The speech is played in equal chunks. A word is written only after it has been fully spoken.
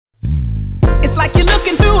like you're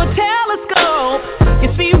looking through a telescope. You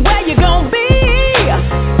see where you're gonna be.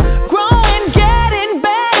 Growing, getting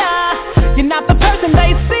better. You're not the person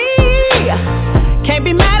they see. Can't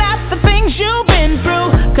be mad at the things you've been through,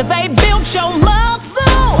 'cause they built your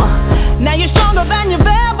muscle. Now you're stronger than you've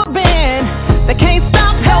ever been. They can't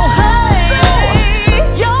stop your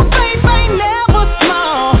hustle. Your faith ain't never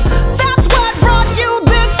small. That's what brought you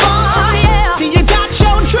this far. Yeah. See, you got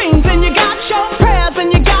your dreams and you got your prayers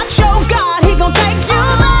and you got your God. He gon' take you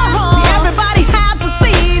there. See, everybody has a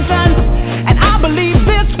season, and I believe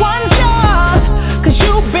this one's yours, 'cause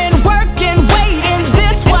you've been working, waiting.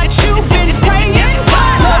 This what you've been praying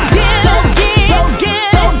for. So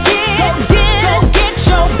get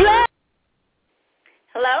your blessing.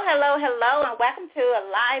 Hello, and welcome to a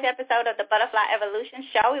live episode of the Butterfly Evolution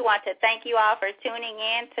Show. We want to thank you all for tuning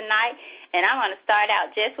in tonight, and I want to start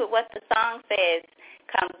out just with what the song says.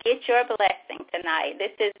 Come get your blessing tonight.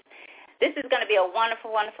 This is going to be a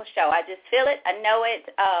wonderful, wonderful show. I just feel it. I know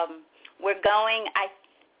it. We're going, I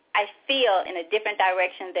feel, in a different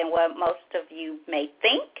direction than what most of you may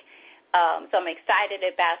think. So I'm excited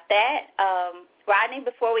about that. Rodney,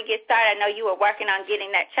 before we get started, I know you were working on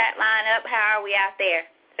getting that chat line up. How are we out there?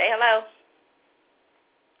 Say hello.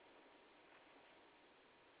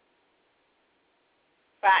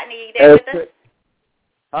 Rodney, you there with us?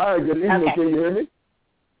 Hi, good evening. Okay. Can you hear me?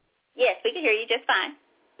 Yes, we can hear you just fine.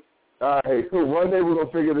 All right, cool. One day we're going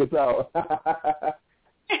to figure this out.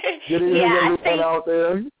 Good evening, everyone out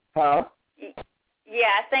there. Huh?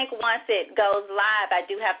 Yeah, I think once it goes live, I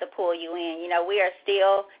do have to pull you in. You know, we are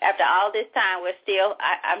still, after all this time,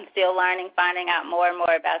 I'm still learning, finding out more and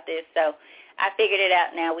more about this. So I figured it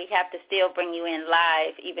out now. We have to still bring you in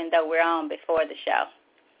live, even though we're on before the show.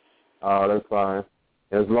 Oh, that's fine.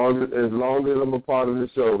 As long as I'm a part of the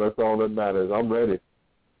show, that's all that matters. I'm ready.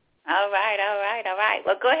 All right.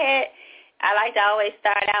 Well, go ahead. I like to always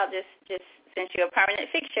start out just since you're a permanent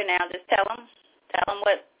fixture now, just tell them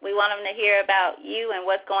what we want them to hear about you and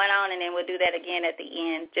what's going on, and then we'll do that again at the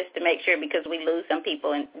end just to make sure, because we lose some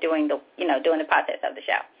people during the process of the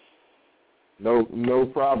show. No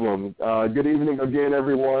problem. Good evening again,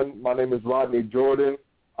 everyone. My name is Rodney Jordan.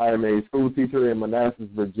 I am a school teacher in Manassas,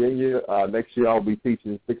 Virginia. Next year I'll be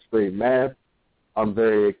teaching 6th grade math. I'm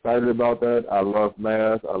very excited about that. I love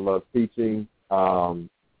math. I love teaching.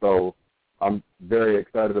 So I'm very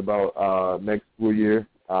excited about next school year.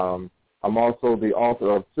 I'm also the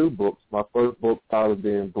author of 2 books. My first book, Proud of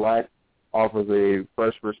Being Black, offers a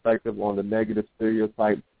fresh perspective on the negative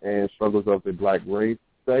stereotypes and struggles of the black race.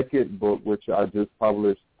 Second book, which I just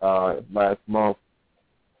published last month,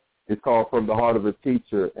 is called From the Heart of a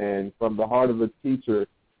Teacher. And From the Heart of a Teacher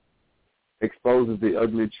exposes the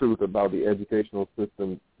ugly truth about the educational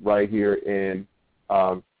system right here in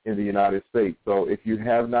the United States. So if you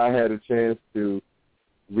have not had a chance to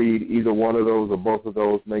read either one of those or both of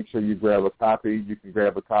those, make sure you grab a copy. You can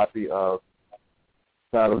grab a copy of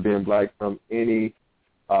Proud of Being Black from any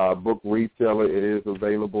book retailer. It is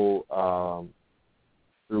available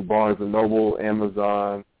through Barnes & Noble,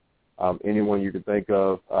 Amazon, anyone you can think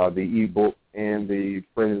of, the e-book and the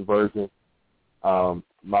printed version.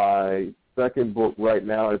 My second book right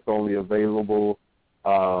now, it's only available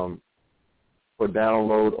for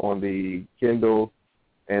download on the Kindle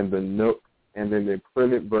and the Nook. And then the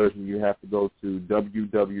printed version, you have to go to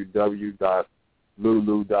www.lulu.com,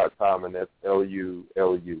 and that's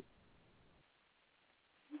LULU.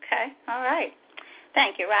 Okay, all right.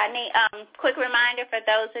 Thank you, Rodney. Quick reminder for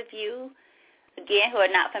those of you, again, who are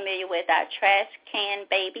not familiar with our Trash Can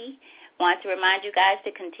Baby. Want to remind you guys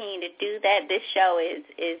to continue to do that. This show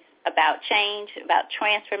is about change, about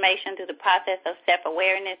transformation through the process of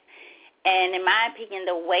self-awareness. And in my opinion,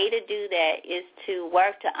 the way to do that is to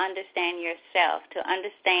work to understand yourself, to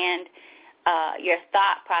understand your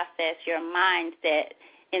thought process, your mindset,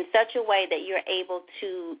 in such a way that you're able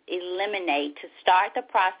to start the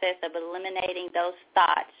process of eliminating those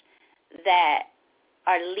thoughts that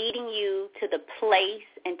are leading you to the place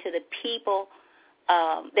and to the people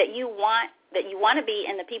that you want to be,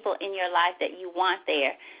 and the people in your life that you want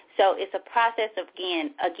there. So it's a process of,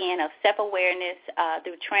 again, of self-awareness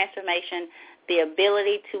through transformation, the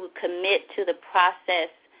ability to commit to the process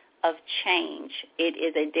of change. It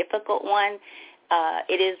is a difficult one.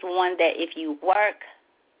 It is one that if you work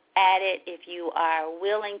at it, if you are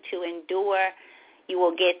willing to endure, you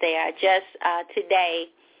will get there. I just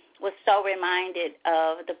today was so reminded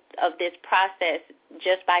of this process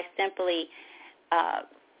just by simply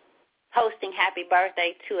posting happy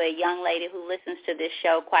birthday to a young lady who listens to this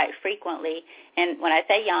show quite frequently. And when I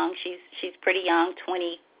say young, she's pretty young,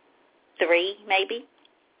 23 maybe.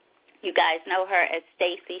 You guys know her as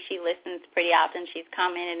Stacy. She listens pretty often. She's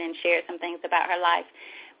commented and shared some things about her life.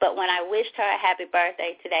 But when I wished her a happy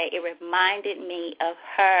birthday today, it reminded me of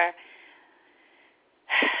her,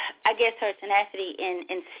 I guess, her tenacity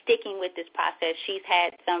in sticking with this process. She's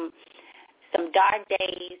had some dark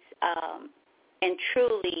days and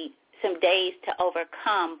truly some days to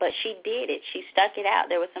overcome, but she did it. She stuck it out.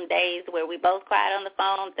 There were some days where we both cried on the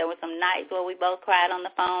phone. There were some nights where we both cried on the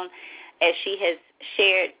phone, as she has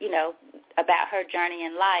shared, about her journey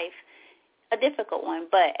in life, a difficult one.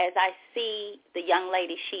 But as I see the young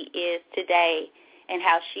lady she is today and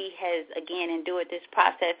how she has, again, endured this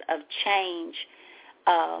process of change,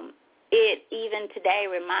 it even today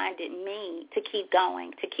reminded me to keep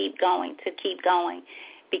going,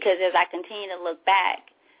 because as I continue to look back,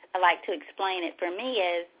 I like to explain it for me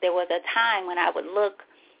as there was a time when I would look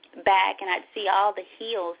back and I'd see all the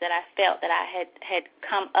hills that I felt that I had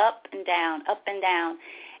come up and down,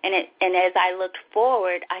 and as I looked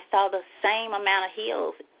forward, I saw the same amount of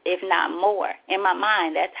hills, if not more. In my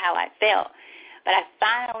mind, that's how I felt. But I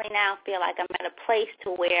finally now feel like I'm at a place to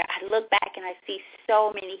where I look back and I see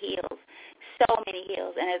so many hills.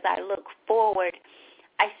 And as I look forward,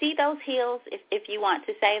 I see those hills, if you want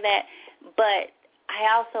to say that, but I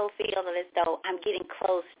also feel as though I'm getting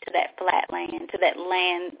close to that flat land, to that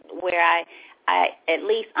land where I at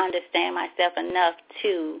least understand myself enough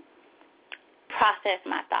to process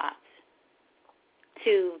my thoughts,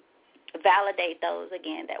 to validate those,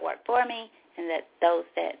 again, that work for me and that those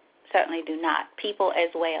that certainly do not, people as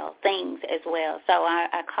well, things as well. So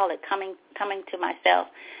I call it coming to myself,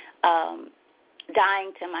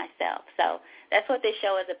 dying to myself. So that's what this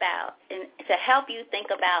show is about. And to help you think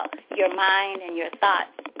about your mind and your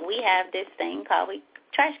thoughts, we have this thing called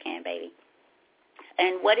Trash Can Baby.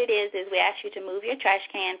 And what it is we ask you to move your trash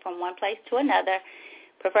can from one place to another,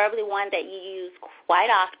 preferably one that you use quite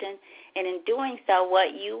often. And in doing so,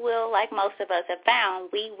 what you will, like most of us have found,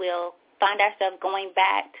 we will find ourselves going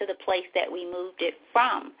back to the place that we moved it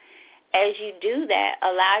from. As you do that,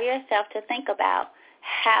 allow yourself to think about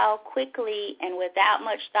how quickly and without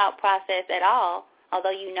much thought process at all,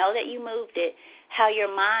 although you know that you moved it, how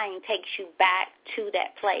your mind takes you back to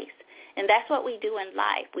that place. And that's what we do in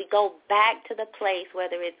life. We go back to the place,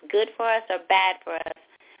 whether it's good for us or bad for us.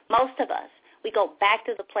 Most of us, we go back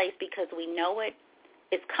to the place because we know it,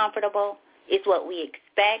 it's comfortable, it's what we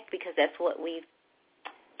expect because that's what we've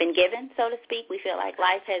been given, so to speak. We feel like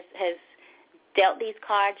life has dealt these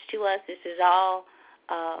cards to us. This is all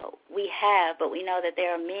we have, but we know that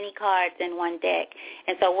there are many cards in one deck.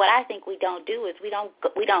 And so what I think we don't do is we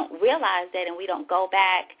don't realize that, and we don't go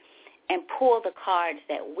back and pull the cards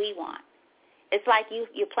that we want. It's like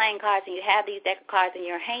you're playing cards and you have these deck of cards in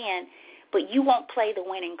your hand, but you won't play the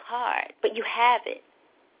winning card, but you have it.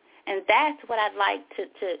 And that's what I'd like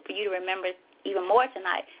for you to remember even more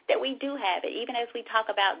tonight, that we do have it, even as we talk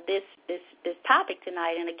about this topic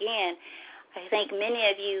tonight. And again, I think many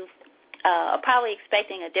of you are probably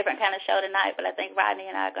expecting a different kind of show tonight, but I think Rodney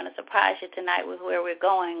and I are going to surprise you tonight with where we're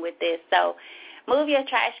going with this. So move your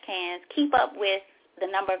trash cans. Keep up with the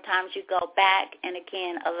number of times you go back, and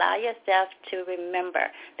again, allow yourself to remember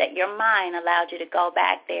that your mind allowed you to go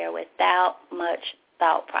back there without much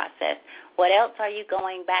thought process. What else are you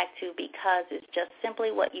going back to? Because it's just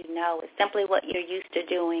simply what you know. It's simply what you're used to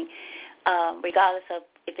doing, regardless of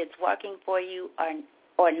if it's working for you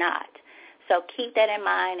or not. So keep that in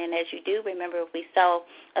mind, and as you do, remember, if we sow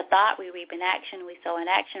a thought, we reap an action. We sow an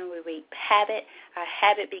action, we reap habit. Our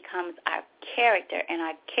habit becomes our character, and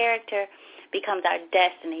our character becomes our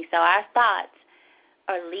destiny. So our thoughts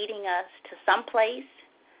are leading us to some place,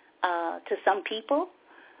 to some people.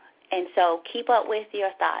 And so keep up with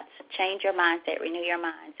your thoughts. Change your mindset. Renew your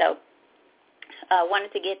mind. So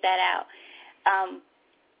wanted to get that out.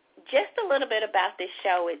 Just a little bit about this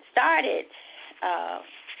show. It started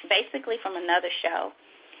basically from another show.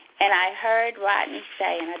 And I heard Rodney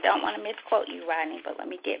say, and I don't want to misquote you, Rodney, but let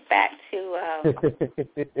me get back to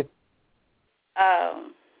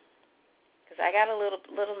because I got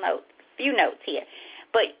a few notes here.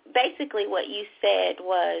 But basically what you said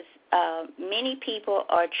was many people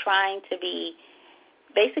are trying to be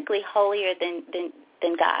basically holier than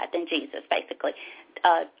God, than Jesus, basically.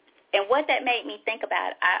 And what that made me think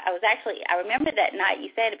about, I remember that night you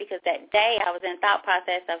said it because that day I was in thought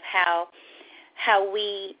process of how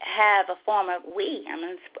we have a form of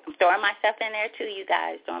I'm throwing myself in there too, you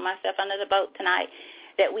guys, throwing myself under the boat tonight,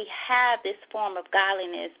 that we have this form of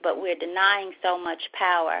godliness, but we're denying so much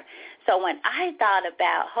power. So when I thought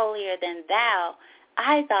about holier than thou,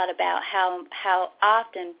 I thought about how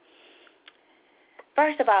often,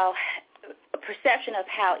 first of all, perception of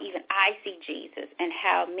how even I see Jesus and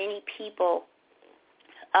how many people,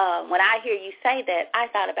 when I hear you say that, I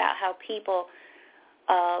thought about how people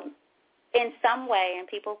in some way, and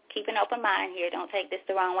people keep an open mind here, don't take this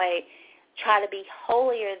the wrong way, try to be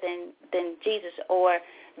holier than Jesus or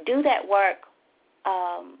do that work,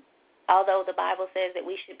 although the Bible says that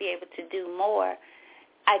we should be able to do more.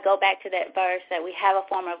 I go back to that verse that we have a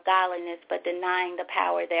form of godliness but denying the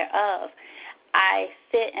power thereof. I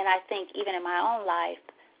sit and I think even in my own life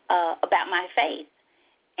about my faith.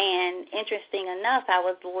 And interesting enough, I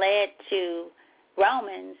was led to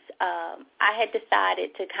Romans. I had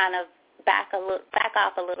decided to kind of back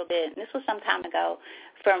off a little bit. And this was some time ago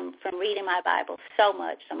from reading my Bible so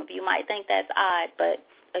much. Some of you might think that's odd, but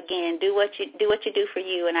again, do what you do for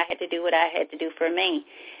you, and I had to do what I had to do for me.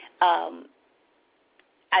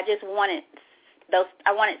 I just wanted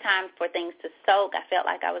I wanted time for things to soak. I felt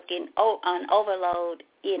like I was getting on overload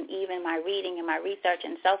in even my reading and my research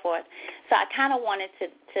and so forth. So I kind of wanted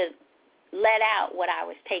to let out what I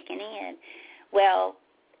was taking in. Well,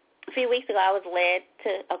 a few weeks ago I was led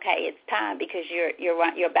to, okay, it's time because you're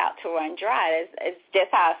about to run dry. It's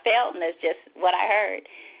just how I felt, and that's just what I heard.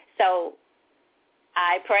 So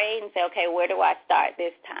I prayed and said, okay, where do I start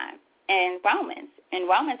this time? And Romans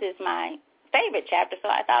is my favorite chapter, so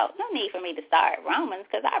I thought, no need for me to start Romans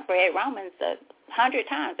because I've read Romans 100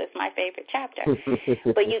 times. It's my favorite chapter.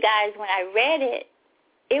 But you guys, when I read it,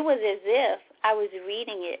 it was as if I was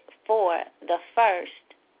reading it for the first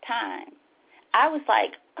time. I was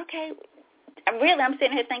like, okay, I'm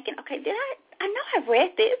sitting here thinking, okay, I know I've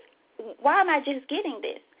read this. Why am I just getting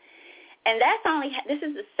this? And this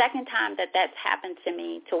is the second time that's happened to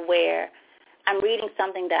me, to where I'm reading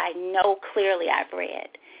something that I know clearly I've read,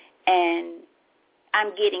 and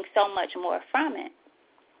I'm getting so much more from it.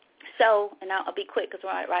 So, and I'll be quick because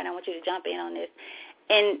right now I want you to jump in on this.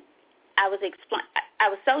 And I was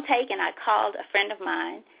so taken, I called a friend of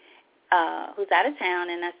mine who's out of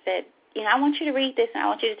town, and I said, I want you to read this, and I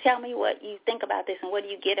want you to tell me what you think about this and what do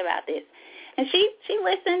you get about this. And she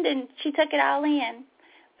listened, and she took it all in.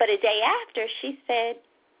 But a day after, she said,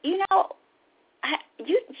 do you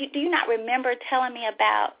not remember telling me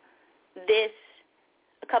about this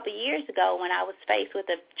a couple of years ago when I was faced with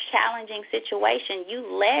a challenging situation? You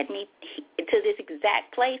led me to this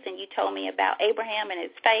exact place, and you told me about Abraham and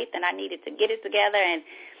his faith, and I needed to get it together and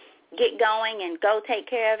get going and go take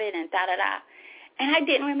care of it and da-da-da. And I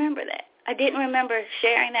didn't remember that. I didn't remember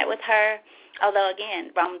sharing that with her, although,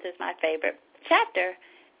 again, Romans is my favorite chapter.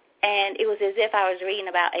 And it was as if I was reading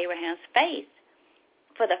about Abraham's faith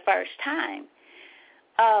for the first time.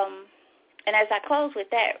 And as I close with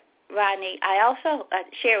that, Rodney, I also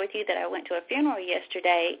share with you that I went to a funeral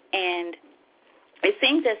yesterday, and it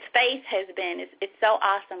seems as faith has been, it's so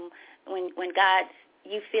awesome when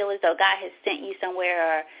you feel as though God has sent you somewhere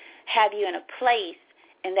or have you in a place,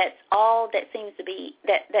 and that's all that seems to be,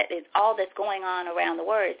 that is all that's going on around the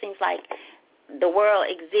world. It seems like the world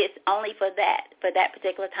exists only for that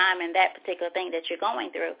particular time and that particular thing that you're going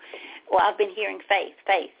through. Well, I've been hearing faith,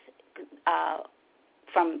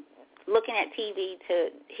 from looking at TV to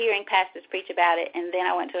hearing pastors preach about it, and then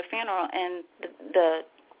I went to a funeral, and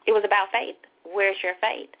it was about faith. Where's your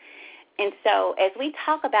faith? And so as we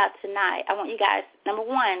talk about tonight, I want you guys, number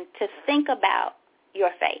one, to think about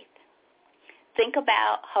your faith. Think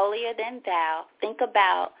about holier than thou. Think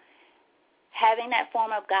about having that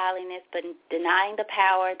form of godliness but denying the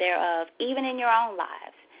power thereof, even in your own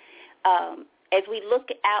lives. As we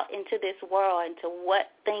look out into this world, into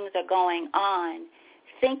what things are going on,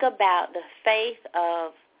 think about the faith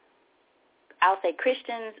of, I'll say,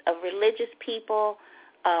 Christians, of religious people,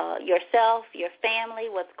 yourself, your family,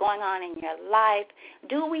 what's going on in your life.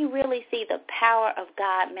 Do we really see the power of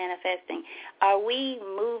God manifesting? Are we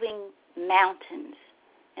moving mountains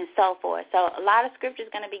and so forth? So a lot of scripture is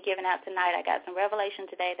going to be given out tonight. I got some revelation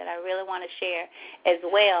today that I really want to share as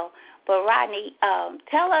well. But Rodney,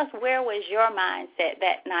 tell us, where was your mindset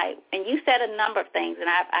that night? And you said a number of things, and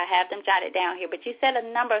I have them jotted down here, but you said a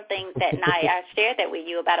number of things that night. I shared that with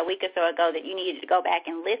you about a week or so ago, that you needed to go back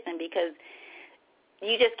and listen, because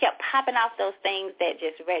you just kept popping off those things that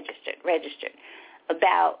just registered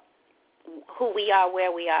about who we are,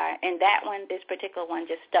 where we are. And that one, this particular one,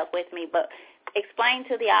 just stuck with me. But explain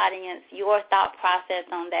to the audience your thought process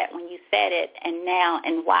on that when you said it, and now,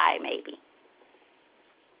 and why maybe.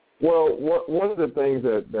 Well, one of the things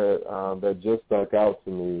that just stuck out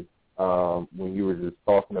to me when you were just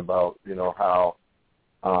talking about, how,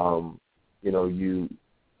 you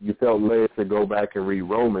felt led to go back and read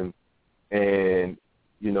Romans, and,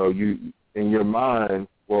 you in your mind,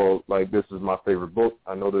 well, like, this is my favorite book.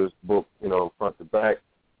 I know this book, front to back.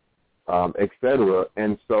 etc.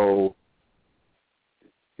 And so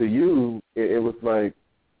to you, it was like,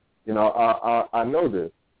 you know, I know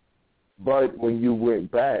this. But when you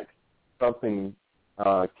went back, something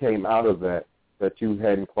came out of that you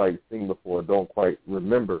hadn't quite seen before, don't quite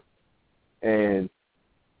remember. And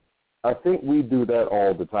I think we do that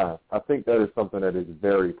all the time. I think that is something that is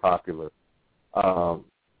very popular.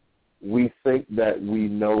 We think that we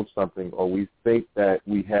know something, or we think that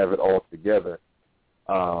we have it all together,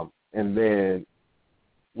 and then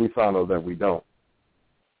we find out that we don't.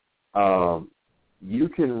 You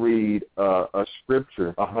can read a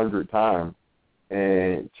scripture 100 times,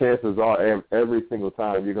 and chances are every single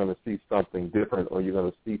time you're going to see something different, or you're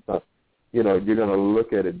going to see something, you know, you're going to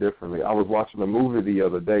look at it differently. I was watching a movie the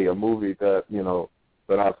other day, a movie that, you know,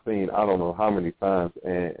 that I've seen I don't know how many times,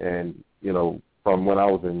 and you know, from when I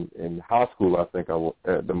was in high school, I think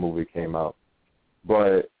the movie came out.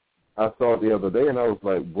 But I saw it the other day, and I was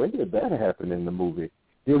like, when did that happen in the movie?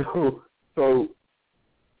 You know, so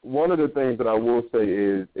one of the things that I will say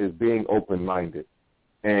is being open-minded.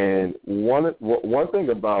 And one thing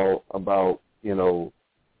about you know,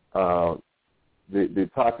 the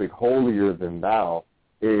topic holier than thou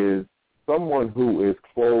is someone who is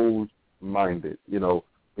closed-minded. You know,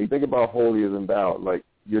 when you think about holier than thou, like,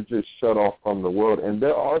 you're just shut off from the world. And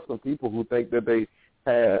there are some people who think that they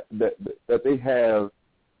have that they have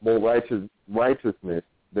more righteousness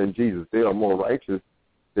than Jesus. They are more righteous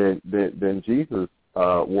than Jesus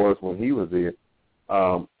was when he was here,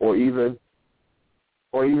 or even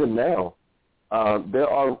now. There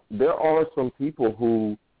are some people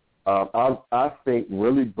who I think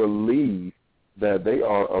really believe that they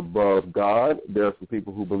are above God. There are some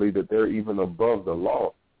people who believe that they're even above the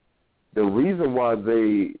law. The reason why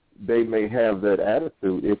they may have that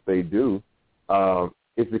attitude, if they do,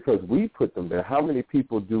 is because we put them there. How many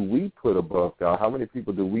people do we put above God? How many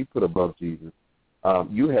people do we put above Jesus?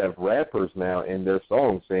 You have rappers now in their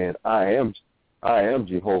songs saying, I am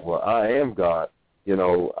Jehovah, I am God, you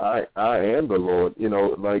know, I am the Lord. You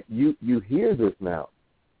know, like you hear this now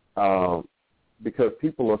because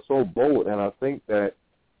people are so bold, and I think that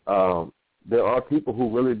there are people who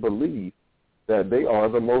really believe that they are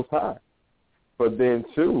the Most High. But then,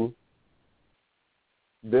 too,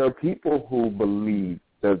 there are people who believe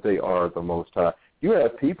that they are the Most High. You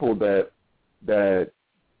have people that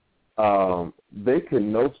they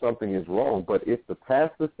can know something is wrong, but if the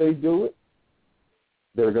pastor say do it,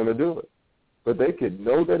 they're going to do it. But they can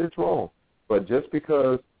know that it's wrong. But just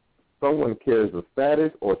because someone carries a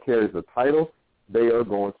status or carries a title, they are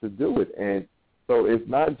going to do it. And so it's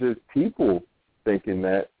not just people thinking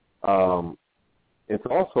that. It's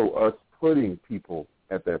also us putting people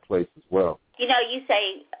at that place as well. You know, you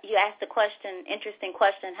asked the question, interesting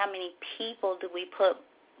question, how many people do we put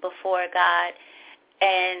before God?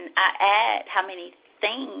 And I add, how many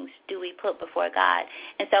things do we put before God?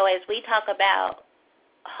 And so as we talk about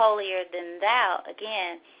holier than thou,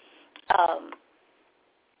 again,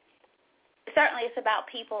 certainly it's about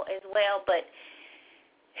people as well, but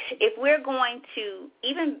if we're going to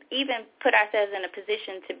even put ourselves in a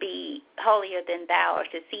position to be holier than thou, or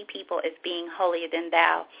to see people as being holier than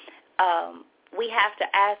thou, we have to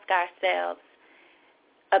ask ourselves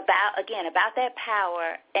about that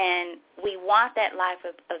power, and we want that life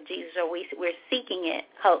of Jesus, or we're seeking it,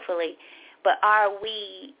 hopefully, but are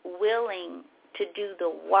we willing to do the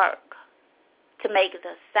work, to make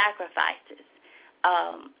the sacrifices,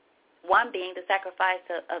 one being the sacrifice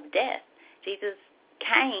of death. Jesus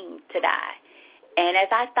came to die. And as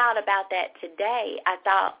I thought about that today, I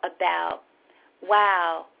thought about,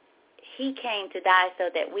 wow, he came to die so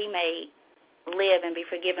that we may live and be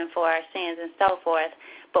forgiven for our sins and so forth,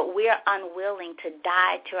 but we're unwilling to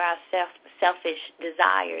die to our selfish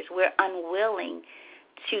desires. We're unwilling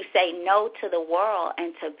to say no to the world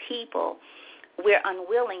and to people. We're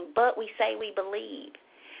unwilling, but we say we believe.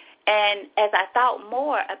 And as I thought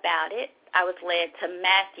more about it, I was led to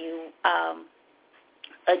Matthew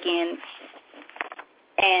again,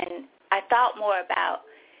 and I thought more about,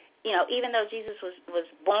 you know, even though Jesus was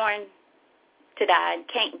born to die and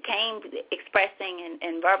came expressing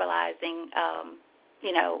and verbalizing,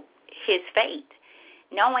 you know, his fate,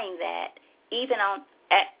 knowing that even on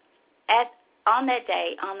that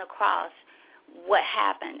day on the cross, what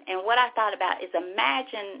happened. And what I thought about is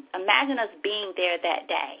imagine us being there that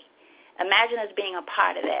day. Imagine us being a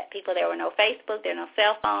part of that. There were no Facebook, there were no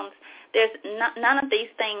cell phones. There's none of these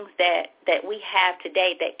things that we have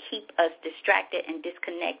today that keep us distracted and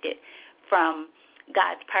disconnected from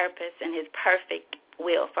God's purpose and his perfect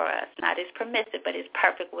will for us. Not his permissive, but his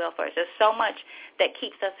perfect will for us. There's so much that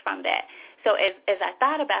keeps us from that. So as I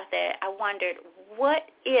thought about that, I wondered, what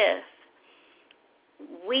if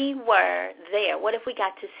we were there? What if we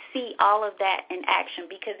got to see all of that in action?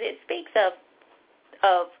 Because it speaks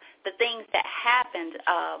of the things that happened.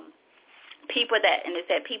 People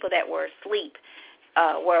that were asleep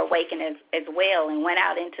were awakened as well and went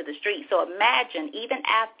out into the street. So imagine, even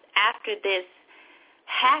after this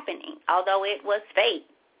happening, although it was fate,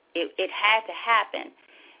 it had to happen.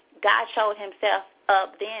 God showed himself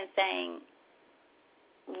up then saying,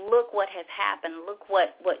 look what has happened. Look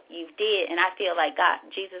what you did. And I feel like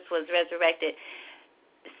Jesus was resurrected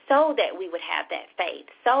so that we would have that faith,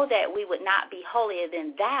 so that we would not be holier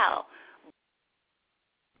than thou,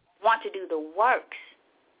 want to do the works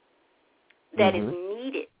that is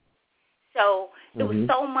needed. So it was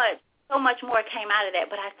so much more came out of that.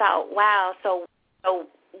 But I thought, wow, so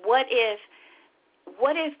what if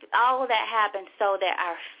all of that happened so that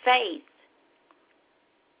our faith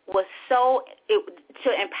was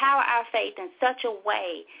to empower our faith in such a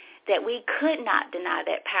way that we could not deny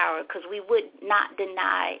that power, because we would not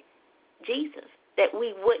deny Jesus, that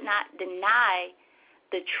we would not deny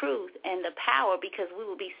the truth and the power, because we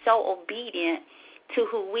will be so obedient to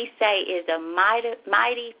who we say is a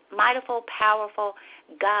mightiful, powerful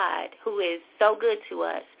God who is so good to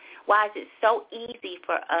us. Why is it so easy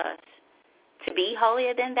for us to be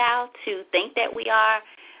holier than thou, to think that we are,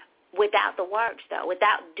 without the works, though,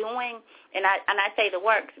 without doing, and I say the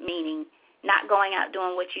works, meaning not going out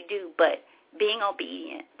doing what you do, but being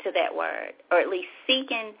obedient to that word, or at least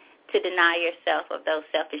seeking to deny yourself of those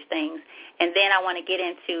selfish things. And then I want to get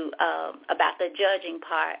into about the judging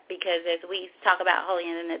part, because as we talk about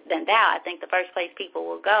holier than thou, I think the first place people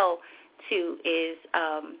will go to is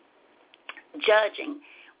judging,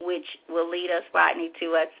 which will lead us, Rodney,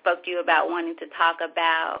 to I spoke to you about wanting to talk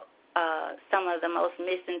about some of the most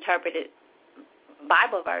misinterpreted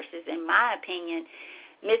Bible verses, in my opinion,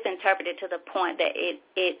 misinterpreted to the point that it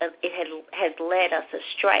has led us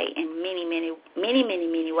astray in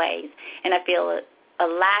many ways. And I feel a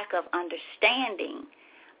lack of understanding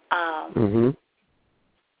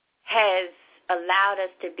has allowed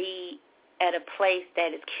us to be at a place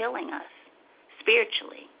that is killing us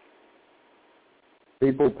spiritually.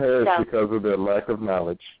 People perish because of their lack of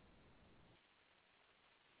knowledge.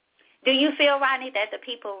 Do you feel, Rodney, that the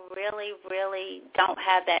people really, really don't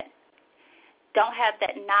have that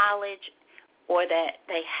knowledge, or that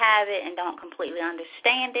they have it and don't completely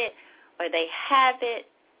understand it, or they have it,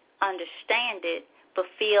 understand it, but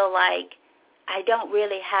feel like I don't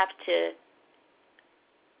really have to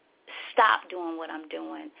stop doing what I'm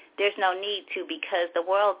doing? There's no need to, because the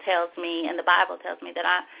world tells me and the Bible tells me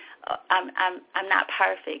that I'm not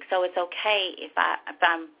perfect, so it's okay if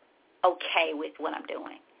I'm okay with what I'm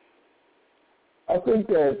doing. I think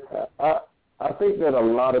that a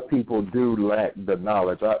lot of people do lack the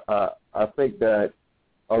knowledge. I think that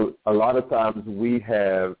a lot of times we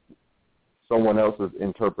have someone else's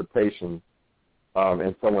interpretation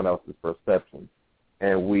and someone else's perception,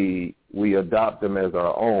 and we adopt them as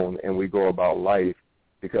our own, and we go about life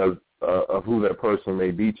because of who that person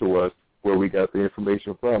may be to us, where we got the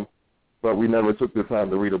information from, but we never took the time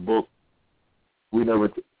to read a book. We never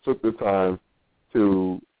took the time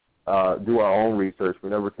to do our own research. We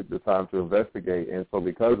never took the time to investigate, and so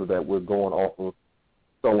because of that, we're going off of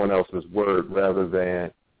someone else's word rather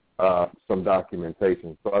than some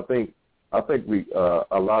documentation. So I think we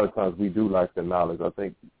a lot of times we do lack the knowledge. I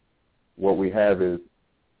think what we have is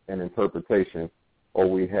an interpretation, or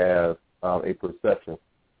we have a perception.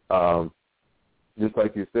 Just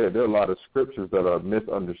like you said, there are a lot of scriptures that are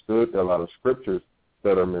misunderstood. There are a lot of scriptures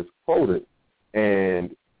that are misquoted,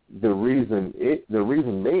 and the reason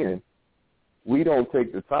being, we don't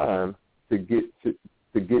take the time to get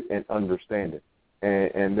an understanding.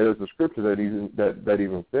 And there's a scripture that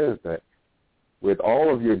even says that with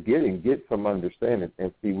all of your getting, get some understanding.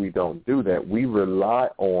 And see, we don't do that. We rely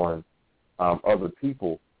on other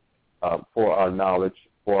people for our knowledge,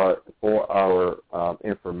 for our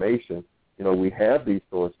information. You know, we have these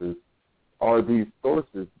sources. Are these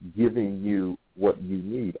sources giving you what you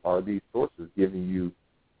need? Are these sources giving you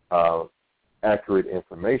accurate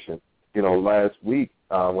information? You know, last week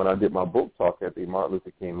when I did my book talk at the Martin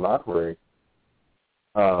Luther King Library,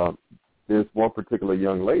 there's one particular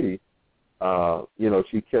young lady,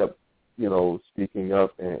 she kept, speaking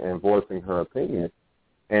up and voicing her opinion.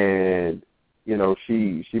 And,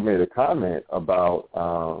 she made a comment about,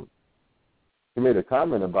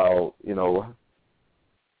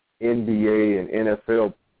 NBA and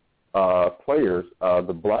NFL players,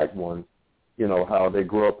 the black ones, how they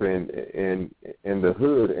grew up in the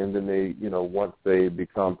hood, and then they, once they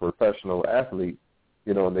become professional athletes,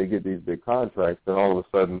 and they get these big contracts, then all of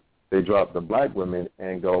a sudden they drop the black women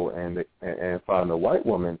and go and find a white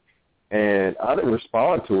woman. And I didn't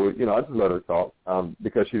respond to it. I just let her talk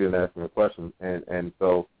because she didn't ask me a question. And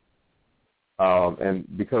so and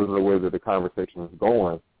because of the way that the conversation was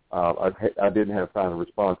going, I didn't have time to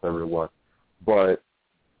respond to everyone. But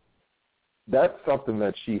that's something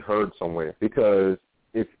that she heard somewhere, because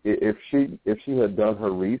if she had done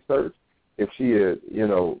her research, if she had,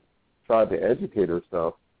 tried to educate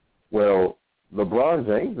herself, well, LeBron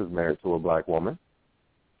James is married to a black woman.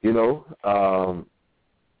 Dwayne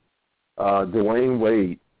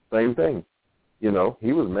Wade, same thing. He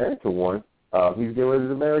was married to one. He's getting ready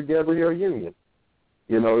to marry Gabrielle Union.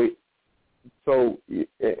 So, and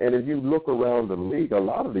if you look around the league, a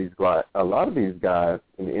lot of these guys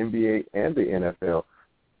in the NBA and the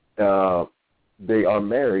NFL, they are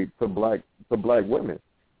married to black women.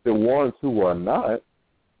 The ones who are not,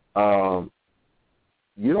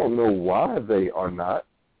 you don't know why they are not.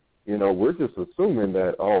 We're just assuming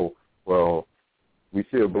that, we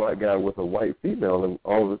see a black guy with a white female, and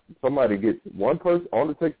somebody gets one person. All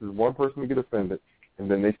it takes is one person to get offended, and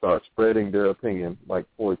then they start spreading their opinion like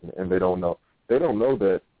poison, and they don't know. They don't know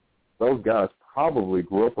that those guys probably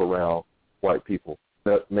grew up around white people.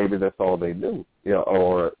 That maybe that's all they knew.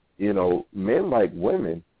 Or men like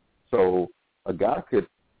women, so a guy could,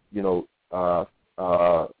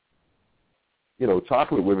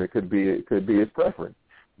 chocolate women could be his preference,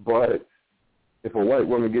 but if a white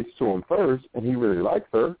woman gets to him first and he really likes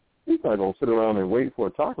her, he's not going to sit around and wait for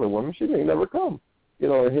a chocolate woman. She may never come.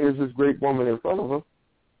 And here's this great woman in front of him.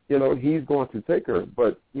 He's going to take her.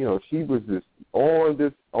 But, she was just on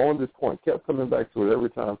this point, kept coming back to it every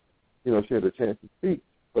time, she had a chance to speak.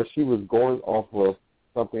 But she was going off of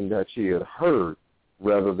something that she had heard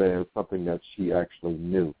rather than something that she actually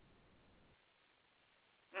knew.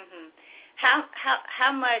 Mm-hmm.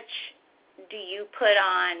 How much do you put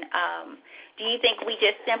on? Do you think we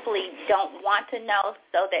just simply don't want to know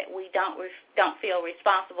so that we don't feel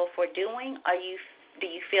responsible for doing, or do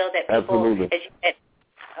you feel that people? Absolutely. As you said,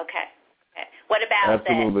 okay. What about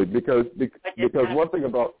Absolutely. that? Because one thing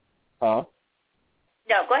about No,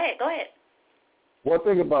 go ahead. One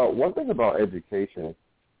thing about education,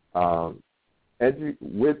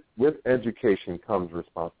 with education comes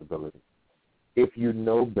responsibility. If you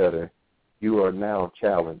know better, you are now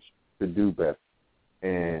challenged to do better.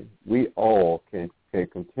 And we all can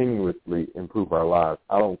continuously improve our lives.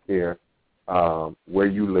 I don't care where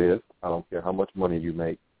you live. I don't care how much money you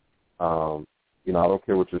make. I don't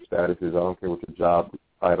care what your status is. I don't care what your job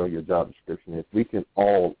title, your job description is. We can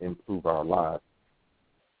all improve our lives.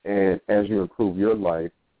 And as you improve your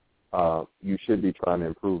life, you should be trying to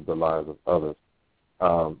improve the lives of others.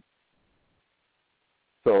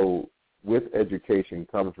 So with education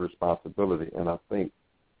comes responsibility, and I think,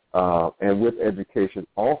 and with education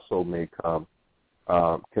also may come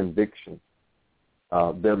conviction.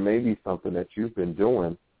 There may be something that you've been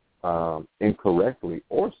doing incorrectly,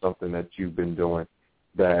 or something that you've been doing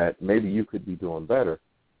that maybe you could be doing better.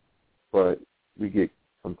 But we get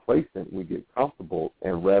complacent, we get comfortable,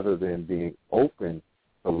 and rather than being open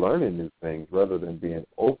to learning new things, rather than being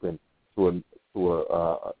open to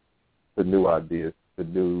new ideas, to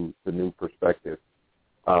new perspectives,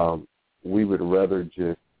 we would rather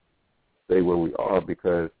just stay where we are,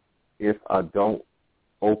 because if I don't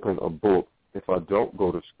open a book, if I don't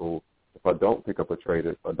go to school, if I don't pick up a trade,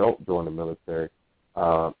 if I don't join the military,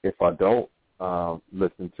 if I don't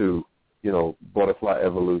listen to, butterfly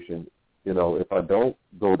evolution, if I don't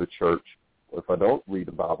go to church, if I don't read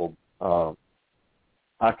the Bible,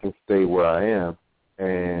 I can stay where I am,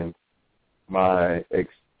 and my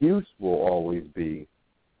excuse will always be,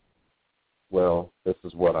 well, this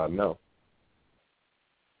is what I know,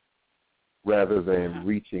 rather than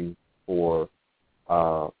reaching for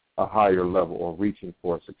a higher level or reaching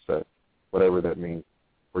for success, whatever that means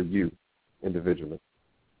for you individually.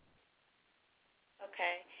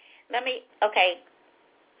 Okay,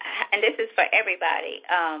 and this is for everybody.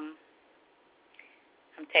 I'm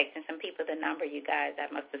texting some people the number, you guys. I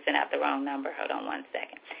must have sent out the wrong number. Hold on one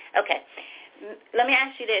second. Okay. Let me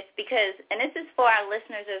ask you this, because, and this is for our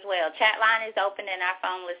listeners as well. Chat line is open, and our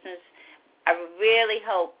phone listeners, I really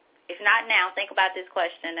hope, if not now, think about this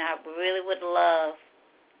question. I really would love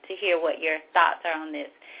to hear what your thoughts are on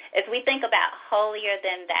this. As we think about holier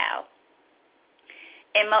than thou,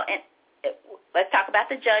 let's talk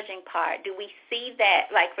about the judging part. Do we see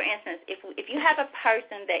that, like, for instance, if you have a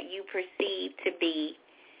person that you perceive to be,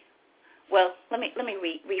 well, let me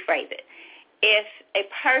rephrase it. If a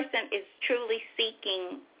person is truly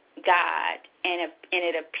seeking God and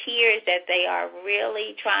it appears that they are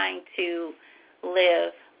really trying to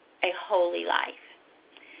live a holy life,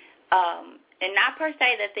 and not per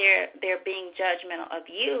se that they're being judgmental of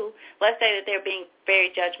you. Let's say that they're being very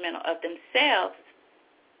judgmental of themselves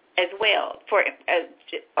as well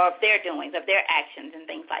of their doings, of their actions and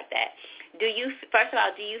things like that. First of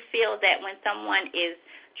all, do you feel that when someone is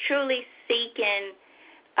truly seeking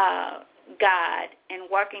God and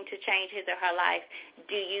working to change his or her life,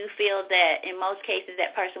 do you feel that in most cases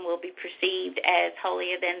that person will be perceived as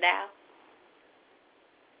holier than thou?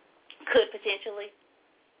 Could potentially.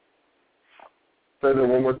 Say that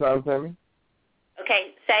one more time, Tammy.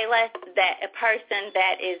 Okay, say less that a person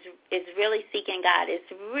that is really seeking God, is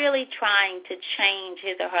really trying to change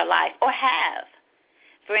his or her life, or have.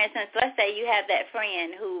 For instance, let's say you have that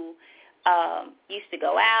friend who used to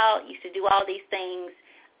go out, used to do all these things,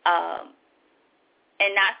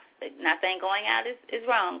 and not saying going out is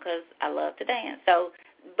wrong, because I love to dance. So,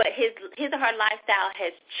 but his or her lifestyle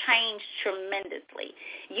has changed tremendously.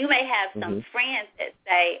 You may have some friends that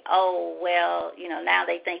say, "Oh, well, now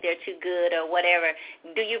they think they're too good or whatever."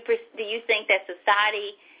 Do you think that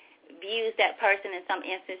society views that person in some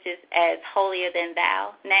instances as holier than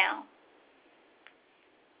thou now?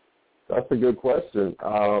 That's a good question.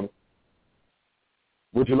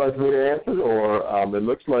 Would you like me to answer it, or it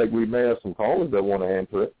looks like we may have some callers that want to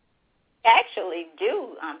answer it? Actually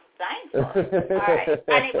do. I'm thankful. All right.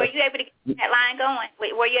 Ronnie, were you able to get the chat line going?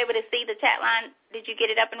 Were you able to see the chat line? Did you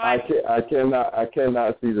get it up and running? I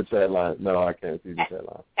cannot see the chat line. No, I can't see the chat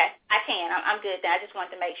line. Okay. I can. I'm good there. I just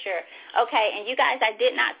wanted to make sure. Okay. And you guys, I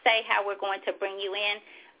did not say how we're going to bring you in,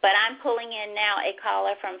 but I'm pulling in now a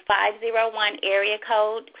caller from 501 area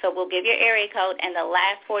code. So we'll give your area code and the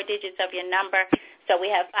last 4 digits of your number. So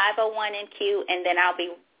we have 501 in queue, and then I'll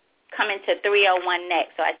be coming to 301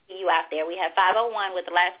 next. So I see you out there. We have 501 with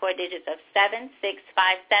the last 4 digits of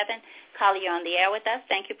 7657. Caller, you're on the air with us.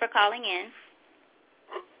 Thank you for calling in.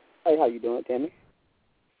 Hey, how you doing, Tammy?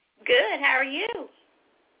 Good. How are you?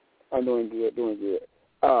 I'm doing good.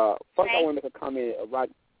 First, I want to make a comment.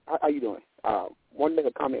 How you doing? Want to make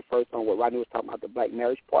a comment first on what Rodney was talking about, the black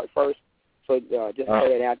marriage part first. So just throw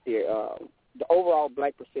that out there. The overall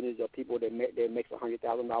black percentage of people that makes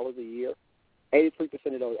 $100,000 a year,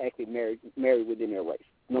 83% of those actually married within their race,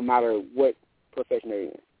 no matter what profession they're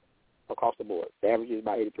in, across the board. The average is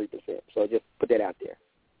about 83%. So just put that out there.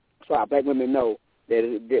 So our black women know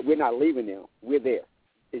that we're not leaving them. We're there.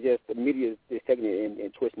 It's just the media is taking it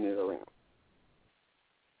and twisting it around.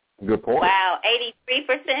 Good point. Wow,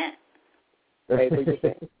 83%?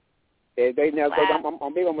 83%.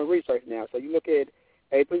 I'm big on my research now. So you look at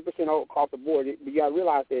 83% across the board. But you got to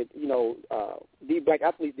realize that, these black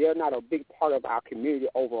athletes, they're not a big part of our community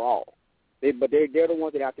overall. They're the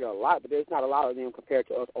ones that are out there a lot, but there's not a lot of them compared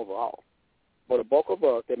to us overall. But the bulk of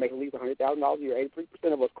us that make at least $100,000 a year,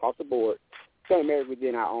 83% of us across the board, are married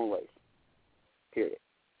within our own race. Period.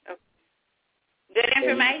 Good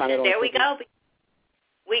information. There we go.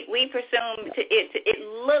 We presume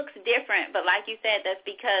it looks different, but like you said, that's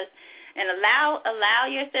because, and allow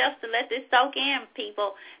yourselves to let this soak in,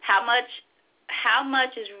 people, how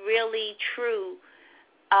much is really true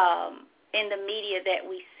in the media that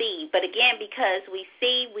we see. But again, because we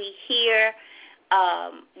see, we hear,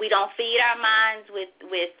 we don't feed our minds with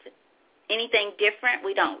anything different.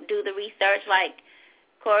 We don't do the research like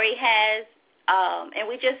Corey has, and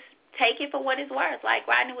we just take it for what it's worth. Like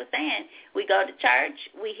Rodney was saying, we go to church,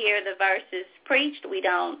 we hear the verses preached, we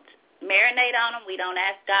don't marinate on them, we don't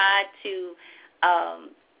ask God to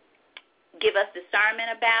give us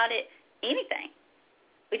discernment about it, anything.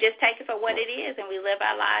 We just take it for what it is, and we live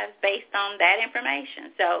our lives based on that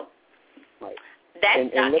information. So that's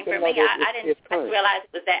shocking for me. I didn't realize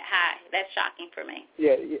it was that high. That's shocking for me.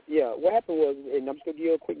 Yeah. What happened was, and I'm just going to give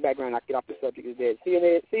you a quick background. I'll get off the subject. Is that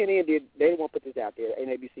CNN did, they didn't want to put this out there, and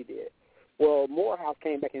ABC did. Well, Morehouse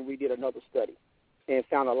came back and redid another study and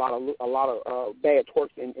found a lot of bad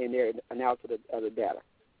twerks in their analysis of the data.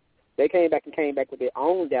 They came back with their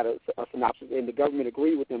own data synopsis, and the government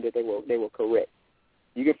agreed with them that they were correct.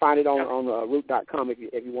 You can find it on root.com if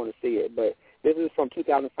you want to see it. But this is from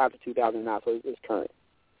 2005 to 2009, so it's current.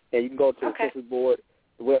 And you can go to the Census Board,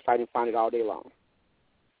 the website, and find it all day long.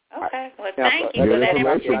 Okay. Well, thank you for that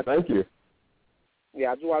information. Thank you.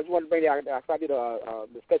 Yeah, I just wanted to bring that out. I did a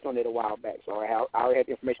discussion on it a while back, so I already had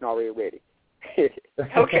the information already ready.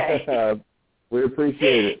 Okay. We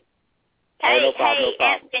appreciate it. Hey, no problem.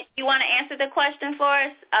 You want to answer the question for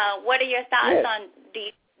us? What are your thoughts on,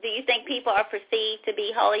 do you think people are perceived to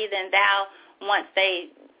be holier than thou once they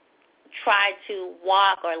try to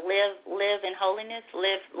walk or live in holiness,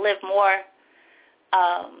 live more,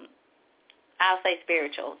 I'll say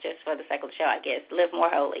spiritual, just for the sake of the show, I guess, live more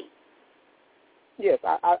holy? Yes,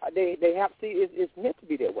 they have. See, it's meant to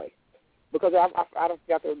be that way. Because I don't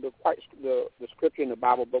got the scripture in the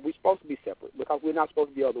Bible, but we're supposed to be separate because we're not supposed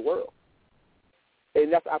to be of the world.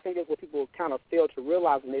 And I think that's what people kind of fail to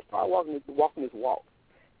realize when they start walking this walk,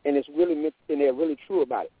 and it's really and they're really true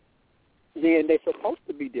about it. Then they're supposed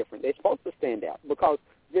to be different. They're supposed to stand out because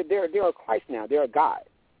they're a Christ now. They're a God,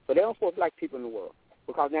 so they don't supposed to be like people in the world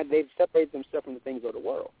because now they've separated themselves from the things of the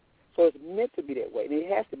world. So it's meant to be that way, and it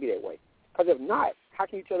has to be that way. Because if not, how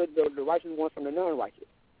can you tell the righteous one from the non-righteous?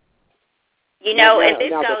 You know, and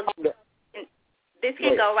this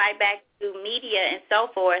can go right back to media and so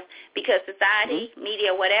forth, because society,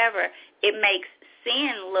 media, whatever, it makes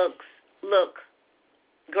sin look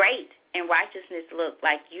great and righteousness look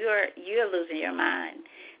like you're losing your mind.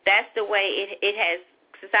 That's the way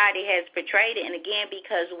society has portrayed it. And again,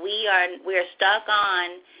 because we're stuck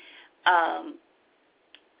on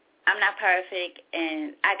I'm not perfect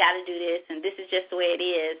and I got to do this and this is just the way it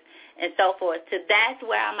is and so forth. So that's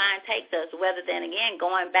where our mind takes us, rather than, again,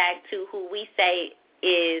 going back to who we say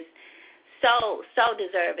is so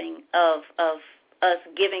deserving of us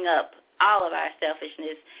giving up all of our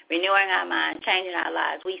selfishness, renewing our mind, changing our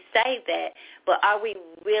lives. We say that, but are we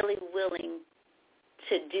really willing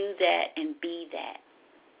to do that and be that?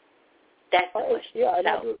 That's the question. Yeah, and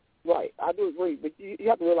I do agree. But you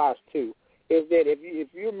have to realize, too, is that if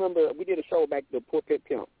you remember, we did a show back to Pulpit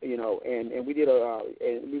Pimp, you know, and we did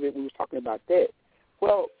we was talking about that.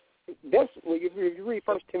 Well, that's if you read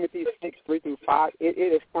 1 Timothy 6:3-5,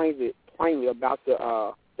 it explains it plainly about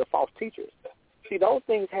the false teachers. See, those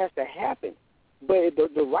things has to happen, but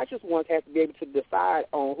the righteous ones have to be able to decide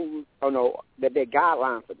on that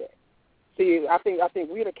guideline for that. See, I think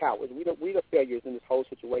we're the cowards, we the failures in this whole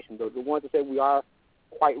situation. The ones that say we are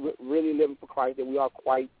quite really living for Christ, that we are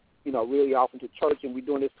quite, really often to church, and we're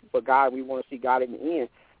doing this for God, and we want to see God in the end.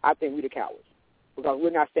 I think we're the cowards because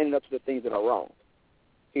we're not standing up to the things that are wrong.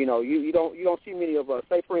 You don't see many of us.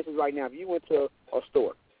 Say, for instance, right now, if you went to a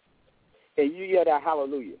store and you yelled out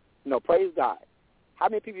hallelujah, praise God, how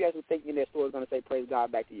many people you actually think in that store is going to say praise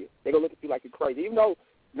God back to you? They're going to look at you like you're crazy, even though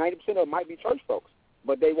 90% of them might be church folks,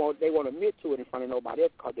 but they won't admit to it in front of nobody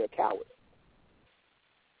else because they're cowards.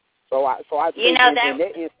 So I think in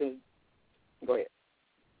that instance, go ahead.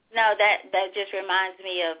 No, that just reminds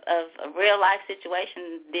me of a real-life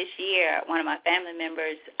situation this year. One of my family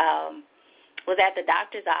members was at the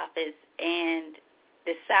doctor's office and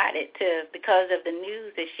decided to, because of the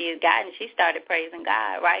news that she had gotten, she started praising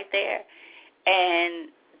God right there.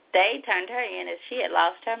 And they turned her in as she had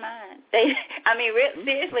lost her mind.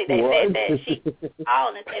 Seriously, they said that she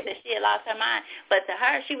called and said that she had lost her mind. But to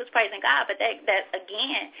her, she was praising God. But that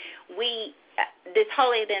again, this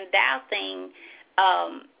holier than thou thing,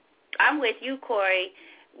 I'm with you, Corey.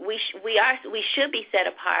 We should be set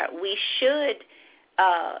apart. We should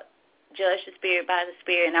judge the spirit by the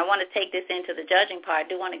spirit. And I want to take this into the judging part. I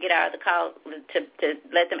do want to get out of the call to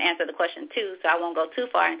let them answer the question too, so I won't go too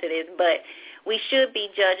far into this. But we should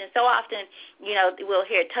be judging. So often, we'll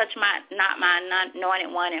hear, touch not my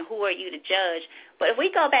anointed one, and who are you to judge? But if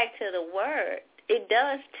we go back to the word, it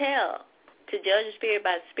does tell to judge the spirit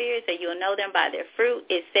by the spirit, so you'll know them by their fruit.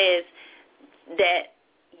 It says that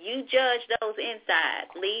you judge those inside.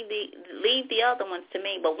 Leave the other ones to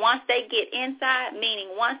me. But once they get inside,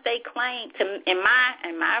 meaning once they claim in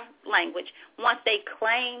my language, once they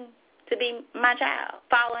claim to be my child,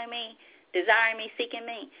 following me, desiring me, seeking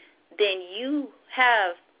me, then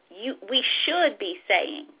we should be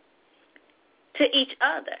saying to each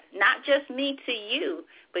other, not just me to you,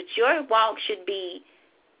 but your walk should be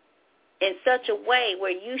in such a way where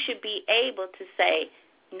you should be able to say,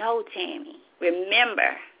 no, Tammy,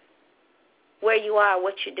 remember where you are,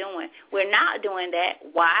 what you're doing. We're not doing that.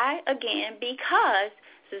 Why? Again, because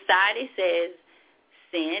society says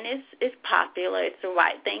sin is popular. It's the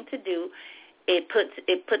right thing to do. It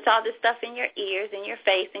puts all this stuff in your ears, in your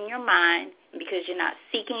face, in your mind, because you're not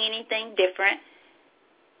seeking anything different.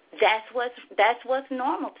 That's what's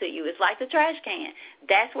normal to you. It's like the trash can.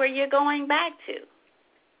 That's where you're going back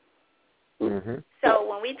to. Mm-hmm. So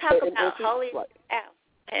when we talk about holy,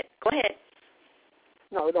 go ahead.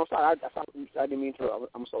 No, sorry. I didn't mean to.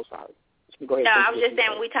 I'm so sorry. Go ahead. No, I was just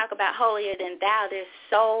saying when we talk about holier than thou,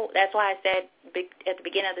 that's why I said at the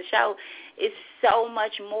beginning of the show, it's so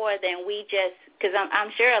much more than we just, because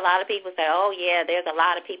I'm sure a lot of people say, oh, yeah, there's a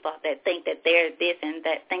lot of people that think that they're this and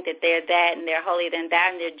that think that they're that and they're holier than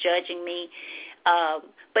thou and they're judging me.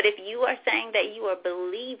 But if you are saying that you are a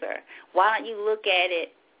believer, why don't you look at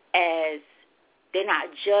it as they're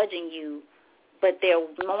not judging you, but they're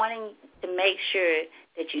wanting to make sure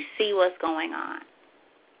that you see what's going on.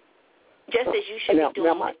 Just as you should be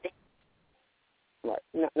doing. Right.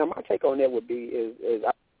 Now, my take on that would be is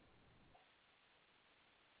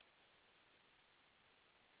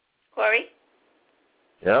Corey?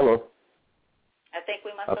 Hello. I think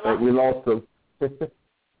we must I have think we lost him. Can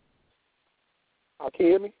you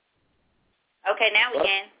hear me? Okay, now we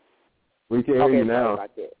can. We can hear you now. Sorry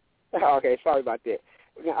about that. Okay, sorry about that.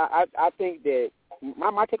 I think that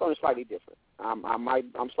my take on it is slightly different.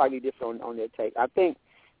 I'm slightly different on their take. I think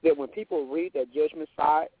that when people read that judgment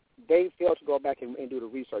side, they fail to go back and do the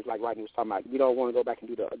research, like Rodney was talking about. We don't want to go back and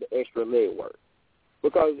do the extra leg work,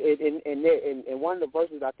 because in one of the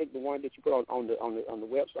verses, I think the one that you put on the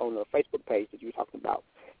website, on the Facebook page that you were talking about,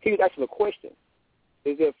 he was asking a question.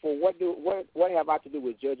 Is it for what have I to do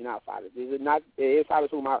with judging outsiders? Is it not the outsiders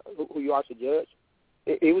who you are to judge?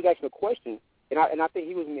 He was asking a question, and I think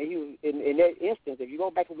he was in that instance. If you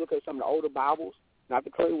go back and look at some of the older Bibles, not the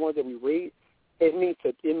current ones that we read, it means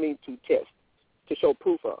to test, to show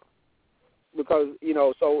proof of. Because,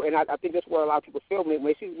 so, and I think that's where a lot of people feel. When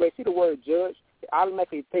they see the word judge, they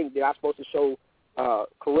automatically think that I'm supposed to show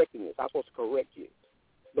correctness. I'm supposed to correct you.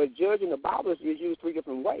 But judge in the Bible is used three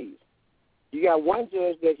different ways. You got one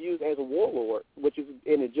judge that's used as a warlord, which is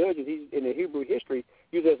in the judges, he's in the Hebrew history,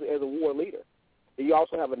 used as a war leader. And you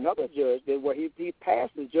also have another judge that where he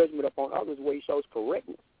passes judgment upon others where he shows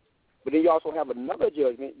correctness. But then you also have another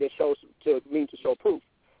judgment that shows to show proof.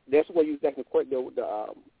 That's where you exactly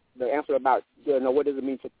the answer about what does it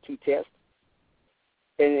mean to test.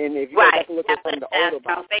 And if you go back and look at some of the older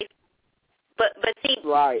Bibles. But see,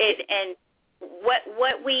 right. And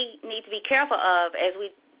what we need to be careful of, as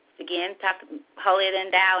we again talked Holier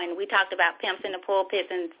than Thou, and we talked about pimps in the pulpits,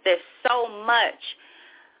 and there's so much,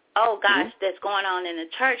 that's going on in the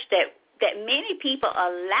church that many people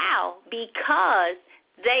allow because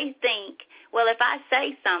they think, well, if I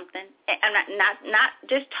say something, I'm not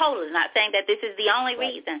just totally not saying that this is the only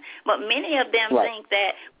reason, but many of them think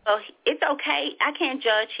that, well, it's okay, I can't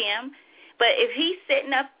judge him, but if he's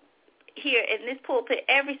sitting up here in this pulpit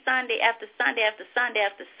every Sunday after Sunday after Sunday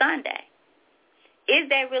after Sunday, is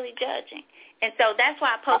that really judging? And so that's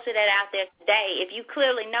why I posted that out there today. If you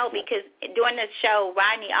clearly know, because during the show,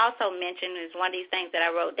 Rodney also mentioned, is one of these things that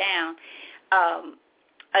I wrote down,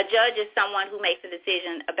 a judge is someone who makes a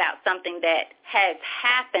decision about something that has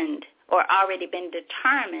happened or already been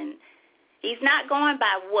determined. He's not going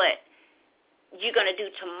by what you're going to do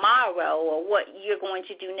tomorrow or what you're going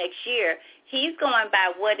to do next year. He's going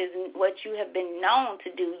by what you have been known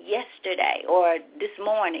to do yesterday or this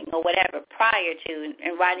morning or whatever prior to.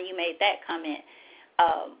 And Rodney, you made that comment,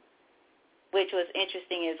 which was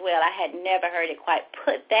interesting as well. I had never heard it quite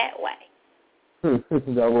put that way.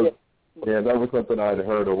 That was something I had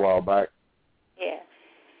heard a while back. Yeah.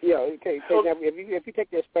 Yeah. Okay. So now, if you take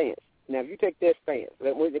that stance. Because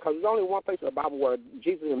there's only one place in the Bible where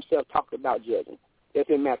Jesus himself talked about judging. That's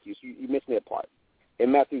in Matthew. So you missed that part.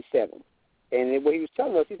 In Matthew 7. And what he was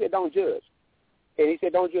telling us, he said, don't judge. And he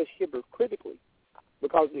said, don't judge hypocritically.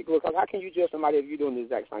 Because how can you judge somebody if you're doing the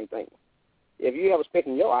exact same thing? If you have a speck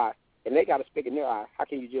in your eye and they got a speck in their eye, how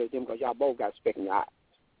can you judge them because y'all both got a speck in your eye?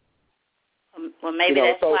 Well, maybe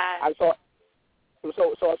that's why. So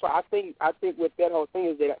I think with that whole thing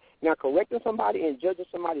is that now correcting somebody and judging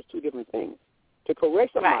somebody is two different things. To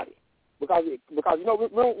correct somebody, because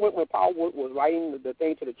when Paul was writing the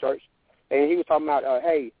thing to the church, and he was talking about,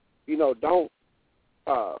 hey,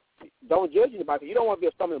 don't judge anybody. You don't want to be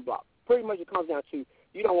a stumbling block. Pretty much it comes down to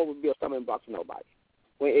you don't want to be a stumbling block to nobody.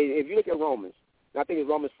 If you look at Romans, and I think it's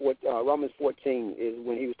Romans 14 is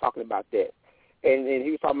when he was talking about that. And he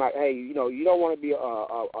was talking about, hey, you don't want to be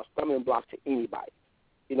a stumbling block to anybody.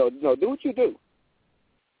 Do what you do.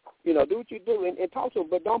 Do what you do and talk to them,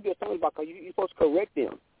 but don't be a stumbling block because you're supposed to correct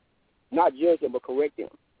them, not judge them, but correct them.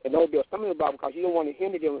 And don't be a stumbling block because you don't want to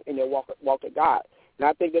hinder them in their walk to God. And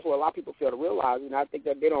I think that's what a lot of people fail to realize, and I think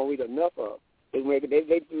that they don't read enough of. Is when they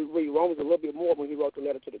read Romans a little bit more when he wrote the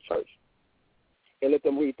letter to the church, and let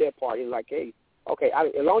them read that part. It's like, hey, okay, as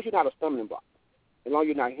long as you're not a stumbling block, as long as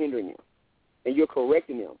you're not hindering them, and you're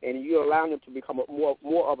correcting them, and you're allowing them to become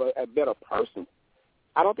more of a better person,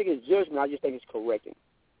 I don't think it's judgment. I just think it's correcting.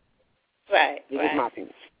 Right. This is my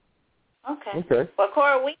opinion. Okay. Well,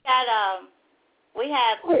 Cora, we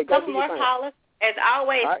have a couple more callers. As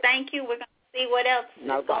always, thank you. We're going to see what else is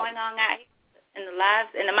going on out here in the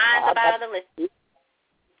minds of our other listeners.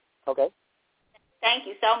 Okay. Thank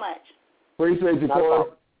you so much. Appreciate you, Cora.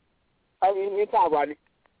 Anytime, Rodney.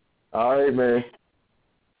 All right, man.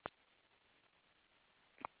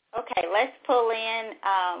 Okay, let's pull in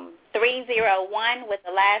 301 with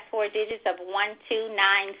the last four digits of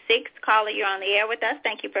 1296. Caller, you're on the air with us.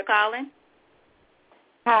 Thank you for calling.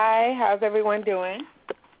 Hi, how's everyone doing?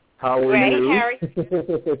 How are Great, you? Harry.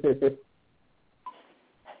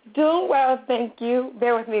 Doing well, thank you.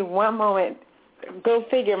 Bear with me one moment. Go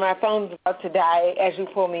figure, my phone's about to die as you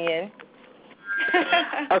pull me in.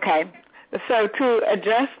 Okay. So to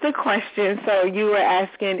address the question, so you were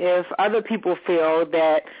asking if other people feel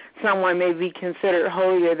that someone may be considered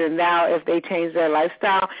holier than thou if they change their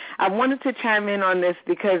lifestyle. I wanted to chime in on this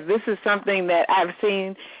because this is something that I've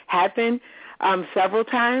seen happen several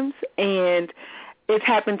times, and it's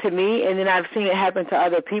happened to me, and then I've seen it happen to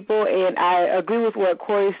other people, and I agree with what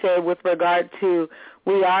Corey said with regard to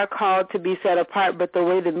we are called to be set apart, but the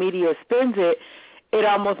way the media spins it, it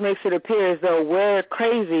almost makes it appear as though we're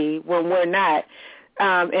crazy when we're not.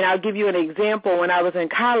 And I'll give you an example. When I was in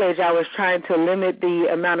college, I was trying to limit the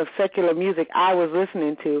amount of secular music I was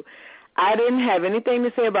listening to. I didn't have anything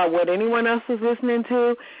to say about what anyone else was listening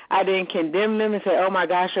to. I didn't condemn them and say, oh, my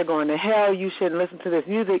gosh, you're going to hell. You shouldn't listen to this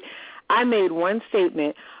music. I made one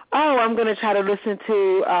statement, oh, I'm going to try to listen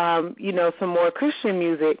to, some more Christian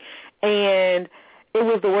music. And it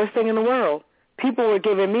was the worst thing in the world. People were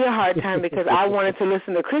giving me a hard time because I wanted to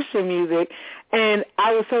listen to Christian music, and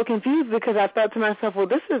I was so confused because I thought to myself, well,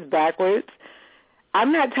 this is backwards.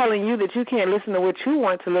 I'm not telling you that you can't listen to what you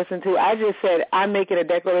want to listen to. I just said I'm making a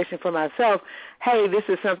declaration for myself, hey, this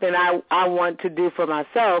is something I want to do for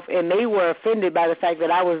myself, and they were offended by the fact that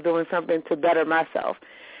I was doing something to better myself.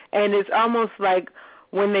 And it's almost like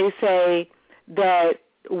when they say that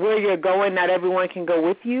where you're going, not everyone can go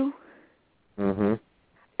with you. Mm-hmm.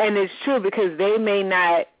 And it's true because they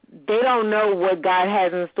don't know what God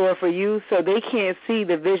has in store for you, so they can't see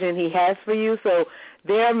the vision he has for you. So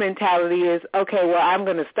their mentality is, okay, well, I'm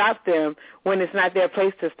going to stop them when it's not their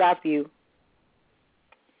place to stop you.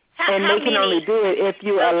 And they can only do it if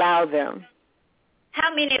you allow them. How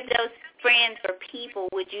many of those friends or people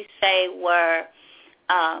would you say were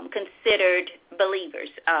considered believers,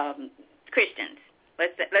 Christians?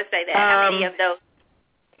 Let's say that. How many of those?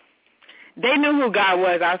 They knew who God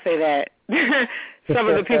was, I'll say that. Some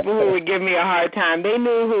of the people who would give me a hard time, they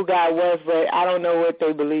knew who God was, but I don't know what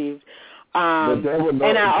they believed. The devil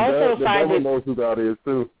knows who God is,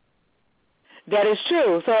 too. That is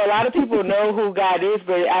true. So a lot of people know who God is,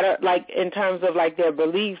 but I don't, like in terms of like their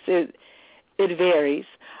beliefs, it varies.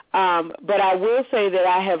 But I will say that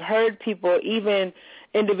I have heard people, even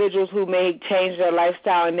individuals who may change their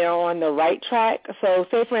lifestyle and they're on the right track. So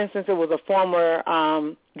say, for instance, it was a former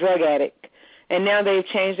drug addict, and now they've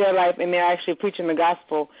changed their life and they're actually preaching the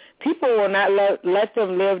gospel. People will not let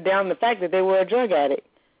them live down the fact that they were a drug addict.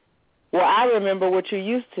 Well, I remember what you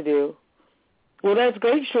used to do. Well, that's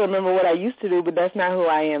great to remember what I used to do, but that's not who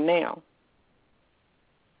I am now.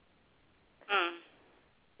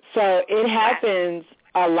 So it happens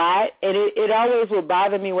a lot, and it always would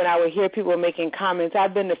bother me when I would hear people making comments.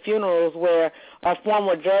 I've been to funerals where a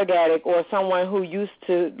former drug addict or someone who used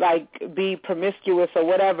to, like, be promiscuous or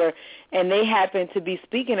whatever, and they happen to be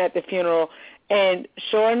speaking at the funeral, and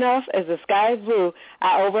sure enough, as the sky is blue,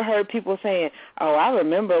 I overheard people saying, oh, I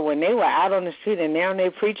remember when they were out on the street and now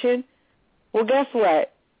they're preaching. Well, guess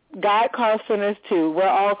what? God calls sinners too. We're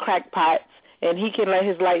all crackpots, and he can let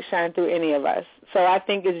his light shine through any of us. So I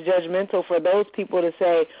think it's judgmental for those people to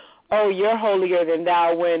say, oh, you're holier than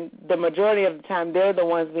thou, when the majority of the time they're the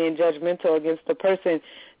ones being judgmental against the person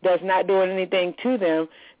that's not doing anything to them.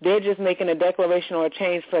 They're just making a declaration or a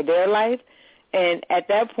change for their life. And at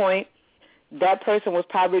that point, that person was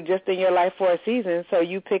probably just in your life for a season, so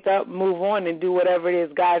you pick up, move on, and do whatever it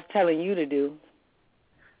is God's telling you to do.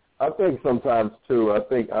 I think sometimes too. I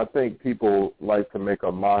think people like to make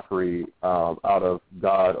a mockery out of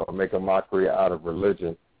God or make a mockery out of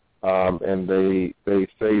religion, and they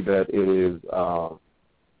say that it is.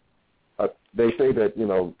 They say that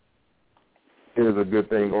it is a good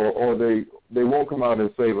thing, or they won't come out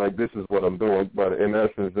and say like this is what I'm doing, but in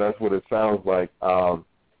essence that's what it sounds like,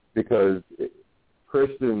 because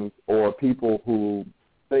Christians or people who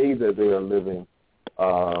say that they are living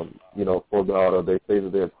for God, or they say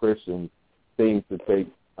that they're Christians, seems to take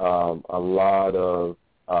a lot of,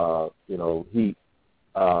 heat.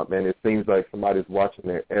 And it seems like somebody's watching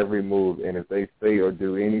their every move, and if they say or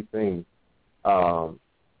do anything,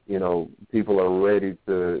 people are ready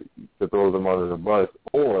to throw them under the bus,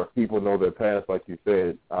 or people know their past, like you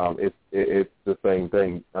said. It's the same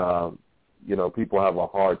thing. People have a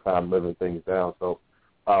hard time living things down. So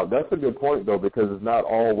that's a good point, though, because it's not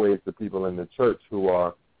always the people in the church who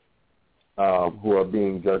are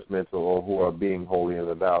being judgmental or who are being holier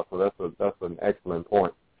than thou. So that's an excellent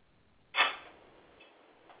point.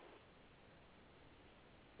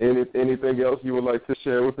 Anything else you would like to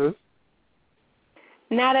share with us?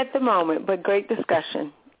 Not at the moment, but great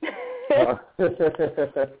discussion.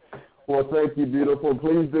 Well, thank you, beautiful.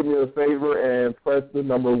 Please do me a favor and press the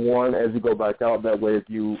number 1 as you go back out. That way, if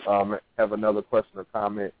you have another question or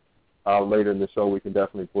comment later in the show, we can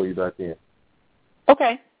definitely pull you back in.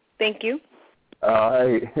 Okay. Thank you.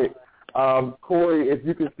 Hey, Corey, if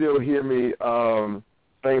you can still hear me,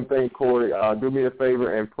 same thing, Corey. Do me a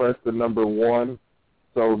favor and press the number 1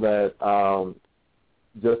 so that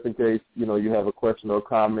just in case, you have a question or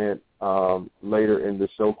comment later in the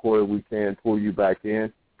show, Corey, we can pull you back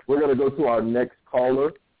in. We're going to go to our next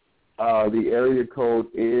caller. The area code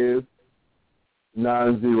is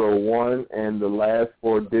 901, and the last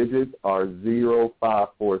 4 digits are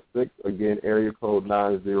 0546. Again, area code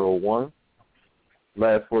 901.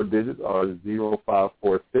 Last 4 digits are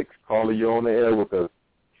 0546. Caller, you're on the air with us.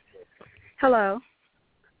 Hello.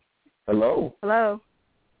 Hello. Hello.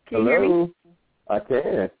 Can Hello. you hear me? I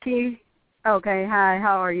can. Can you? Okay. Hi.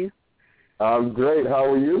 How are you? I'm great. How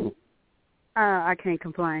are you? I can't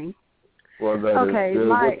complain. Well, that okay.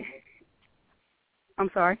 is I'm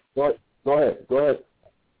sorry. Go ahead.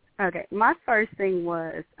 Okay. My first thing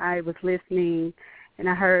was I was listening, and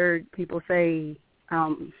I heard people say,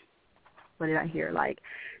 what did I hear? Like,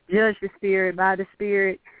 judge the spirit by the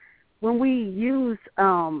spirit. When we use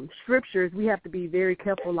scriptures, we have to be very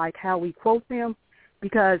careful, like how we quote them,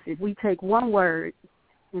 because if we take one word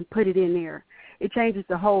and put it in there, it changes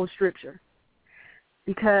the whole scripture.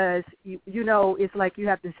 Because, it's like you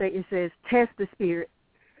have to say, it says, test the spirit.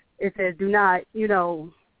 It says, do not,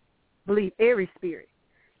 believe every spirit.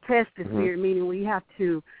 Test the spirit, meaning we have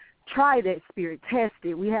to try that spirit, test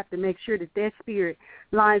it. We have to make sure that spirit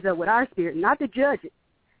lines up with our spirit, not to judge it,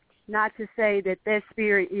 not to say that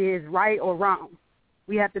spirit is right or wrong.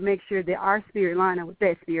 We have to make sure that our spirit line up with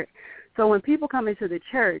that spirit. So when people come into the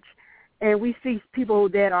church and we see people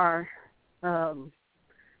that are,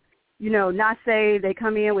 not saved, they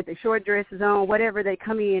come in with their short dresses on, whatever they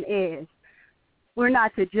come in as, we're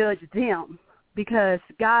not to judge them because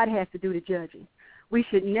God has to do the judging. We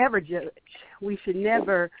should never judge. We should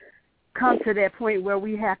never come to that point where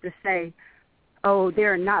we have to say, oh,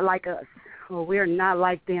 they're not like us, or we're not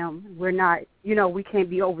like them. We're not, we can't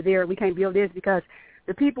be over there. We can't be over this because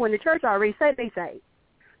the people in the church already said they saved.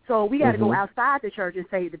 So we got to go outside the church and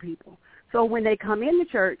save the people. So when they come in the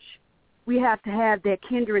church, we have to have that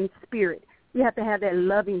kindred spirit. We have to have that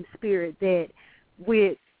loving spirit that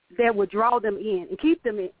would draw them in and keep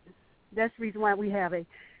them in. That's the reason why we have a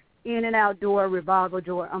in and outdoor revolving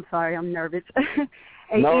door. I'm sorry, I'm nervous.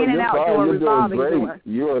 In and outdoor revolving door.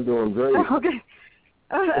 You are doing great. Okay.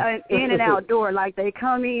 In and outdoor, like they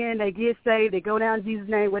come in, they get saved, they go down in Jesus'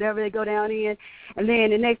 name, whatever they go down in, and then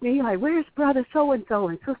the next thing you're like, where's brother so-and-so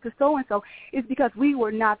and sister so-and-so? It's because we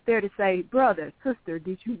were not there to say, brother, sister,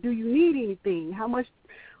 do you need anything?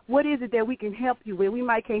 What is it that we can help you with? We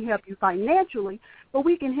can't help you financially, but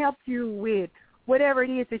we can help you with whatever it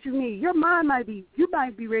is that you need. You might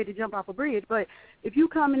be ready to jump off a bridge, but if you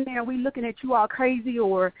come in there and we looking at you all crazy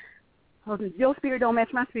or your spirit don't match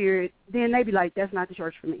my spirit, then they be like, that's not the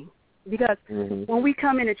church for me. Because when we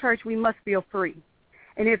come into church, we must feel free.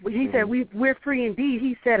 And if he said we're free indeed,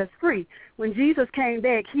 he set us free. When Jesus came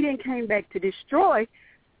back, he didn't come back to destroy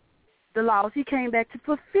the laws. He came back to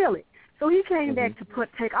fulfill it. So he came back to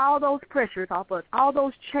take all those pressures off us, all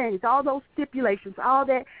those chains, all those stipulations, all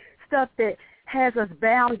that stuff that has us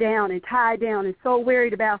bound down and tied down and so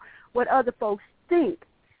worried about what other folks think,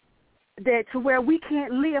 that to where we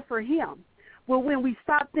can't live for him. Well, when we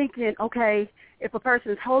stop thinking, okay, if a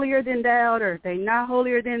person is holier than thou or if they're not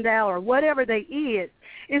holier than thou or whatever they is,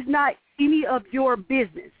 it's not any of your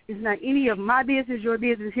business. It's not any of my business, your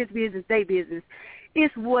business, his business, their business.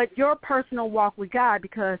 It's what your personal walk with God,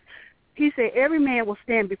 because he said every man will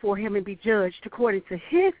stand before him and be judged according to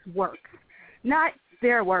his works, not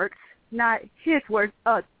their works, not his works,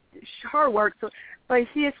 her works, but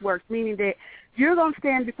his works, meaning that you're going to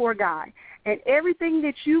stand before God, and everything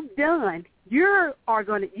that you've done, you are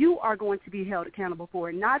going to be held accountable for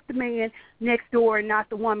it, not the man next door, not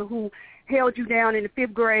the woman who held you down in the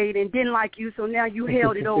 5th grade and didn't like you, so now you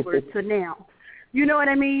held it over to now. You know what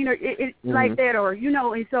I mean? Or it's like that, or,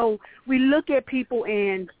 and so we look at people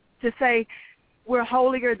and to say we're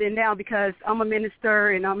holier than thou because I'm a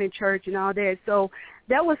minister and I'm in church and all that. So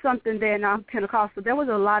that was something that, and I'm Pentecostal, there was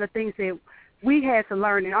a lot of things that we had to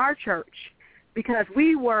learn in our church, because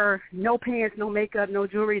we were no pants, no makeup, no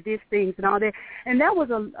jewelry, these things and all that. And that was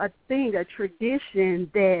a thing, a tradition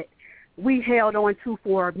that we held on to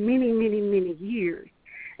for many, many, many years.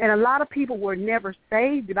 And a lot of people were never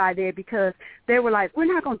saved by that because they were like, we're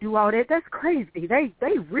not going to do all that. That's crazy.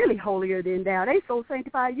 They really holier than thou. They so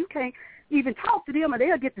sanctified you can't even talk to them or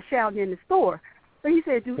they'll get to shouting in the store. So he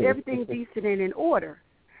said, do everything decent and in order.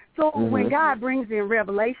 So when God brings in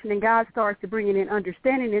revelation and God starts to bring in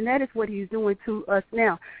understanding, and that is what he's doing to us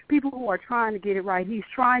now, people who are trying to get it right, he's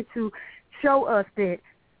trying to show us that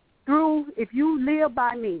if you live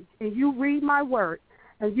by me and you read my word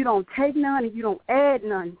and you don't take none and you don't add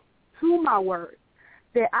none to my word,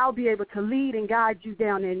 that I'll be able to lead and guide you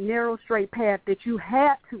down that narrow, straight path that you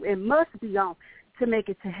have to and must be on to make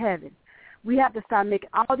it to heaven. We have to stop making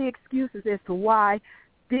all the excuses as to why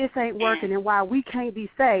this ain't working and why we can't be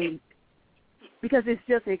saved, because it's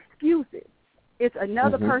just excuses. It's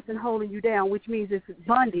another person holding you down, which means it's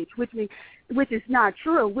bondage, which is not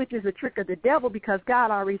true, which is a trick of the devil, because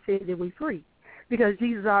God already said that we're free, because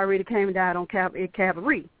Jesus already came and died on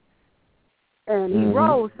Calvary, and he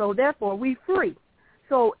rose, so therefore we free.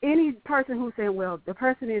 So any person who's saying, well,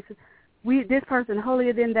 this person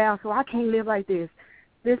holier than thou, so I can't live like this.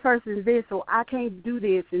 This person is this, so I can't do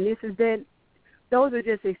this, and this is that. Those are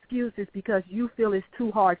just excuses because you feel it's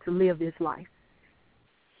too hard to live this life.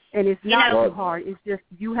 And it's not too hard. It's just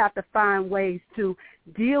you have to find ways to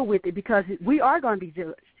deal with it, because we are going to be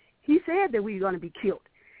judged. He said that we were going to be killed.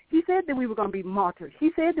 He said that we were going to be martyred.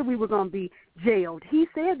 He said that we were going to be jailed. He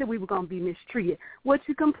said that we were going to be mistreated. What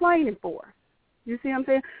you complaining for? You see what I'm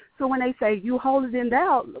saying? So when they say you holier than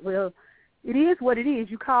thou, well, it is what it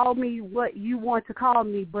is. You call me what you want to call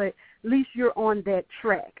me, but at least you're on that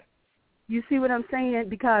track. You see what I'm saying?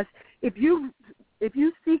 Because if you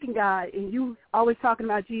seeking God and you always talking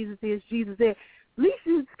about Jesus is, Jesus is, at least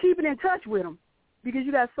you keeping in touch with him, because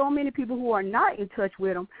you got so many people who are not in touch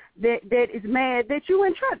with him that is mad that you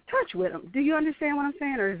in touch with him. Do you understand what I'm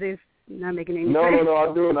saying, or is this not making any sense? No,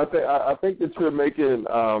 I do, and I think that you're making.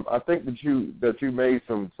 I think that you made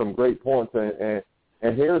some great points, and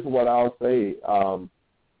here's what I'll say.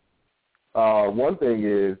 One thing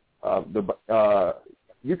is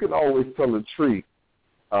you can always tell a tree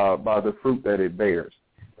by the fruit that it bears.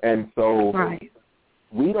 And so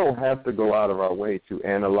we don't have to go out of our way to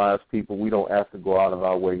analyze people. We don't have to go out of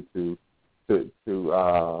our way to try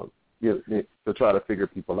to figure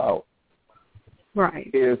people out.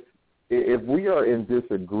 Right. If we are in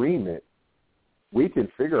disagreement, we can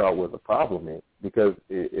figure out what the problem is, because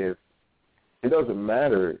if it doesn't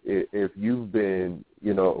matter if you've been,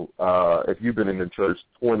 if you've been in the church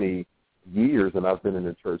 20 years and I've been in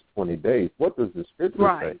the church 20 days. What does the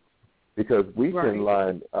scripture say? Because we can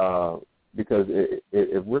line, because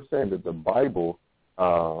if we're saying that the Bible,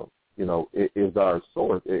 is our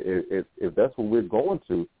source, if that's what we're going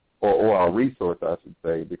to, or our resource, I should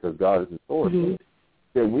say, because God is the source,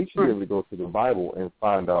 then we should be able to go to the Bible and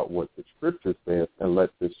find out what the scripture says and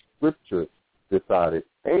let the scripture decide it.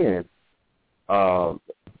 And so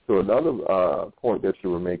another point that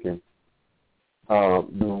you were making,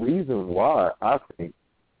 the reason why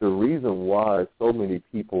so many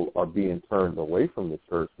people are being turned away from the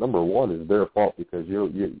church, number one, is their fault, because you're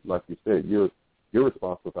like you said, you're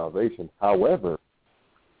responsible for salvation. However,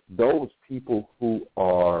 those people who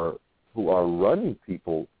are running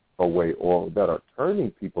people away, or that are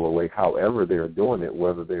turning people away, however they're doing it,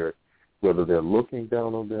 whether they're looking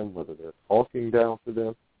down on them, whether they're talking down to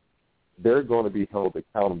them, they're going to be held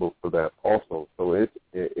accountable for that also. So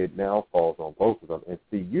it now falls on both of them. And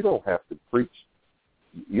see, you don't have to preach.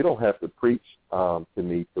 You don't have to preach to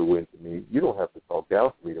me to win to me. You don't have to talk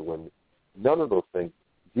down to me to win me. None of those things.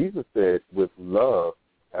 Jesus said, with love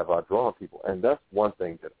have I drawn people. And that's one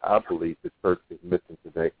thing that I believe the church is missing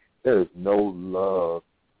today. There is no love,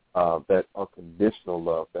 that unconditional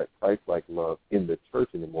love, that Christ-like love in the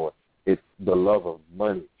church anymore. It's the love of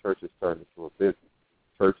money. Churches turned into a business.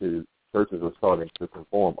 Churches are starting to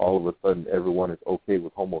conform. All of a sudden, everyone is okay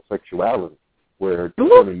with homosexuality, where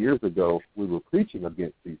 20 years ago we were preaching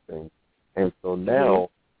against these things. And so now,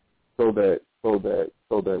 so that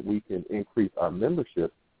we can increase our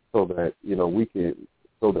membership, so that we can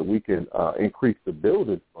increase the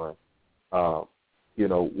building fund.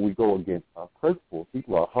 We go against our principles.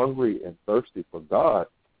 People are hungry and thirsty for God,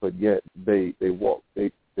 but yet they walk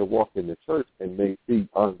in the church and they see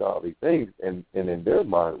ungodly things, and in their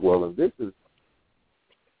mind, well, if this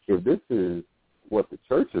is what the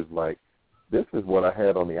church is like, this is what I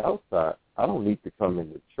had on the outside. I don't need to come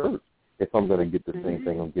into church if I'm going to get the same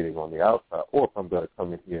thing I'm getting on the outside, or if I'm going to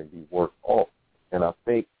come in here and be worse off. And I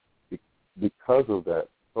think because of that,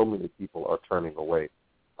 so many people are turning away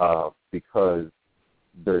because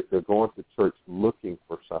they're going to church looking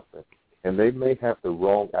for something, and they may have the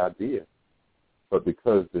wrong idea. But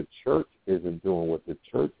because the church isn't doing what the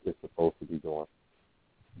church is supposed to be doing,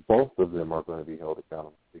 both of them are going to be held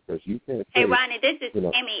accountable, because you can't say, Hey, Ronnie, this is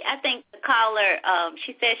Amy. I think the caller,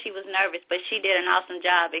 she said she was nervous, but she did an awesome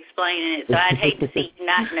job explaining it. So I'd hate to see you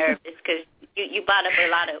not nervous, because you brought up a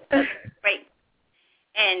lot of great.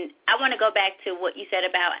 And I want to go back to what you said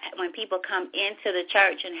about when people come into the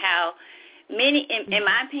church and how many, in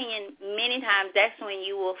my opinion, many times that's when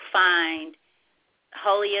you will find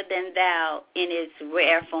holier than thou in its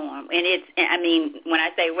rare form. And when I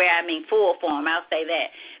say rare, I mean full form. I'll say that.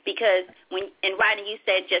 Because and Rodney, you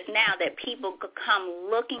said just now that people could come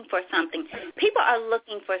looking for something. People are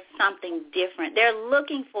looking for something different. They're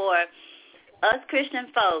looking for us Christian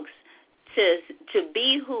folks to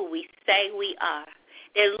be who we say we are.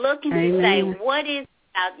 They're looking to say, what is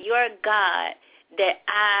about your God that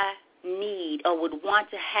I need or would want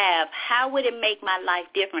to have? How would it make my life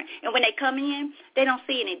different? And when they come in, they don't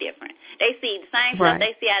see any different. They see the same stuff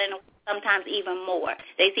they see out in the world, sometimes even more.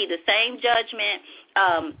 They see the same judgment,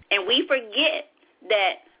 and we forget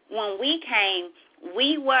that when we came,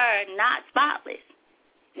 we were not spotless.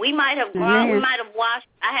 We might have grown, we might have washed.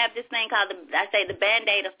 I have this thing called the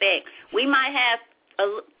Band-Aid effect. We might have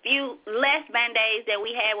a few less Band-Aids than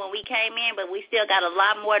we had when we came in, but we still got a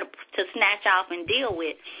lot more to snatch off and deal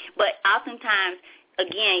with. But oftentimes,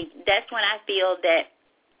 again, that's when I feel that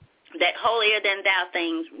holier than thou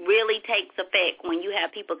things really takes effect when you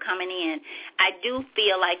have people coming in. I do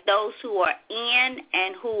feel like those who are in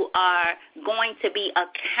and who are going to be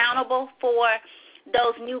accountable for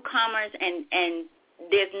those newcomers, and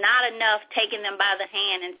there's not enough taking them by the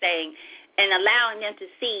hand and saying, and allowing them to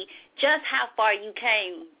see just how far you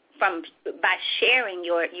came by sharing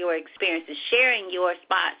your experiences, sharing your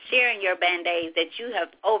spots, sharing your Band-Aids that you have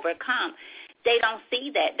overcome. They don't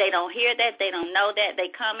see that. They don't hear that. They don't know that. They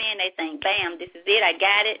come in, they think, bam, this is it. I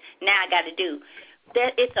got it. Now I got to do.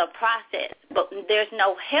 It's a process, but there's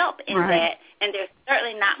no help in that, and there's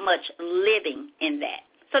certainly not much living in that.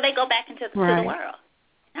 So they go back into to the world.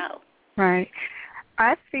 No. Right.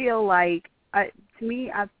 I feel like, to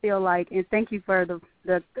me, I feel like, and thank you for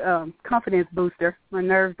the confidence booster. My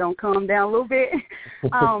nerves don't calm down a little bit.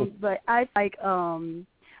 But I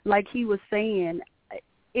like he was saying,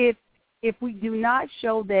 if we do not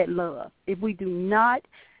show that love, if we do not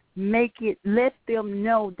let them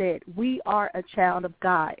know that we are a child of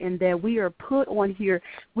God and that we are put on here,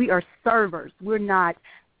 we are servers. We're not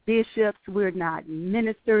bishops. We're not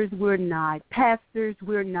ministers. We're not pastors.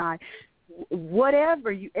 We're not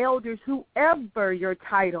whatever you elders, whoever your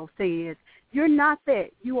title says. You're not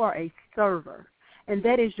that. You are a server, and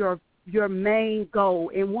that is your main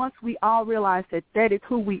goal. And once we all realize that is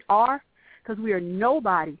who we are, because we are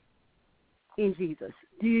nobody in Jesus,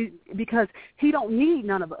 because he don't need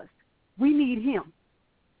none of us. We need him.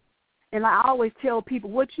 And I always tell people,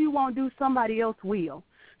 what you won't do, somebody else will.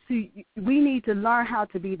 So we need to learn how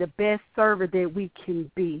to be the best server that we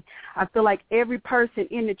can be. I feel like every person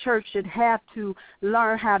in the church should have to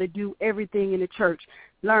learn how to do everything in the church.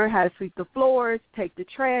 Learn how to sweep the floors, take the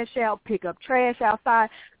trash out, pick up trash outside,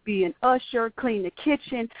 be an usher, clean the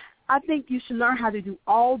kitchen. I think you should learn how to do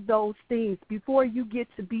all those things before you get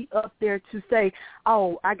to be up there to say,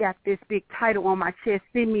 oh, I got this big title on my chest,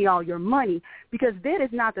 send me all your money, because that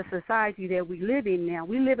is not the society that we live in now.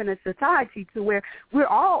 We live in a society to where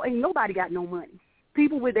ain't nobody got no money.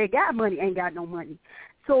 People with that got money ain't got no money.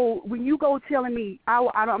 So when you go telling me,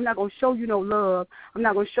 I'm not going to show you no love, I'm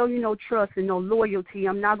not going to show you no trust and no loyalty,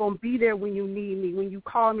 I'm not going to be there when you need me, when you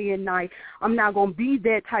call me at night, I'm not going to be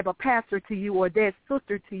that type of pastor to you or that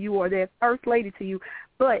sister to you or that first lady to you,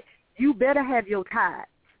 but you better have your tithe.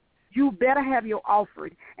 You better have your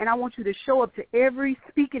offering, and I want you to show up to every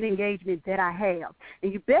speaking engagement that I have.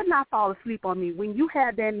 And you better not fall asleep on me. When you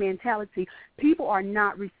have that mentality, people are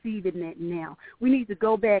not receiving that now. We need to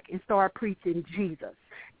go back and start preaching Jesus.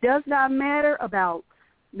 Does not matter about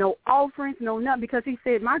no offerings, no nothing, because he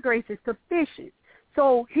said, my grace is sufficient.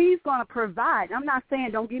 So he's going to provide. I'm not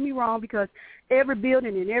saying, don't get me wrong, because every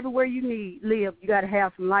building and everywhere you live, you got to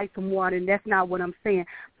have some light, some water, and that's not what I'm saying.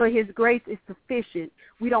 But his grace is sufficient.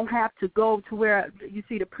 We don't have to go to where you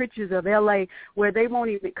see the preachers of L.A. where they won't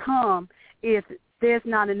even come if there's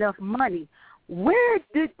not enough money. Where is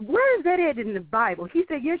that at in the Bible? He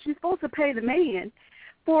said, yes, you're supposed to pay the man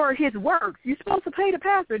for his works. You're supposed to pay the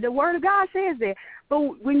pastor. The word of God says that.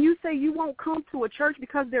 But when you say you won't come to a church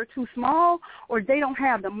because they're too small or they don't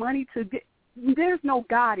have the money to get, there's no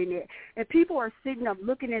God in it. And people are sitting up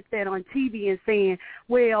looking at that on TV and saying,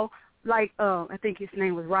 well, like I think his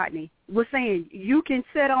name was Rodney, was saying,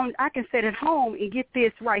 I can sit at home and get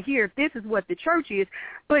this right here if this is what the church is.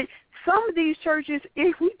 But some of these churches,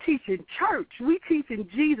 if we teach in church, we teach in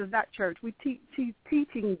Jesus, not church. We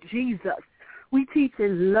teaching Jesus. We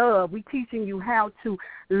teaching love. We teaching you how to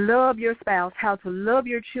love your spouse, how to love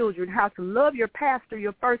your children, how to love your pastor,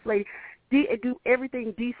 your first lady, do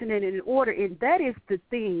everything decent and in order. And that is the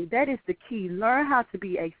thing. That is the key. Learn how to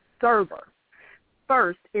be a server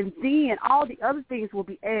first, and then all the other things will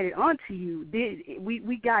be added onto you.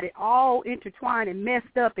 We got it all intertwined and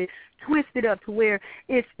messed up and twisted up to where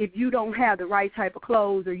if you don't have the right type of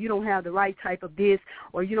clothes, or you don't have the right type of this,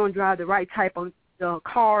 or you don't drive the right type of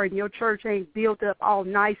car, and your church ain't built up all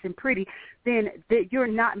nice and pretty, then you're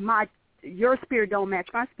not your spirit don't match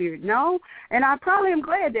my spirit. No, and I probably am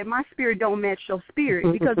glad that my spirit don't match your spirit,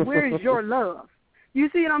 because where is your love? You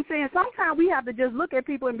see what I'm saying? Sometimes we have to just look at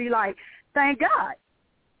people and be like, thank God.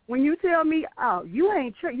 When you tell me, oh, you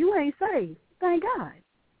ain't saved, thank God.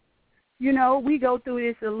 You know, we go through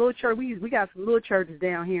this a little church. We got some little churches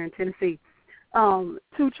down here in Tennessee. 2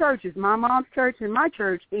 churches, my mom's church and my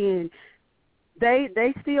church, and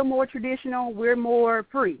they still more traditional. We're more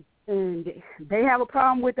free. And they have a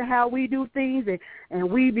problem with how we do things, and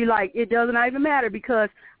we be like, it doesn't even matter, because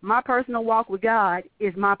my personal walk with God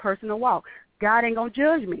is my personal walk. God ain't going to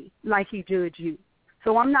judge me like he judged you.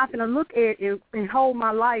 So I'm not going to look at it and hold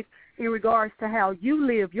my life in regards to how you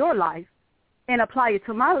live your life and apply it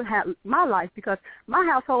to my life, because my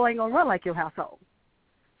household ain't going to run like your household.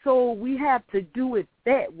 So we have to do it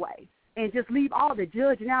that way and just leave all the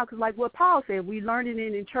judging out, because like what Paul said, we learning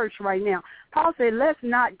it in church right now. Paul said, let's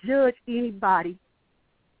not judge anybody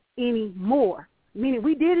anymore, meaning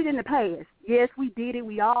we did it in the past. Yes, we did it.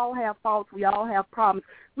 We all have faults. We all have problems.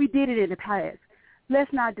 We did it in the past.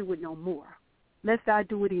 Let's not do it no more. Let's not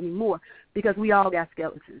do it anymore, because we all got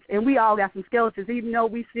skeletons, and we all got some skeletons, even though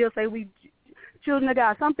we still say we children of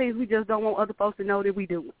God. Some things we just don't want other folks to know that we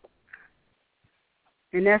do.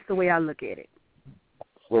 And that's the way I look at it.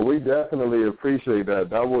 Well, we definitely appreciate that.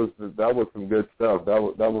 That was some good stuff. That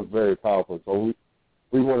was very powerful. So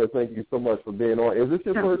we want to thank you so much for being on. Is this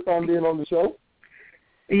your first time being on the show?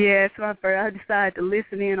 Yeah, it's my first. I decided to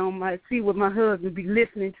listen in see what my husband be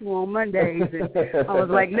listening to on Mondays, and I was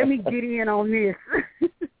like, let me get in on this.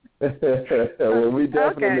 Well, we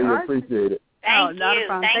definitely appreciate it. Thank not you. a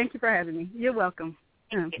problem. Thank you for having me. You're welcome.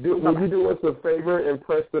 Would you do us a favor and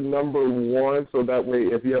press the number 1, so that way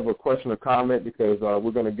if you have a question or comment, because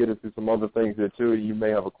we're going to get into some other things here too. You may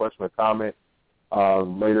have a question or comment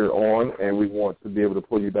later on, and we want to be able to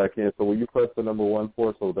pull you back in. So will you press the number 1 for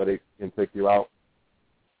us so that it can take you out?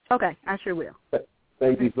 Okay, I sure will.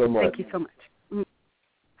 Thank you so much. Thank you so much.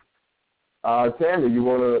 Tammy, you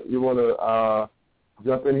wanna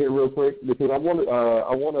jump in here real quick, because I want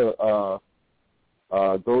to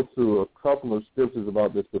go to a couple of scriptures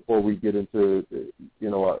about this before we get into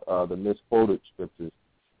the misquoted scriptures.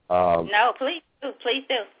 No, please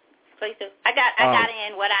do. I got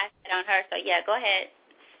in what I said on her, so yeah, go ahead.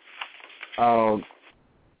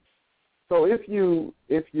 So if you,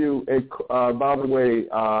 by the way,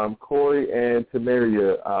 Corey and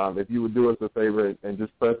Tamaria, if you would do us a favor and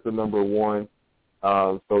just press the number 1,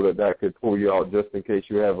 so that could pull you out, just in case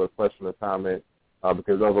you have a question or comment,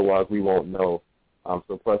 because otherwise we won't know.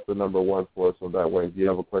 So press the number 1 for us, so that way if you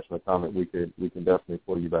have a question or comment, we can definitely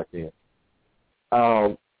pull you back in.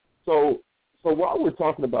 So while we're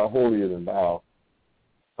talking about holier than thou,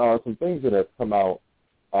 some things that have come out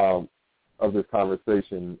of this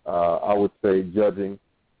conversation, I would say judging,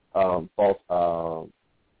 false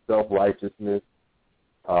self-righteousness,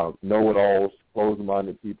 know-it-alls,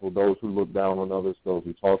 closed-minded people, those who look down on others, those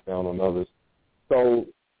who talk down on others. So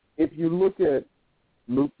if you look at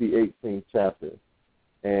Luke the 18th chapter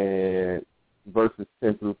and verses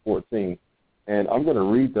 10 through 14, and I'm going to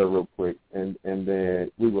read that real quick, and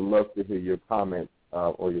then we would love to hear your comments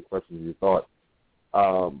or your questions, your thoughts.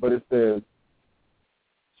 But it says,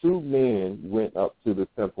 2 men went up into the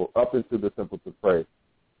temple to pray,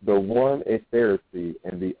 the one a Pharisee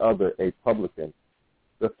and the other a publican.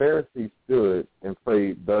 The Pharisee stood and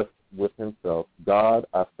prayed thus with himself, God,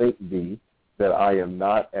 I thank thee that I am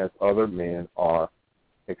not as other men are,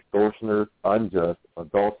 extortioners, unjust,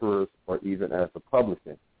 adulterers, or even as a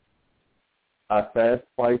publican. I fast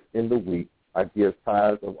twice in the week. I give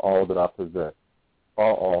tithes of all that I possess.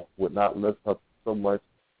 Far off, would not lift up so much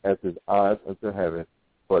as his eyes unto heaven,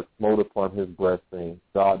 but smote upon his breast, saying,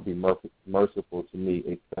 God be merciful to me,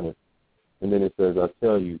 a sinner. And then it says, I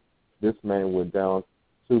tell you, this man went down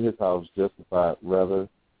to his house justified rather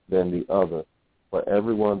than the other. For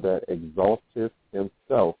everyone that exalteth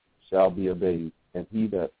himself shall be abased, and he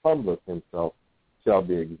that humbleth himself shall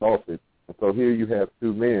be exalted. And so here you have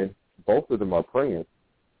 2 men, both of them are praying,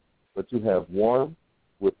 but you have one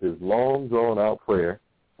with his long drawn-out prayer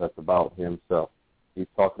that's about himself. He's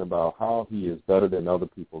talking about how he is better than other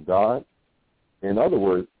people. God, In other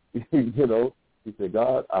words, you know, he said,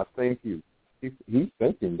 God, I thank you. He's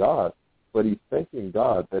thanking God, but he's thanking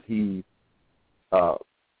God that he's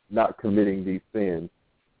not committing these sins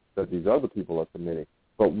that these other people are committing.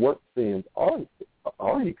 But what sins are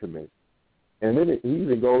he committing? And then he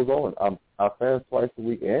even goes on, I fast twice a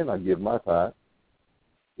week and I give my tithe.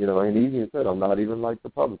 You know, and he even said, I'm not even like the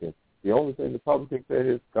publican. The only thing the publican said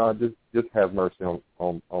is, God, just have mercy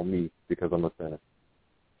on me because I'm a sinner.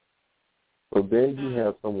 So then you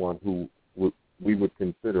have someone who we would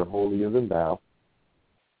consider holier than thou,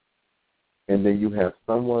 and then you have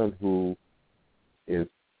someone who is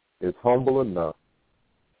humble enough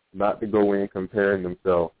not to go in comparing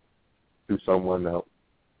themselves to someone else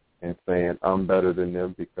and saying, I'm better than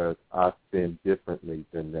them because I sin differently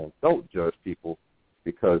than them. Don't judge people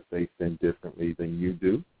because they sin differently than you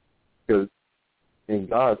do, because in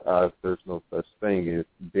God's eyes, there's no such thing as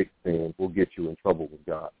big sin will get you in trouble with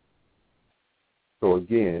God. So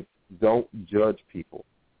again, don't judge people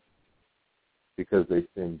because they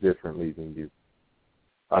sin differently than you.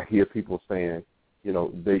 I hear people saying, you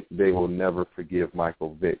know, they will never forgive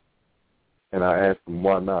Michael Vick. And I ask them,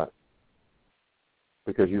 why not?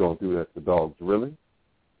 Because you don't do that to dogs. Really?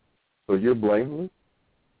 So you're blameless?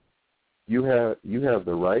 You have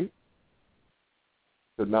the right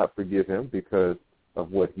to not forgive him because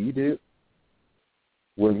of what he did?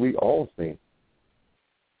 When we all sin.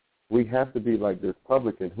 We have to be like this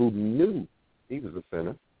publican who knew he was a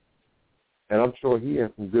sinner. And I'm sure he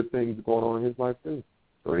has some good things going on in his life too.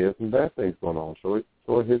 So he has some bad things going on. So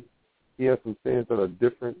he has some sins that are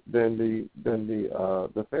different than the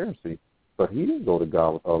Pharisee. But he didn't go to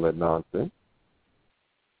God with all that nonsense.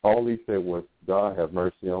 All he said was, God, have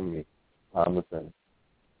mercy on me. I'm a sinner.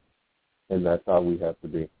 And that's how we have to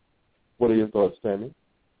be. What are your thoughts, Tammy?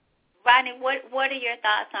 Rodney, what are your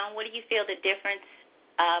thoughts on, what do you feel the difference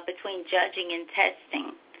between judging and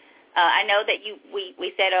testing? I know that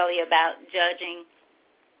we said earlier about judging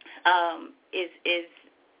is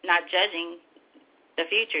not judging the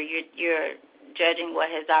future. You're judging what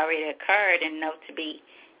has already occurred and know to be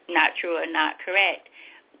not true or not correct.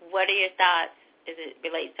 What are your thoughts as it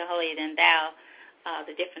relates to holier than thou,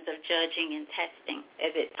 the difference of judging and testing,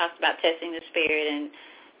 as it talks about testing the spirit and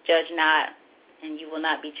judge not, and you will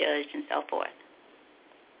not be judged, and so forth?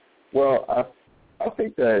 Well, I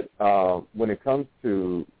think that when it comes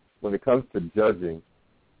to judging,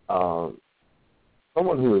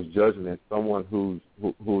 someone who is judging is someone who's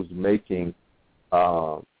making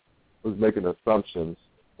assumptions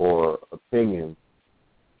or opinions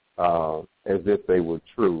as if they were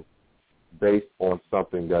true, based on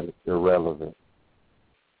something that is irrelevant.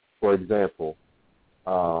 For example,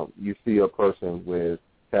 you see a person with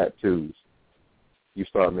tattoos, you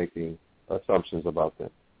start making assumptions about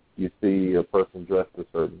them. You see a person dressed a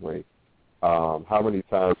certain way. How many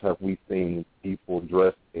times have we seen people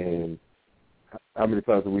dressed in, how many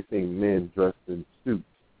times have we seen men dressed in suits,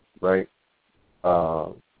 right?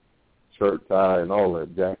 Shirt, tie, and all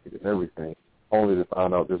that, jacket and everything, only to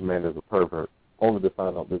find out this man is a pervert, only to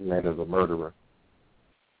find out this man is a murderer.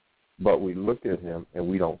 But we look at him and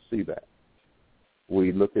we don't see that.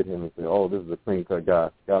 We look at him and say, oh, this is a clean-cut guy.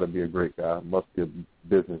 Got to be a great guy. Must be a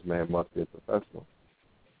businessman. Must be a professional.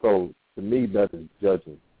 So to me, that is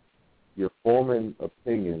judging. You're forming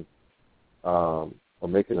opinions or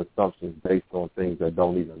making assumptions based on things that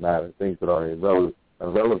don't even matter, things that are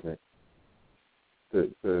irrelevant to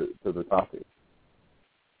the topic.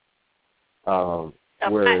 So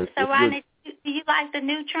Rodney, do you like the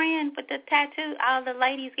new trend with the tattoo? All the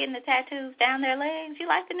ladies getting the tattoos down their legs. You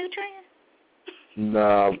like the new trend?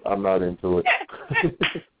 No, I'm not into it.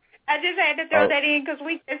 I just had to throw that in because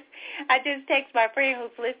I just text my friend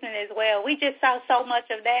who's listening as well. We just saw so much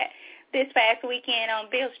of that this past weekend on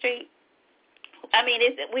Beale Street. I mean,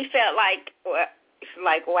 we felt like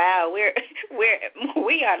wow,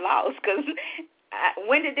 we are lost because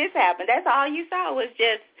when did this happen? That's all you saw was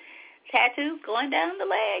just tattoos going down the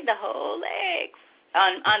leg, the whole legs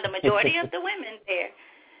on the majority of the women there.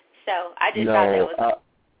 So I just thought that was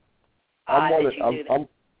odd that you do that.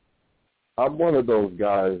 I'm one of those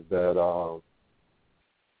guys that,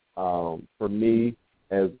 for me,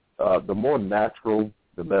 as the more natural,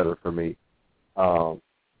 the better for me.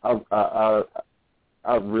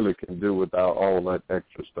 I really can do without all that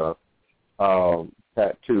extra stuff.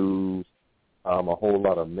 Tattoos, a whole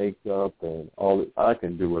lot of makeup, and all. I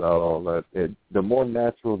can do without all that. The more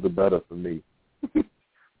natural, the better for me.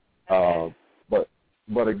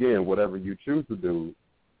 But again, whatever you choose to do,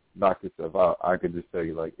 knock yourself out. I could just tell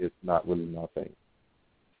you, like, it's not really my thing.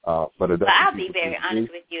 But I'll be very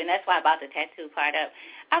honest with you, and that's why I brought the tattoo part up.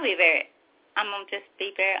 I'll be very I'm gonna just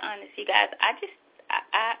be very honest, you guys.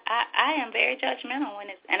 I am very judgmental when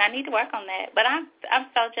it's, and I need to work on that. But I'm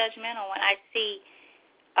so judgmental when I see,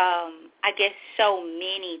 I guess, so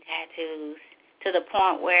many tattoos to the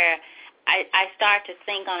point where I start to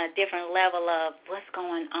think on a different level of what's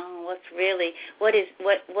going on, what is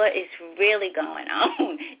really going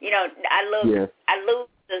on. You know, I lose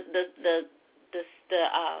the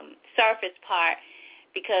surface part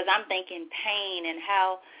because I'm thinking pain and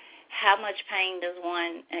how much pain does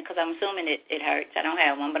one, because I'm assuming it hurts. I don't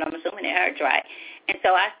have one, but I'm assuming it hurts, right? And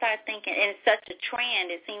so I start thinking, and it's such a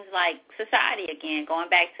trend, it seems like society again, going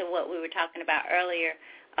back to what we were talking about earlier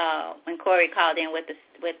when Corey called in with the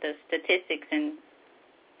statistics and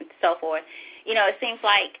so forth. You know, it seems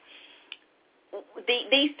like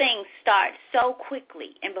these things start so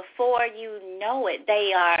quickly, and before you know it,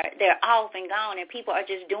 they're off and gone, and people are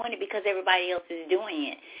just doing it because everybody else is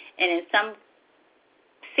doing it. And in some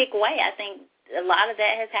sick way, I think a lot of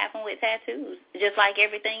that has happened with tattoos, just like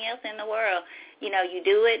everything else in the world. You know, you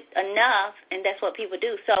do it enough, and that's what people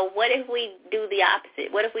do. So what if we do the opposite?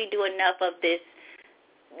 What if we do enough of this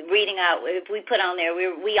reading out? If we put on there,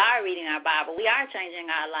 we are reading our Bible, we are changing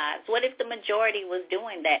our lives. What if the majority was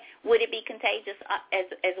doing that? Would it be contagious as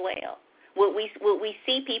well? Would we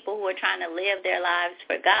see people who are trying to live their lives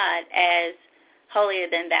for God as holier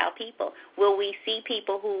than thou people? Will we see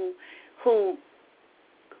people who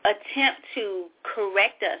attempt to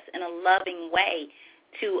correct us in a loving way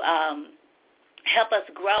to help us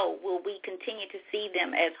grow? Will we continue to see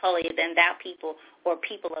them as holier than thou people or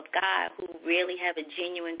people of God who really have a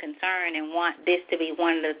genuine concern and want this to be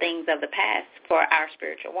one of the things of the past for our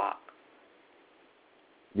spiritual walk?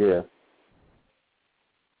 Yeah.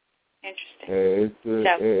 Interesting.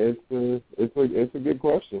 It's a good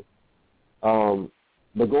question.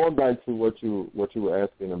 But going back to what you were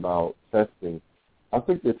asking about testing, I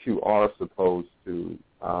think that you are supposed to,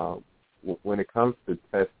 when it comes to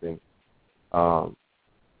testing,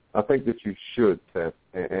 I think that you should test,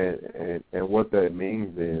 and what that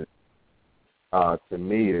means is, to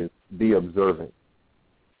me, is be observant.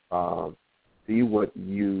 See what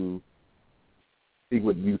you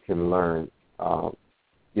can learn.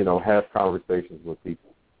 You know, have conversations with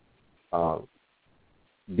people.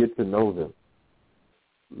 Get to know them.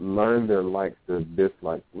 Learn their likes, their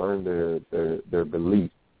dislikes. Learn their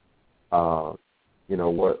beliefs. You know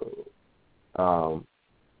what.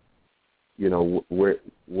 You know,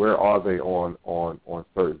 where are they on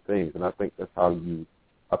certain things? And I think that's how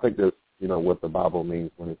I think that's, you know, what the Bible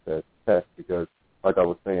means when it says test, because like I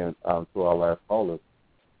was saying to our last caller,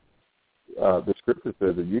 the scripture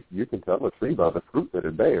says that you can tell a tree by the fruit that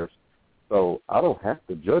it bears. So I don't have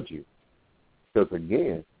to judge you, because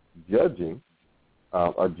again, judging,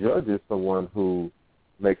 a judge is someone who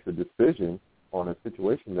makes a decision on a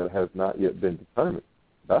situation that has not yet been determined.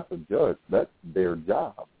 That's a judge. That's their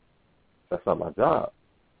job. That's not my job.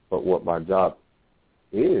 But what my job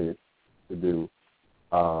is to do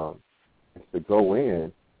is to go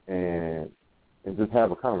in and just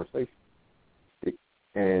have a conversation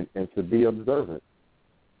and to be observant.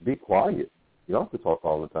 Be quiet. You don't have to talk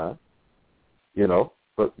all the time, you know,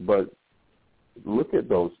 but look at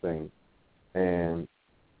those things. And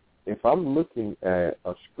if I'm looking at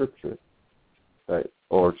a scripture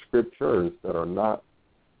or scriptures that are not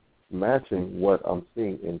matching what I'm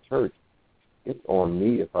seeing in church, it's on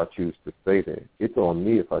me if I choose to stay there. It's on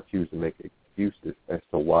me if I choose to make excuses as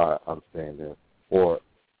to why I'm staying there, or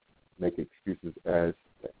make excuses as,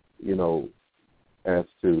 you know, as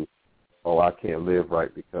to, oh, I can't live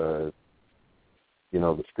right because, you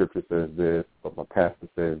know, the scripture says this, but my pastor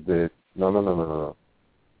says this. No.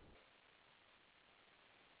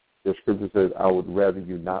 The scripture says, I would rather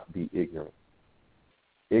you not be ignorant.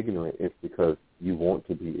 Ignorant is because you want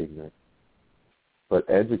to be ignorant. But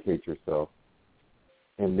educate yourself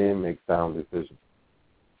and then make sound decisions.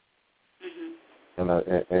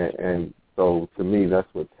 Mm-hmm. And so to me, that's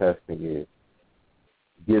what testing is.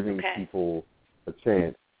 Giving people a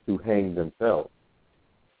chance to hang themselves.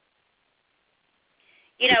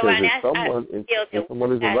 You know, because Ronnie, if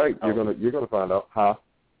someone isn't right, you're gonna find out how.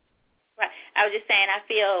 Right. I was just saying, I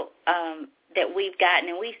feel that we've gotten,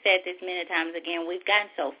 and we've said this many times again, we've gotten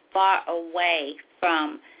so far away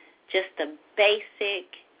from just the basic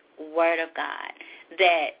Word of God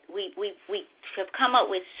that we have come up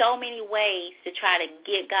with so many ways to try to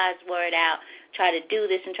get God's Word out, try to do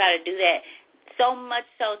this and try to do that. So much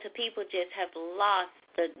so to people just have lost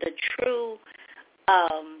the true,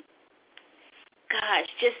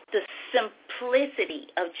 just the simplicity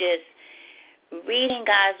of just reading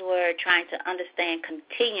God's Word, trying to understand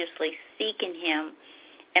continuously, seeking Him,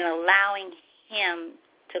 and allowing Him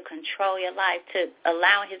to control your life, to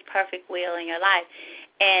allow his perfect will in your life.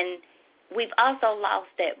 And we've also lost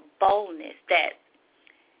that boldness, that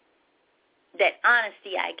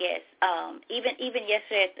honesty, I guess. Even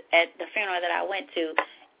yesterday at the funeral that I went to,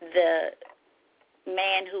 the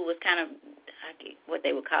man who was kind of, what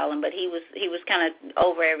they would call him, but he was kind of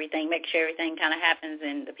over everything, make sure everything kind of happens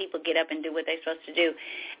and the people get up and do what they're supposed to do.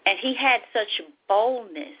 And he had such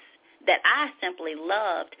boldness that I simply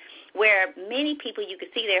loved, where many people, you could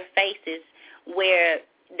see their faces where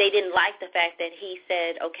they didn't like the fact that he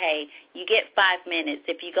said, okay, you get 5 minutes.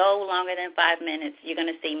 If you go longer than 5 minutes, you're going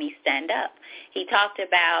to see me stand up. He talked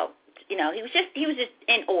about, he was just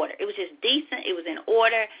in order. It was just decent. It was in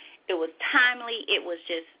order. It was timely. It was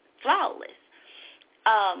just flawless.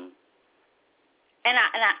 And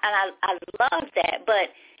I love that. But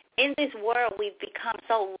in this world, we've become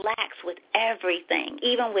so lax with everything,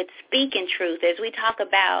 even with speaking truth. As we talk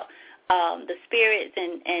about the spirits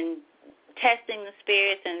and testing the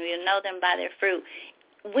spirits, and we'll know them by their fruit.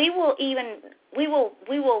 We will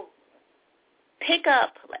pick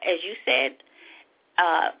up, as you said,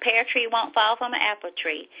 pear tree won't fall from an apple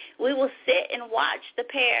tree. We will sit and watch the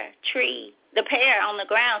pear on the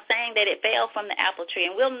ground, saying that it fell from the apple tree,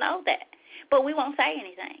 and we'll know that, but we won't say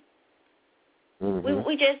anything. Mm-hmm.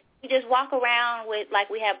 We just walk around with like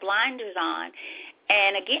we have blinders on,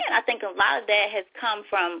 and again, I think a lot of that has come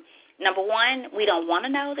from. Number one, we don't want to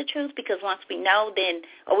know the truth, because once we know,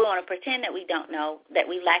 or we want to pretend that we don't know, that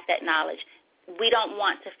we lack that knowledge. We don't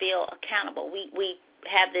want to feel accountable. We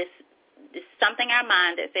have this something in our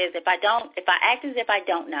mind that says if I act as if I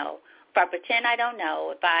don't know, if I pretend I don't know,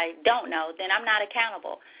 if I don't know, then I'm not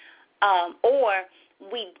accountable. Or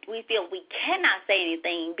we feel we cannot say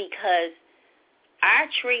anything because our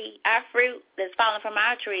fruit that's falling from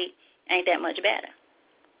our tree ain't that much better.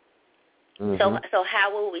 Mm-hmm. So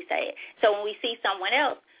how will we say it? So when we see someone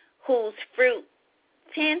else whose fruit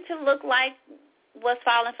tend to look like what's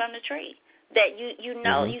falling from the tree, that you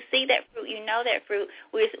know, mm-hmm. you see that fruit, you know that fruit,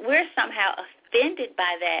 we're somehow offended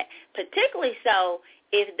by that, particularly so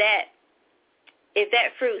if that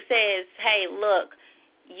fruit says, hey, look,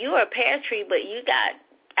 you're a pear tree, but you got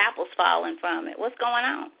apples falling from it. What's going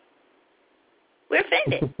on? We're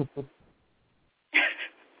offended.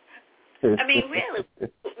 I mean, really,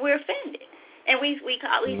 we're offended, and we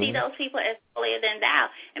see those people as holier than thou.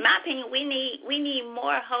 In my opinion, we need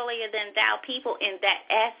more holier than thou people in that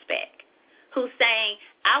aspect, who's saying,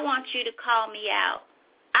 I want you to call me out.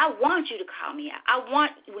 I want you to call me out. I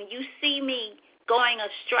want, when you see me going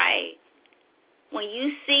astray, when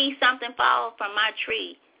you see something fall from my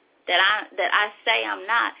tree that I say I'm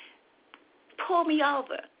not, pull me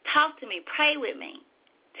over, talk to me, pray with me,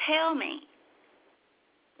 tell me.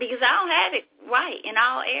 Because I don't have it right in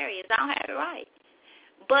all areas. I don't have it right.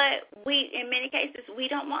 But in many cases, we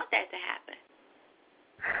don't want that to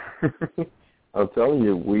happen. I'm telling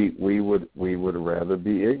you, we would rather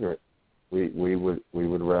be ignorant. We would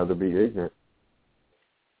rather be ignorant.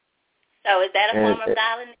 So is that a form of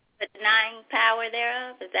godliness, denying power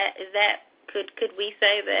thereof? Is that could we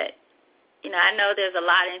say that? I know there's a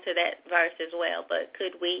lot into that verse as well, but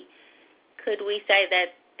could we say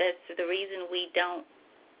that that's the reason we don't?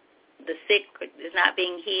 The sick is not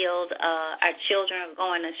being healed. Our children are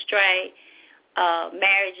going astray.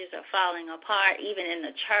 Marriages are falling apart, even in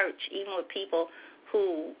the church, even with people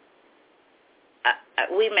who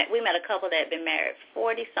we met a couple that had been married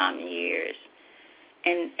 40-some years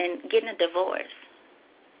and getting a divorce.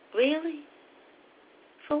 Really?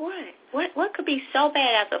 For what? What could be so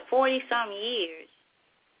bad after 40-some years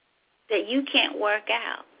that you can't work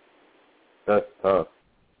out? That's tough.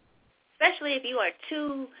 Especially if you are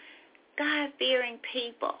two God-fearing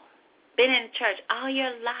people, been in church all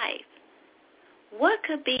your life. What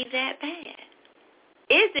could be that bad?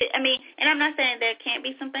 Is it? I mean, and I'm not saying there can't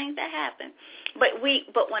be some things that happen, but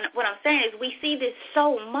what I'm saying is we see this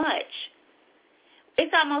so much.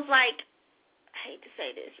 It's almost like, I hate to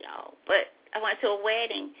say this, y'all, but I went to a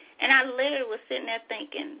wedding, and I literally was sitting there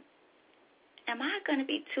thinking, am I going to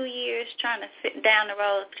be 2 years trying to sit down the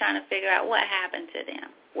road trying to figure out what happened to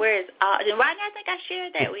them? Where is all, and right now I think I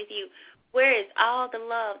shared that with you, where is all the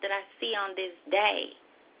love that I see on this day?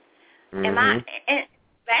 Mm-hmm. And it's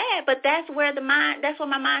bad, but that's where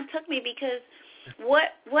my mind took me, because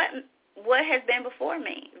what has been before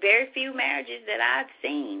me, very few marriages that I've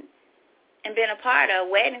seen and been a part of,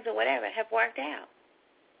 weddings or whatever, have worked out,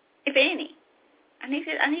 if any. I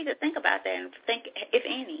need to think about that and think, if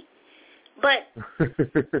any. But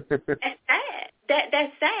that's sad.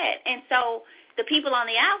 That's sad. And so the people on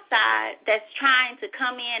the outside that's trying to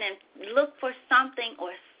come in and look for something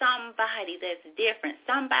or somebody that's different,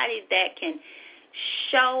 somebody that can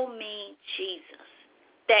show me Jesus,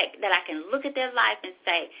 that I can look at their life and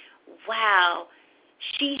say, wow,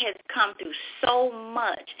 she has come through so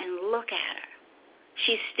much, and look at her.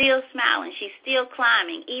 She's still smiling. She's still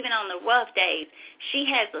climbing, even on the rough days. She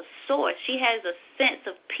has a source. She has a sense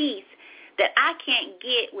of peace that I can't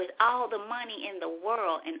get with all the money in the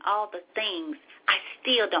world and all the things. I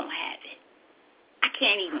still don't have it. I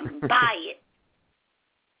can't even buy it.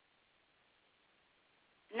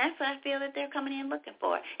 And that's what I feel that they're coming in looking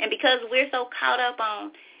for. And because we're so caught up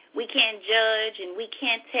on we can't judge and we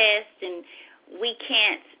can't test and we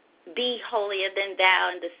can't be holier than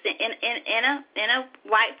thou in a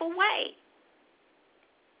rightful way,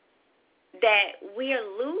 that we are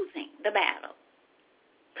losing the battle,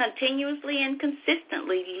 continuously and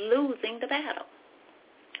consistently losing the battle.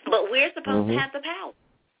 But we're supposed to have the power.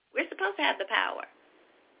 We're supposed to have the power.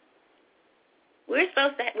 We're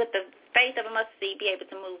supposed to, with the faith of a mustard seed, be able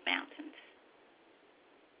to move mountains.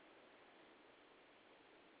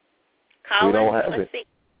 We don't have it. See.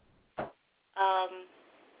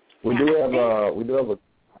 We do have a.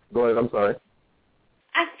 Go ahead. I'm sorry.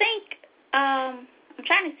 I think I'm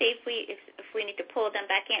trying to see if we need to pull them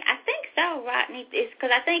back in. I think so, Rodney. It's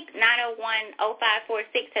because I think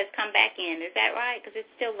 901-0546 has come back in. Is that right? Because it's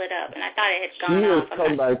still lit up, and I thought it had gone off. She has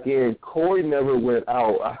come back in. Corey never went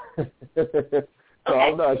out. So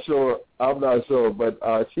okay. I'm not sure, but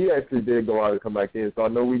she actually did go out and come back in. So I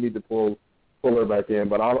know we need to pull her back in,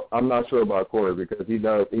 but I'm not sure about Corey because he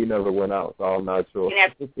never went out, so I'm not sure.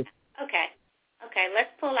 Okay,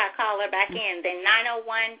 let's pull our caller back in. Then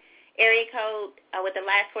 901 area code with the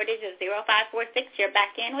last 4 digits, 0546. You're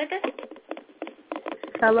back in with us.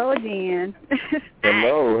 Hello again.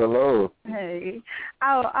 Hello. Hey,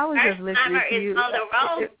 I was just listening to you. First timer is on the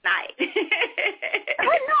road tonight.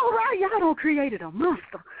 I know, right? Y'all done created a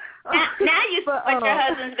monster. Now you see what your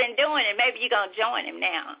husband's been doing, and maybe you're going to join him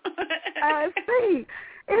now. I see.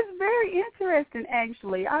 It's very interesting,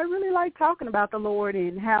 actually. I really like talking about the Lord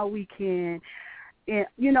and how we can,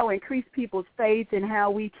 increase people's faith and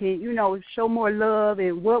how we can, show more love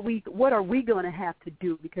and what are we going to have to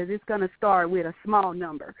do, because it's going to start with a small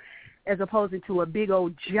number as opposed to a big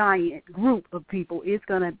old giant group of people. It's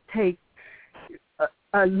going to take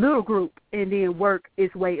a little group and then work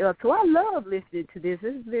its way up. So I love listening to this.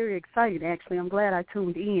 This is very exciting, actually. I'm glad I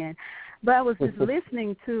tuned in. But I was just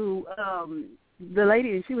listening to the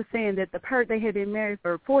lady, and she was saying that they had been married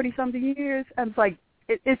for 40-something years. I was like,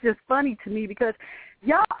 it's just funny to me because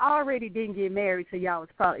y'all already didn't get married till y'all was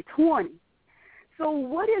probably 20. So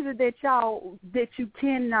what is it that you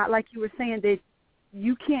cannot, like you were saying, that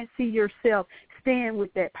you can't see yourself staying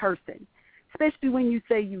with that person? Especially when you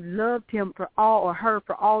say you loved him or her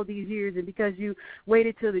for all these years, and because you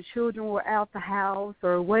waited till the children were out the house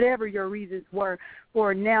or whatever your reasons were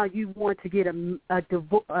for now you want to get a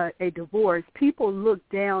divorce. People look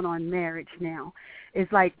down on marriage now.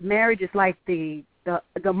 It's like marriage is like the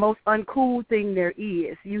most uncool thing there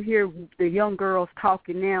is. You hear the young girls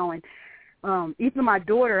talking now, and even my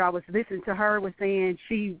daughter, I was listening to her, was saying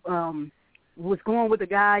she was going with a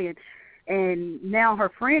guy, and now her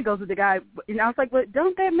friend goes with the guy. And I was like, but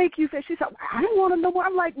don't that make you feel? She's like, I don't want to know more.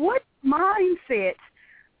 I'm like, what mindset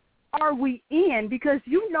are we in? Because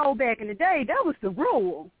back in the day, that was the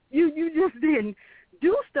rule. You just didn't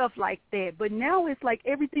do stuff like that. But now it's like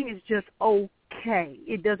everything is just okay.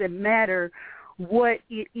 It doesn't matter what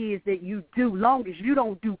it is that you do. Long as you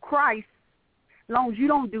don't do Christ, long as you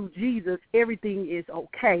don't do Jesus, everything is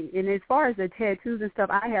okay. And as far as the tattoos and stuff,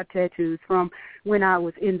 I have tattoos from when I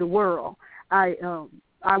was in the world. I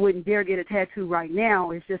wouldn't dare get a tattoo right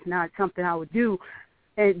now. It's just not something I would do.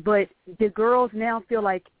 But the girls now feel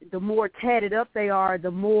like the more tatted up they are,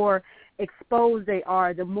 the more exposed they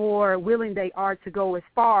are, the more willing they are to go as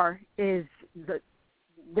far as the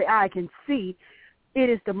eye can see. It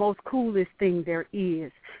is the most coolest thing there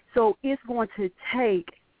is. So it's going to take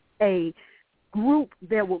a group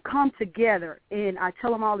that will come together, and I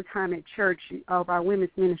tell them all the time at church of our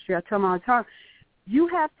women's ministry, I tell them all the time, you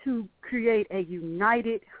have to create a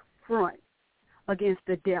united front against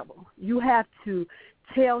the devil. You have to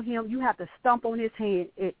tell him, you have to stomp on his hand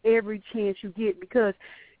at every chance you get, because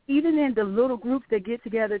even in the little groups that get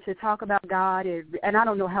together to talk about God, and I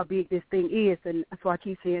don't know how big this thing is, and so I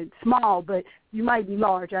keep saying small, but you might be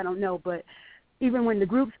large, I don't know, but even when the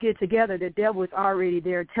groups get together, the devil is already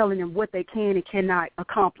there telling them what they can and cannot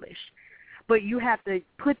accomplish. But you have to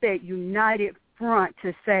put that united front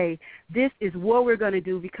to say, this is what we're going to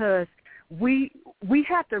do, because we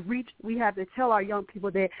have to tell our young people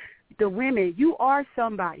that the women, you are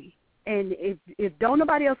somebody. And if don't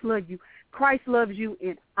nobody else love you, Christ loves you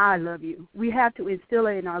and I love you. We have to instill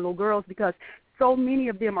it in our little girls, because so many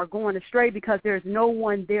of them are going astray because there's no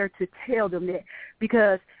one there to tell them that.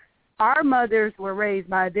 Because our mothers were raised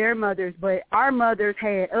by their mothers, but our mothers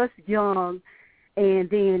had us young, and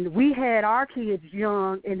then we had our kids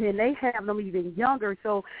young, and then they have them even younger.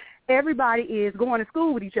 So everybody is going to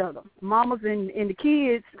school with each other. Mamas and the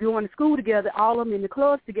kids going to school together, all of them in the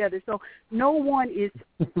clubs together. So no one is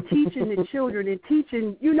teaching the children and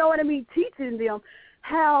teaching, you know what I mean, teaching them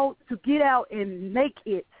how to get out and make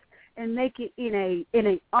it in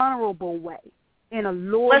an honorable way, in a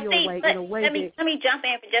loyal way, in a way. Let me jump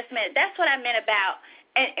in for just a minute. That's what I meant about,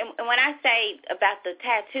 and when I say about the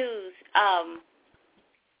tattoos,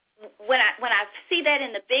 when I see that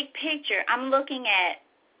in the big picture, I'm looking at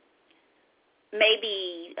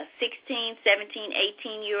maybe a 16, 17,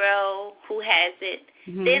 18-year-old who has it.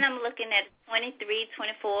 Mm-hmm. Then I'm looking at 23,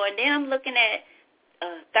 24, and then I'm looking at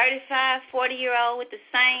a 35, 40-year-old with the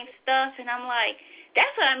same stuff, and I'm like,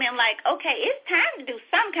 that's what I mean. Like, okay, it's time to do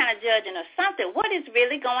some kind of judging or something. What is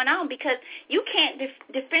really going on? Because you can't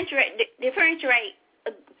differentiate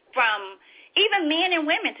from even men and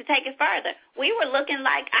women, to take it further. We were looking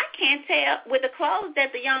like, I can't tell, with the clothes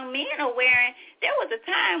that the young men are wearing, there was a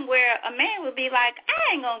time where a man would be like,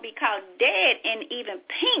 I ain't going to be called dead in even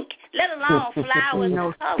pink, let alone flowers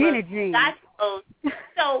and colors.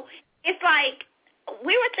 So it's like,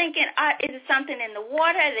 we were thinking, is it something in the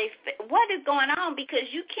water? What is going on?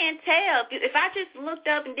 Because you can't tell. If I just looked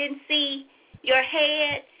up and didn't see your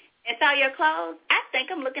head and saw your clothes, I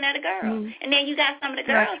think I'm looking at a girl. Mm-hmm. And then you got some of the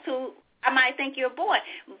girls who I might think you're a boy.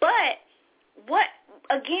 But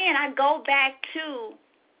again, I go back to,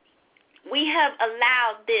 we have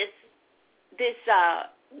allowed this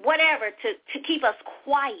whatever to keep us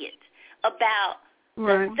quiet about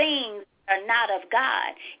the things that are not of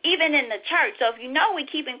God, even in the church. So if you know we're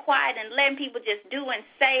keeping quiet and letting people just do and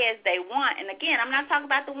say as they want, and again, I'm not talking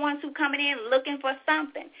about the ones who coming in looking for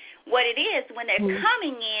something. What it is, when they're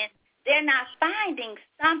coming in, they're not finding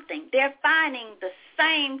something. They're finding the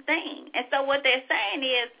same thing. And so what they're saying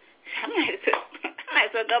is, I might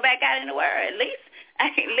as well go back out in the world. At least I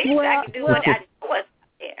can do what I was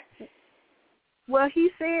there. Well, he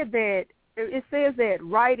said that, it says that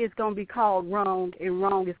right is going to be called wrong and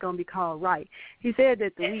wrong is going to be called right. He said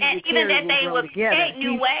that the and even that they will create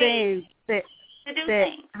new ways to do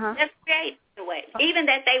things. Let's create new ways. Even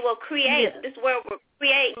that they will create, this world will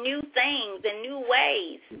create new things and new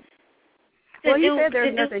ways. Well, he said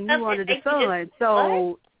there's nothing new under the sun,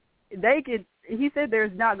 so they could. He said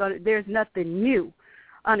there's nothing new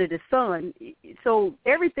under the sun. So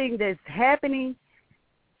everything that's happening,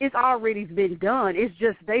 it's already been done. It's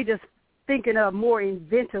just they just thinking of more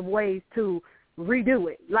inventive ways to redo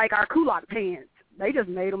it, like our culotte pants. They just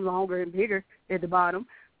made them longer and bigger at the bottom.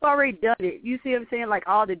 We've already done it. You see what I'm saying? Like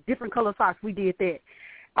all the different color socks, we did that.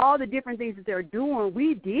 All the different things that they're doing,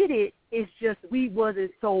 we did it. It's just we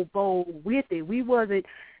wasn't so bold with it.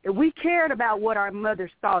 We cared about what our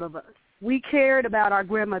mothers thought of us. We cared about our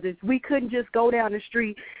grandmothers. We couldn't just go down the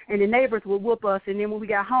street and the neighbors would whoop us, and then when we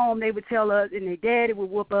got home, they would tell us, and their daddy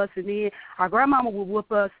would whoop us, and then our grandmama would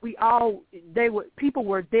whoop us. People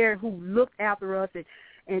were there who looked after us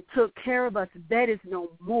and took care of us. That is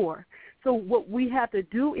no more. So what we have to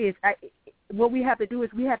do is we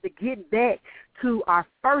have to get back to our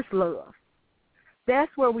first love.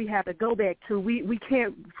 That's where we have to go back to. We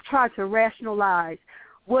can't try to rationalize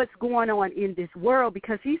what's going on in this world,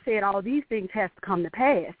 because he said all these things have to come to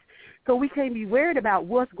pass. So we can't be worried about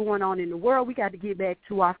what's going on in the world. We got to get back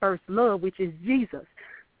to our first love, which is Jesus.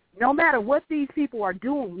 No matter what these people are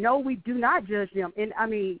doing, no, we do not judge them. And I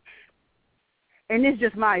mean, and it's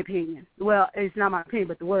just my opinion. Well, it's not my opinion,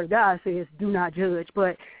 but the word of God says do not judge.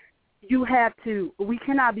 But we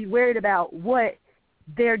cannot be worried about what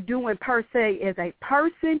they're doing per se as a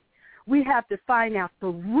person. We have to find out the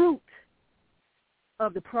root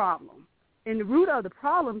of the problem. And the root of the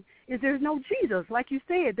problem is there's no Jesus. Like you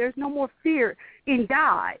said, there's no more fear in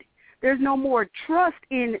God. There's no more trust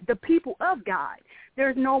in the people of God.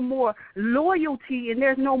 There's no more loyalty, and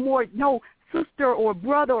there's no sister or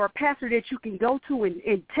brother or pastor that you can go to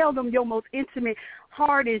and tell them your most intimate,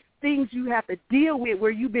 hardest things you have to deal with, where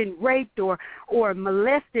you've been raped or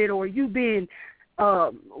molested, or you've been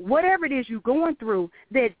whatever it is you're going through,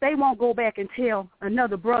 that they won't go back and tell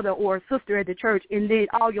another brother or sister at the church and then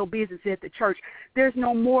all your business at the church. There's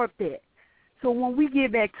no more of that. So when we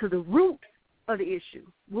get back to the root of the issue,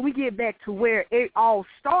 when we get back to where it all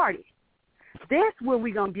started, that's where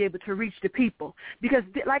we're going to be able to reach the people. Because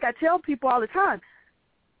like I tell people all the time,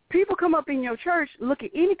 people come up in your church, look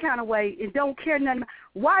at any kind of way, and don't care nothing.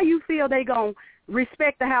 Why you feel they going to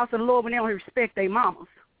respect the house of the Lord when they don't respect their mamas?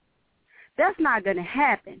 That's not going to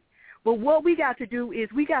happen. But what we got to do is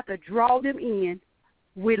we got to draw them in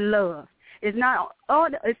with love. It's not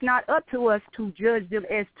up to us to judge them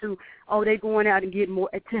as to, oh, they going out and getting more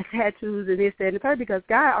tattoos and this, that, and the third, because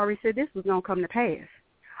God already said this was going to come to pass.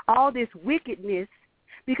 All this wickedness,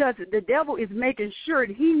 because the devil is making sure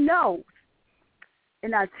that he knows.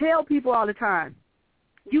 And I tell people all the time,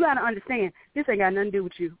 you got to understand, this ain't got nothing to do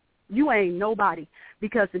with you. You ain't nobody,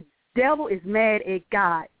 because the devil is mad at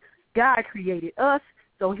God. God created us,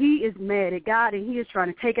 so he is mad at God, and he is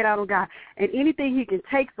trying to take it out on God. And anything he can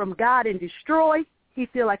take from God and destroy, he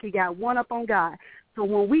feel like he got one up on God. So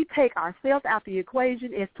when we take ourselves out the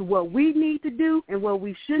equation as to what we need to do and what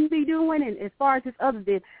we shouldn't be doing, and as far as this other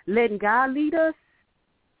than letting God lead us,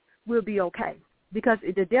 we'll be okay. Because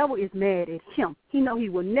the devil is mad at him. He know he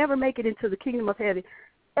will never make it into the kingdom of heaven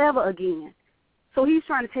ever again. So he's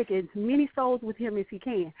trying to take as many souls with him as he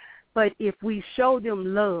can. But if we show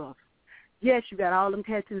them love, yes, you got all them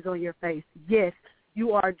tattoos on your face. Yes,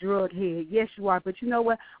 you are a drug head. Yes, you are. But you know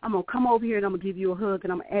what? I'm going to come over here and I'm going to give you a hug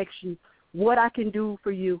and I'm going to ask you what I can do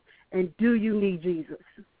for you, and do you need Jesus?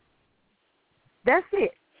 That's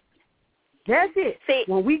it. That's it. See,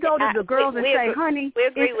 when we go to the girls and say, honey. We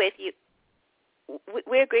agree with you.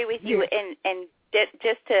 We agree with you. Yeah. And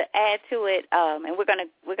just to add to it, and we're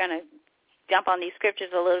gonna jump on these scriptures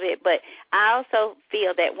a little bit, but I also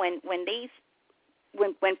feel that when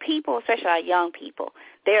people, especially our young people,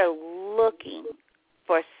 they're looking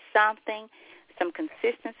for something, some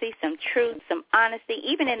consistency, some truth, some honesty,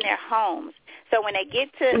 even in their homes. So when they get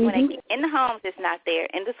in the homes, it's not there.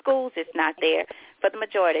 In the schools, it's not there for the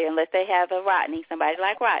majority, unless they have a Rodney, somebody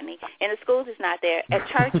like Rodney. In the schools, it's not there. At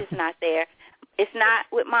church, it's not there. It's not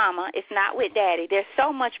with mama. It's not with daddy. There's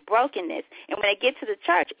so much brokenness. And when they get to the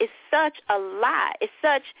church, it's such a lie. It's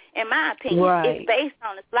such, in my opinion, it's based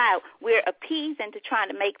on this lie. We're appeasing to trying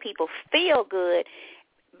to make people feel good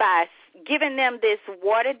by giving them this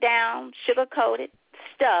watered-down, sugar-coated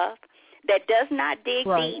stuff that does not dig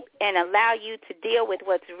deep and allow you to deal with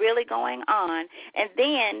what's really going on. And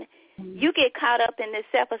then you get caught up in this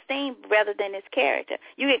self-esteem rather than this character.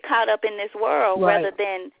 You get caught up in this world rather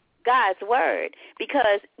than God's word,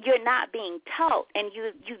 because you're not being taught and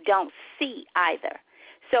you don't see either.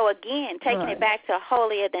 So again, taking it back to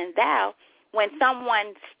holier than thou, when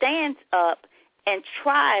someone stands up and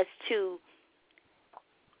tries to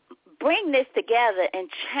bring this together and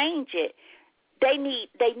change it, they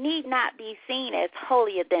need not be seen as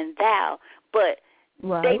holier than thou, but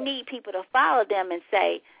they need people to follow them and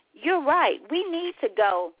say, you're right, we need to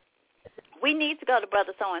go to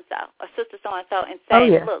brother so-and-so or sister so-and-so and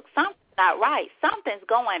say, look, something's not right. Something's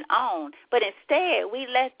going on. But instead, we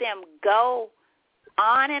let them go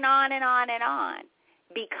on and on and on and on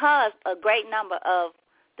because a great number of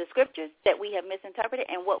the scriptures that we have misinterpreted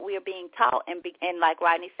and what we are being taught. And like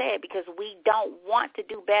Rodney said, because we don't want to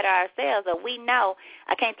do better ourselves, or we know,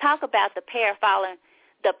 I can't talk about the pear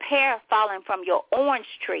falling from your orange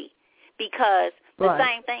tree, because the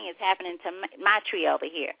same thing is happening to my tree over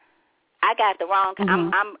here. I got the wrong.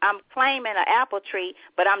 I'm claiming an apple tree,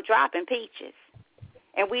 but I'm dropping peaches,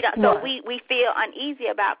 and we don't. So we feel uneasy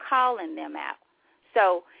about calling them out.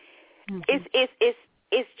 So it's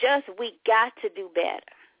just we got to do better.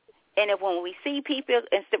 And if when we see people,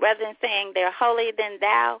 rather than saying they're holier than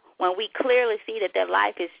thou, when we clearly see that their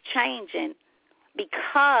life is changing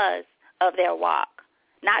because of their walk,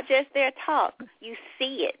 not just their talk, you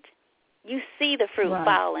see it. You see the fruit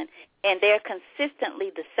falling, and they're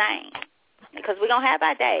consistently the same. Because we're going to have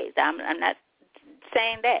our days. I'm not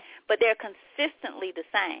saying that. But they're consistently the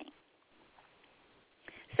same.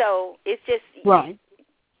 So it's just,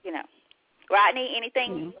 you know. Rodney,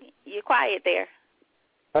 anything? You're quiet there.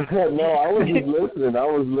 No, I was just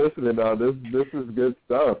listening. This is good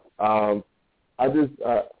stuff. I just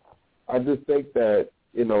think that,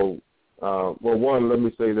 you know, well, one, let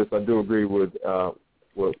me say this. I do agree with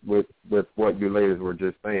what you ladies were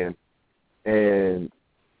just saying. And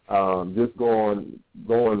just going,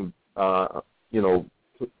 you know,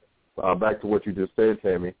 back to what you just said,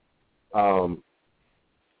 Tammy. I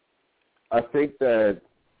think that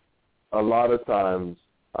a lot of times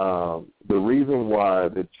the reason why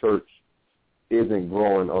the church isn't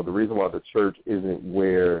growing, or the reason why the church isn't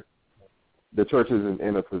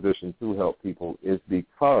in a position to help people, is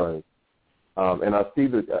because, and I see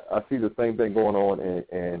the same thing going on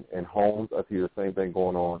in homes. I see the same thing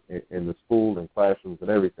going on in the school and classrooms and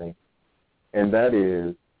everything, and that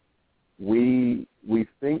is we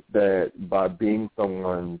think that by being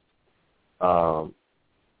someone's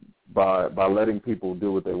by letting people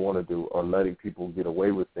do what they want to do, or letting people get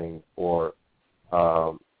away with things, or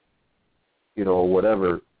you know,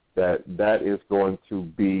 whatever, that is going to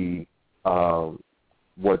be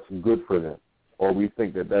what's good for them, or we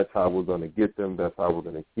think that that's how we're going to get them, that's how we're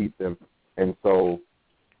going to keep them. And so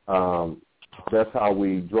that's how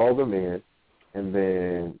we draw them in, and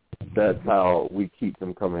then that's how we keep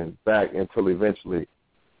them coming back until eventually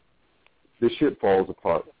the shit falls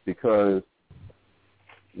apart. Because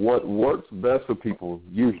what works best for people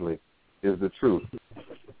usually is the truth.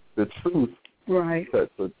 The truth, right?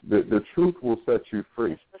 The truth will set you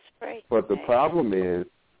free. But the problem is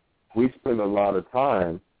we spend a lot of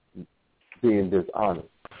time being dishonest.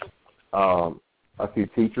 I see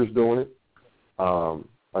teachers doing it. I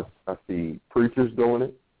see preachers doing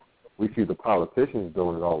it. We see the politicians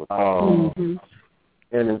doing it all the time.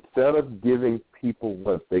 And instead of giving people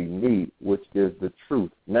what they need, which is the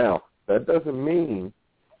truth. Now, that doesn't mean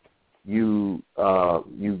you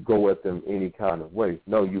go at them any kind of way.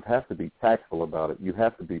 No, you have to be tactful about it. You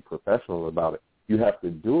have to be professional about it. You have to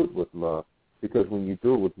do it with love, because when you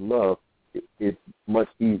do it with love, it's much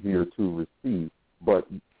easier to receive. But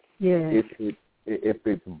if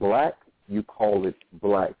it's black, you call it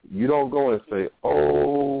black. You don't go and say,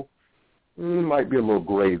 oh, it might be a little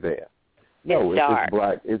gray there. No, if it's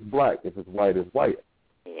black, it's black. If it's white, it's white.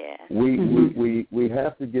 Yeah. We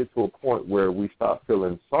have to get to a point where we stop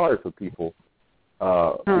feeling sorry for people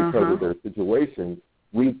because of their situation.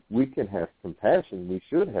 We can have compassion. We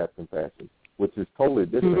should have compassion, which is totally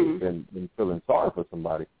different than feeling sorry for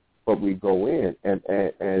somebody. But we go in and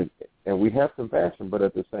we have compassion, but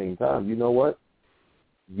at the same time, you know what?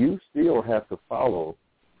 You still have to follow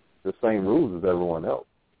the same rules as everyone else.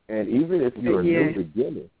 And even if you're a new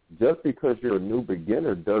beginner, just because you're a new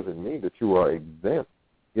beginner doesn't mean that you are exempt.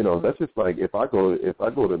 You know, that's just like if I go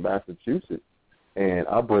to Massachusetts and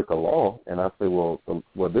I break a law and I say, well,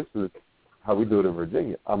 this is how we do it in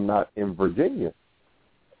Virginia. I'm not in Virginia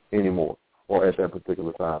anymore, or at that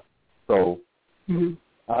particular time. So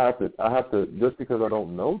I have to just because I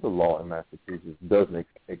don't know the law in Massachusetts doesn't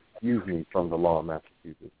excuse me from the law in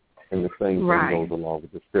Massachusetts. And the same thing goes along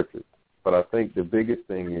with the scriptures. But I think the biggest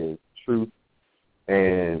thing is truth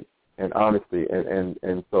and honesty.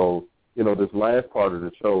 And so, you know, this last part of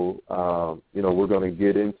the show, you know, we're going to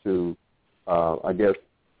get into, I guess,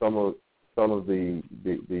 some of the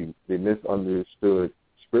misunderstood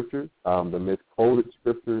scriptures, the misquoted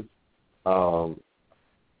scriptures,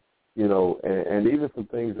 you know, and even some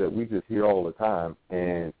things that we just hear all the time,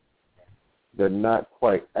 and they're not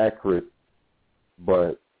quite accurate,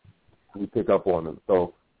 but we pick up on them.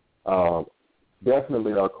 So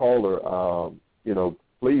definitely our caller, you know,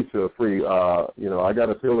 please feel free. You know, I got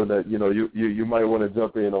a feeling that, you know, you might want to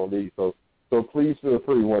jump in on these. So please feel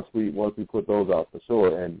free once we put those out for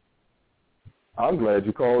sure. And I'm glad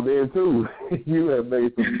you called in too. You have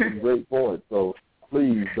made some great points. So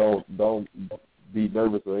please don't be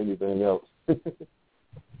nervous or anything else.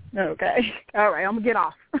 Okay. All right. I'm gonna get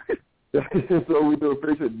off. So we do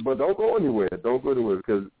appreciate it, but don't go anywhere. Don't go anywhere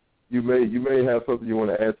because you may have something you want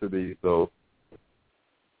to add to these. So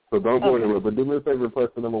don't go anywhere. But do me a favor, press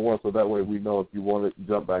the number 1, so that way we know if you want to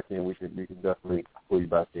jump back in, we can definitely pull you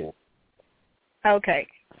back in. Okay.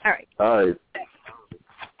 All right. All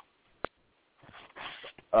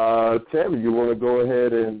right. Tammy, you want to go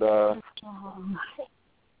ahead and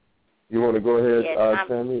yes,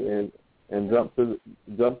 Tammy, and jump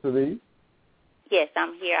to these? Yes,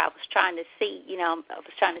 I'm here. I was trying to see,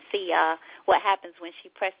 what happens when she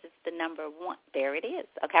presses the number 1. There it is.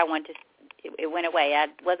 Okay, it went away. I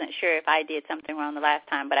wasn't sure if I did something wrong the last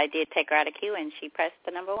time, but I did take her out of queue, and she pressed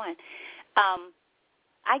the number 1.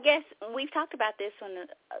 I guess we've talked about this one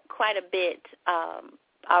quite a bit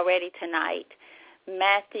already tonight.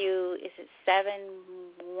 Matthew, is it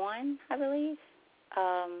 7:1, I believe?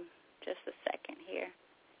 Just a second here.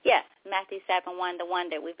 Yeah, Matthew 7:1, the one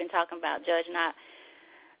that we've been talking about, judge not,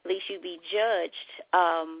 lest you be judged.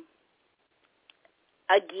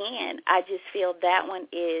 Again, I just feel that one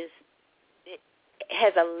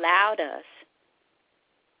has allowed us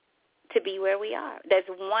to be where we are. That's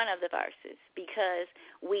one of the verses, because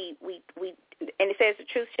we and it says the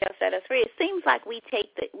truth shall set us free. It seems like we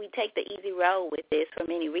take the easy road with this for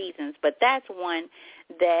many reasons, but that's one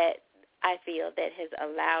that I feel that has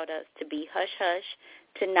allowed us to be hush-hush,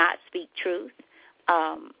 to not speak truth,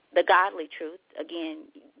 the godly truth. Again,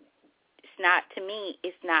 it's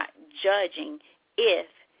not judging if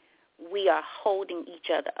we are holding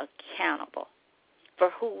each other accountable for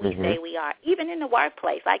who we say we are. Even in the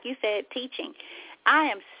workplace, like you said, teaching. I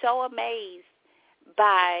am so amazed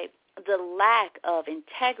by the lack of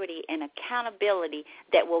integrity and accountability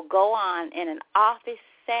that will go on in an office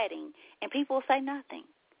setting, and people will say nothing.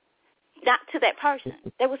 not to that person.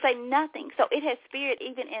 They will say nothing. So it has spirit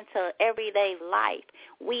even into everyday life.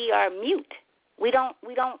 We are mute. We don't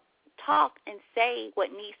talk and say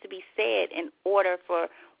what needs to be said in order for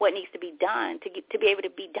what needs to be done to be able to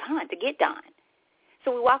be done, to get done.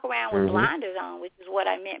 So we walk around with blinders on, which is what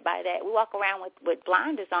I meant by that. We walk around with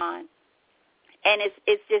blinders on, and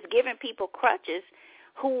it's just giving people crutches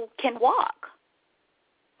who can walk,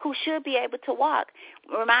 who should be able to walk.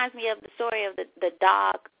 It reminds me of the story of the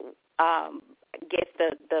dog. I guess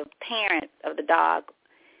the parent of the dog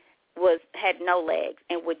had no legs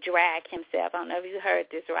and would drag himself. I don't know if you heard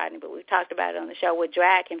this, Rodney, but we talked about it on the show. Would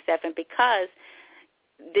drag himself, and because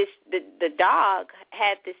the dog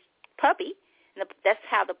had this puppy, and that's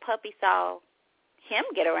how the puppy saw her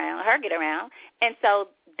get around, and so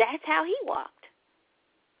that's how he walked.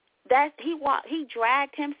 He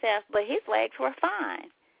dragged himself, but his legs were fine.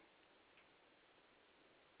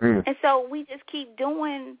 And so we just keep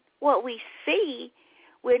doing what we see.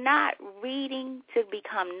 We're not reading to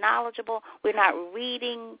become knowledgeable. We're not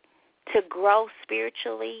reading to grow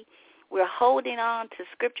spiritually. We're holding on to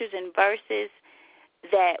scriptures and verses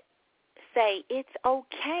that say it's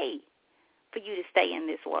okay for you to stay in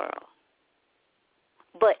this world,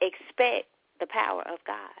 but expect the power of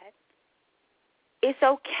God. It's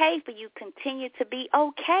okay for you to continue to be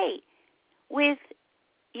okay with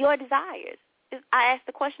your desires. I asked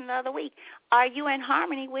the question the other week, are you in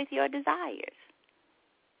harmony with your desires?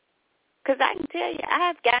 Because I can tell you, I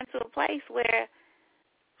have gotten to a place where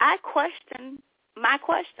I question my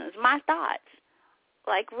questions, my thoughts.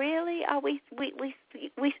 Like, really? Are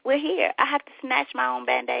we're here? I have to snatch my own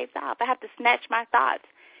Band-Aids off. I have to snatch my thoughts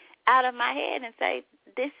out of my head and say,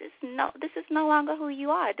 this is no longer who you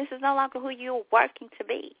are. This is no longer who you're working to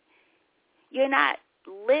be. You're not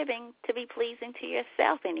living to be pleasing to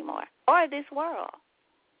yourself anymore or this world.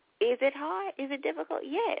 Is it hard? Is it difficult?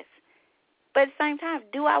 Yes. But at the same time,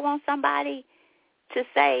 do I want somebody to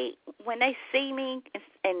say when they see me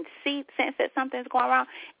and sense that something's going wrong,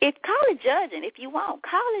 call it judging if you want.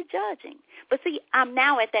 Call it judging. But see, I'm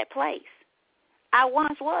now at that place. I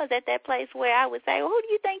once was at that place where I would say, well, who do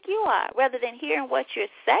you think you are? Rather than hearing what you're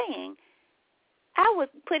saying, I would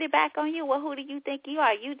put it back on you. Well, who do you think you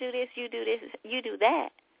are? You do this, you do this, you do that.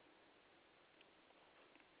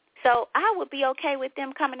 So I would be okay with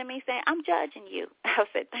them coming to me saying, I'm judging you. I would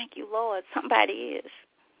say, thank you, Lord. Somebody is.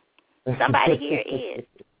 Somebody here is.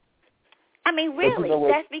 I mean, really,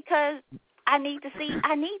 that's because I need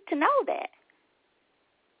to know that.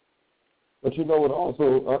 But you know what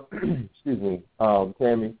also, excuse me,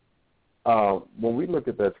 Tammy, when we look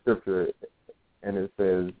at that scripture and it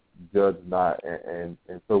says, judge not, and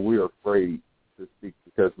so we're afraid to speak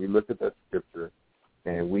because we look at that scripture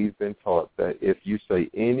and we've been taught that if you say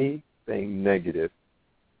anything negative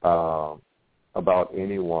about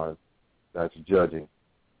anyone, that's judging.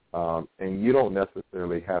 And you don't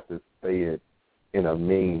necessarily have to say it in a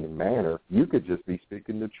mean manner. You could just be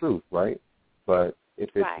speaking the truth, right? But if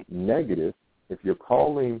it's negative, if you're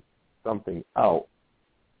calling something out,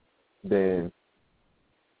 then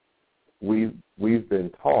we've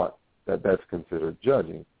been taught that that's considered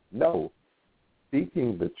judging. No,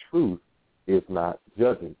 speaking the truth is not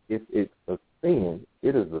judging. If it's a sin,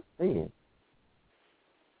 it is a sin.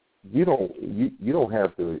 You don't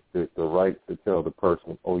have the right to tell the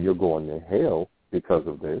person, oh, you're going to hell because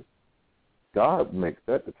of this. God makes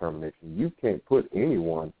that determination. You can't put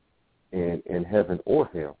anyone in heaven or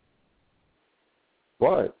hell.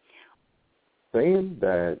 But saying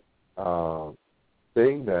that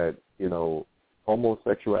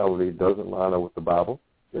homosexuality doesn't line up with the Bible,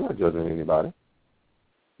 you're not judging anybody.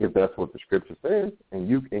 If that's what the scripture says, and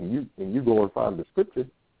you go and find the scripture,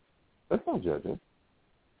 that's not judging.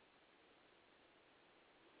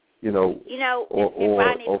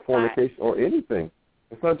 Or fornication or anything.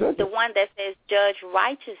 It's not judging. The one that says judge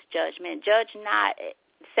righteous judgment, judge not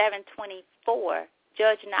 7:24,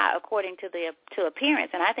 judge not according to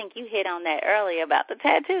appearance. And I think you hit on that earlier about the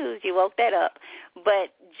tattoos. You woke that up.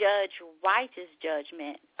 But judge righteous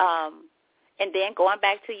judgment. And then going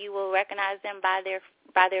back to you will recognize them by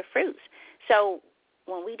their fruits. So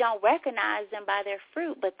when we don't recognize them by their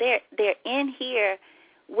fruit, but they're in here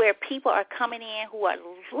where people are coming in who are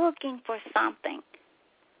looking for something,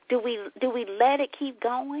 do we let it keep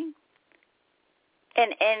going?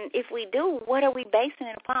 And if we do, what are we basing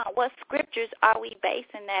it upon? What scriptures are we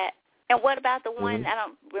basing that? And what about the one, I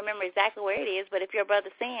don't remember exactly where it is, but if your brother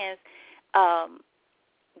sins,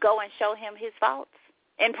 go and show him his faults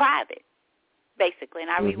in private, basically.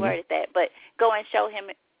 And I reworded that, but go and show him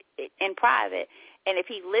in private. And if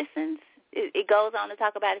he listens, it goes on to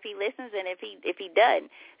talk about if he listens and if he doesn't.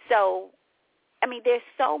 So I mean, there's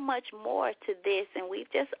so much more to this, and we've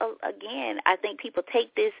just, again, I think people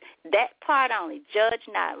take that part only. Judge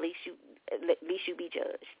not, lest you be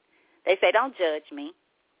judged. They say, don't judge me,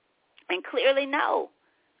 and clearly know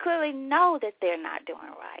that they're not doing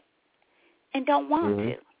right, and don't want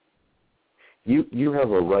to. You have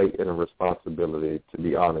a right and a responsibility to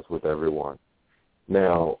be honest with everyone.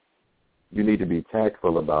 Now, you need to be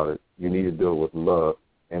tactful about it. You need to do it with love,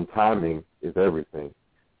 and timing is everything.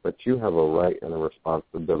 But you have a right and a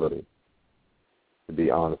responsibility to be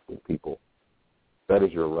honest with people. That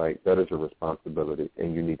is your right. That is your responsibility,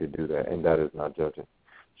 and you need to do that, and that is not judging.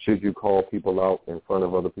 Should you call people out in front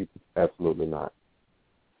of other people? Absolutely not.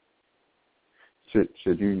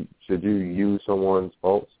 Should you use someone's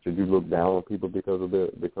faults? Should you look down on people because of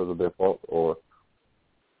their faults or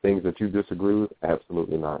things that you disagree with?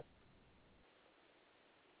 Absolutely not.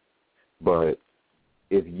 But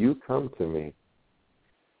if you come to me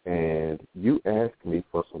and you ask me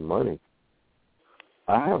for some money,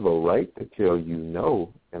 I have a right to tell you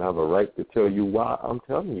no, and I have a right to tell you why I'm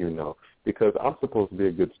telling you no, because I'm supposed to be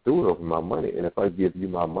a good steward over my money, and if I give you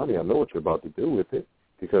my money, I know what you're about to do with it,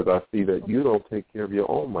 because I see that you don't take care of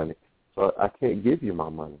your own money, so I can't give you my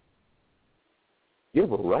money. You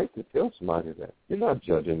have a right to tell somebody that. You're not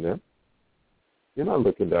judging them. You're not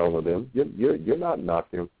looking down on them. You're not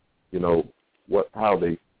knocking, you're not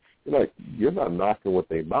knocking what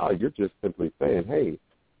they buy. You're just simply saying, hey,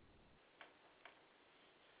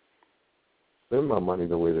 spend my money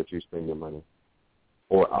the way that you spend your money.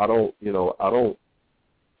 Or I don't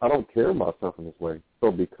carry myself in this way.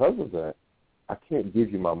 So because of that, I can't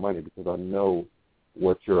give you my money because I know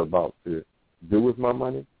what you're about to do with my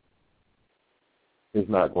money is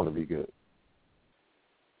not going to be good.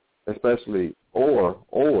 Especially, or,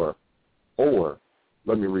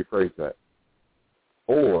 let me rephrase that.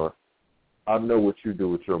 Or I know what you do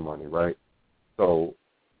with your money, right? So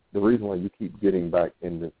the reason why you keep getting back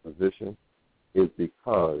in this position is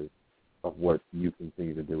because of what you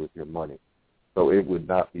continue to do with your money. So it would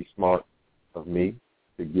not be smart of me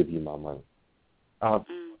to give you my money.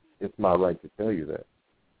 It's my right to tell you that.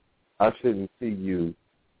 I shouldn't see you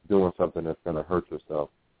doing something that's going to hurt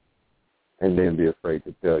yourself and then be afraid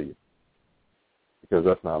to tell you, because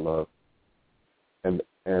that's not love. And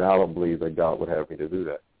I don't believe that God would have me to do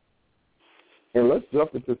that. And let's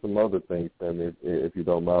jump into some other things, Sam, if you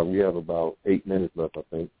don't mind. We have about 8 minutes left, I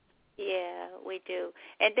think. Yeah, we do.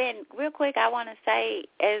 And then real quick, I want to say,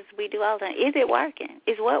 as we do all the time, is it working?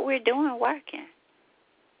 Is what we're doing working?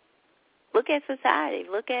 Look at society.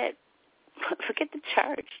 Look at the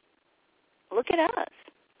church. Look at us.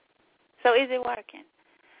 So is it working?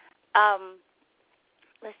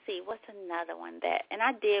 Let's see. What's another one that? And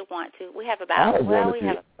I did want to. We have about. I have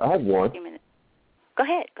one. Few minutes. Go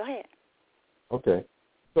ahead. Okay.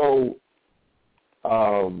 So,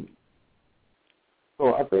 I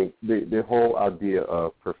think the whole idea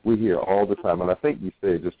of we hear all the time, and I think you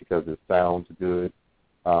said just because it sounds good,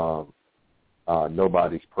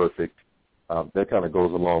 nobody's perfect. That kind of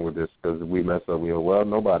goes along with this because we mess up. We go, well,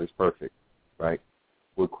 nobody's perfect, right?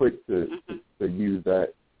 We're quick to use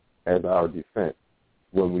that as our defense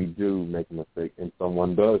when we do make a mistake and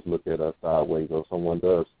someone does look at us sideways or someone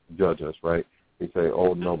does judge us, right? They say,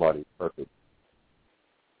 oh, nobody's perfect.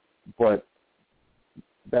 But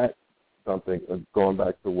that's something, going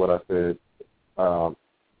back to what I said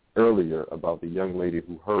earlier about the young lady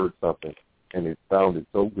who heard something and it sounded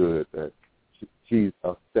so good that she's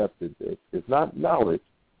accepted it. It's not knowledge.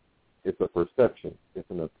 It's a perception. It's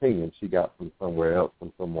an opinion she got from somewhere else,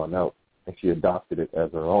 from someone else, and she adopted it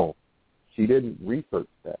as her own. She didn't research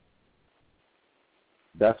that.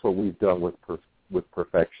 That's what we've done with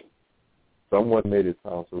perfection. Someone made it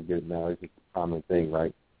sound so good now. It's just a common thing,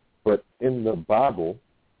 right? But in the Bible,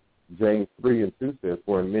 James 3:2 says,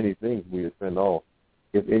 for in many things we offend all.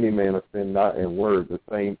 If any man offend not in word, the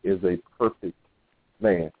same is a perfect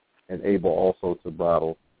man, and able also to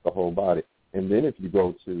bridle the whole body. And then if you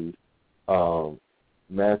go to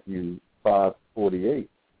Matthew 5:48,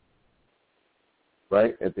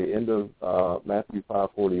 right, at the end of Matthew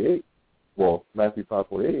 5:48, Matthew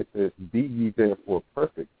 5:48, it says, be ye therefore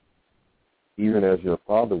perfect, even as your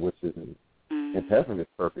Father which is in heaven is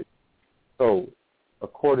perfect. So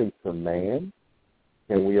according to man,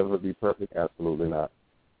 can we ever be perfect? Absolutely not.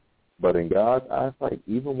 But in God's eyesight,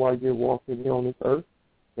 even while you're walking here on this earth,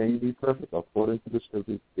 can you be perfect? According to the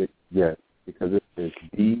scriptures, yes, because it says,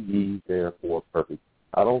 be ye therefore perfect.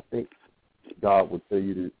 I don't think God would tell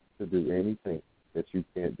you to do anything that you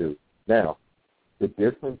can't do. Now, the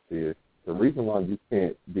difference is, the reason why you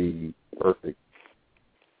can't be perfect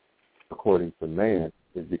according to man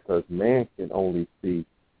is because man can only see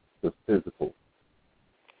the physical.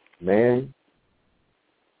 Man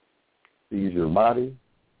sees your body,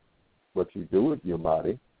 what you do with your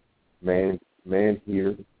body. Man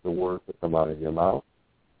hears the words that come out of your mouth,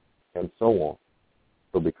 and so on.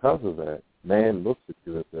 So because of that, man looks at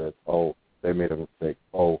you and says, oh, they made a mistake.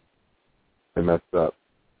 Oh, they messed up.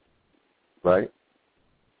 Right?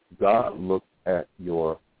 God looks at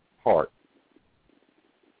your heart.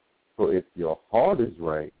 So if your heart is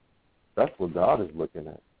right, that's what God is looking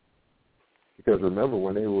at. Because remember,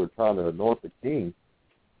 when they were trying to anoint the king,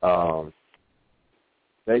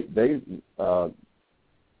 they didn't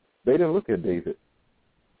look at David.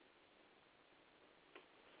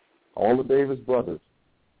 All of David's brothers.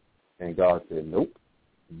 And God said, nope,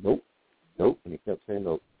 nope, nope. And he kept saying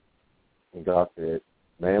nope. And God said,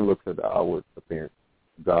 man looks at the outward appearance.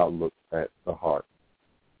 God looks at the heart.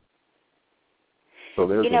 So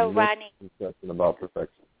there's a misconception about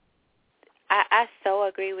perfection. I so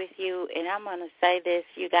agree with you, and I'm going to say this,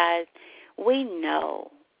 you guys. We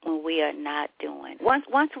know when we are not doing.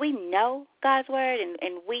 Once we know God's word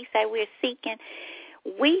and we say we're seeking,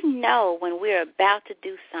 we know when we're about to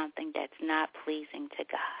do something that's not pleasing to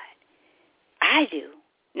God. I do.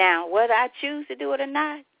 Now, whether I choose to do it or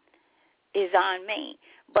not is on me.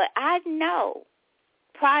 But I know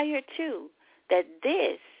prior to that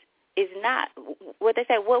this is not what they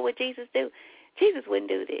say, what would Jesus do? Jesus wouldn't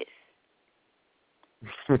do this.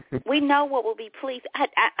 We know what will be pleased.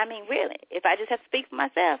 I mean, really, if I just have to speak for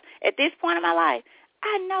myself, at this point in my life,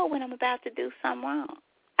 I know when I'm about to do something wrong.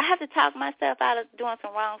 I have to talk myself out of doing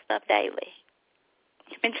some wrong stuff daily.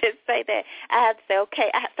 And just say that. I have to say,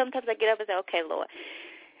 okay, sometimes I get up and say, okay, Lord,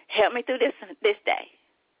 help me through this day.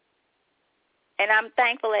 And I'm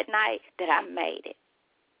thankful at night that I made it.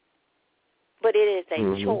 But it is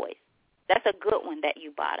a choice. That's a good one that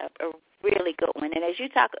you brought up, a really good one. And as you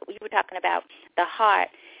were talking about the heart,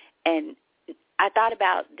 and I thought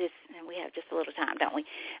about this, and we have just a little time, don't we?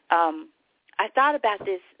 I thought about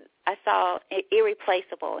this. I saw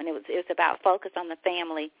Irreplaceable, and it was about focus on the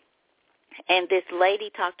family. And this lady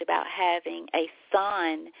talked about having a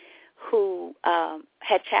son who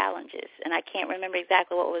had challenges, and I can't remember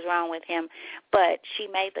exactly what was wrong with him, but she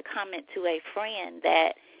made the comment to a friend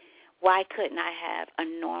that, why couldn't I have a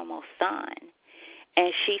normal son?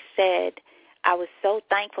 And she said, I was so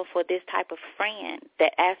thankful for this type of friend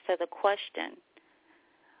that asked her the question,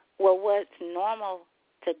 well, what's normal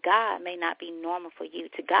to God may not be normal for you.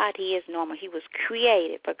 To God, he is normal. He was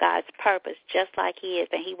created for God's purpose just like he is,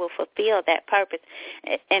 and he will fulfill that purpose.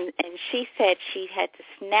 And she said she had to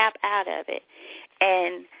snap out of it.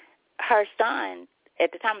 And her son,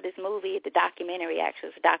 at the time of this movie, the documentary, actually,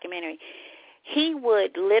 it was a documentary, he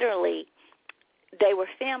would literally, they were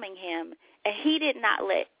filming him, and he did not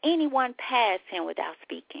let anyone pass him without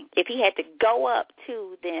speaking. If he had to go up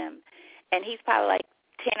to them, and he's probably like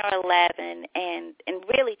 10 or 11 and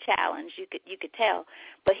really challenged, you could tell.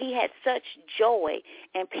 But he had such joy,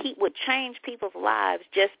 and Pete would change people's lives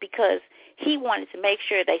just because he wanted to make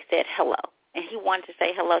sure they said hello, and he wanted to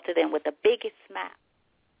say hello to them with the biggest smile.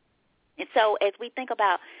 And so as we think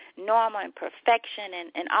about normal and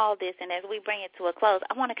perfection and all this, and as we bring it to a close,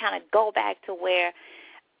 I want to kind of go back to where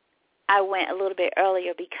I went a little bit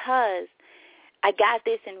earlier, because I got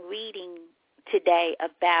this in reading today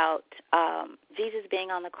about Jesus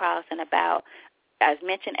being on the cross, and about, as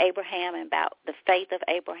mentioned, Abraham, and about the faith of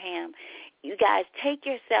Abraham. You guys, take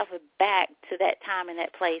yourself back to that time and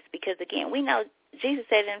that place, because, again, we know Jesus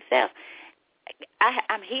said it himself,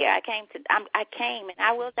 I'm here. I came and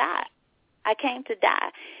I will die. I came to die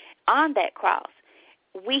on that cross.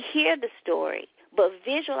 We hear the story, but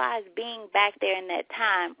visualize being back there in that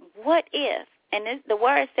time. What if, and the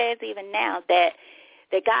word says even now that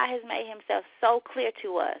God has made himself so clear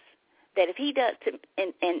to us that if he does,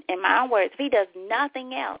 in my own words, if he does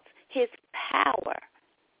nothing else, his power,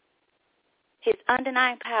 his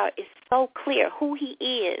undenying power is so clear. Who he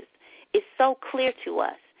is so clear to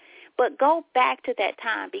us. But go back to that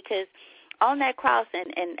time, because on that cross and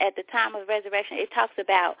at the time of resurrection, it talks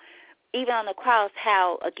about, even on the cross,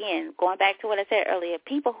 how, again, going back to what I said earlier,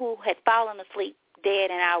 people who had fallen asleep, dead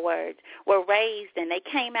in our words, were raised, and they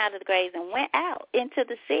came out of the graves and went out into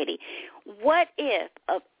the city. What if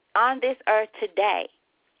on this earth today,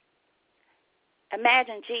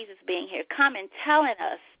 imagine Jesus being here, coming, telling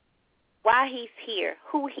us why he's here,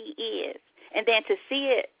 who he is, and then to see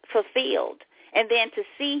it fulfilled, and then to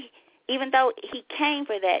see, even though he came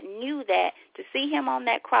for that, knew that, to see him on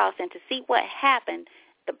that cross and to see what happened.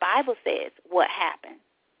 The Bible says what happened.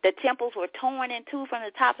 The temples were torn in two from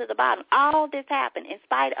the top to the bottom. All this happened in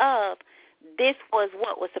spite of this was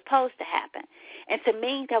what was supposed to happen. And to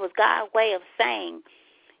me, that was God's way of saying,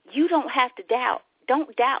 you don't have to doubt.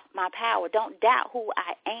 Don't doubt my power. Don't doubt who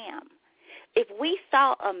I am. If we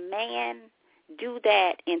saw a man do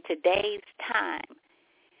that in today's time,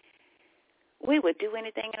 we would do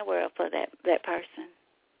anything in the world for that person.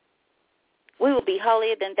 We would be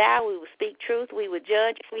holier than thou. We would speak truth. We would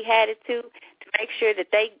judge if we had it to make sure that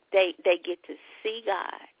they get to see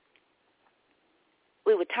God.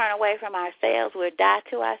 We would turn away from ourselves. We would die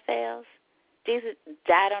to ourselves. Jesus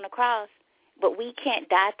died on the cross, but we can't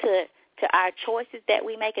die to our choices that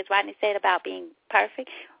we make, as Rodney said about being perfect.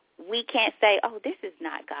 We can't say, oh, this is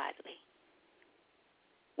not godly.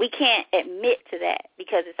 We can't admit to that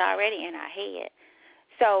because it's already in our head.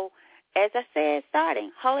 So, as I said,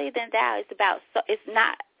 starting, holier than thou is about, it's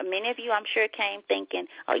not, many of you I'm sure came thinking,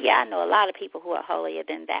 oh, yeah, I know a lot of people who are holier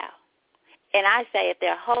than thou. And I say if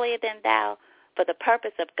they're holier than thou for the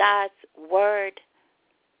purpose of God's word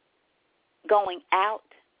going out,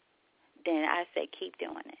 then I say keep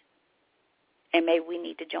doing it. And maybe we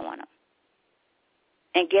need to join them.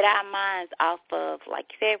 And get our minds off of, like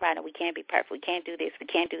you said, right now, we can't be perfect. We can't do this. We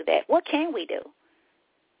can't do that. What can we do?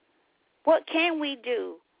 What can we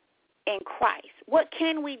do in Christ? What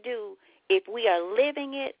can we do if we are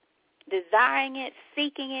living it, desiring it,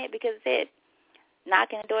 seeking it? Because it said,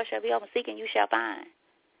 knocking the door shall be open, seeking you shall find.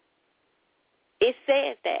 It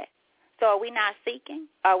says that. So are we not seeking?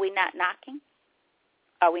 Are we not knocking?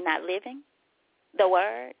 Are we not living the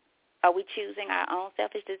word? Are we choosing our own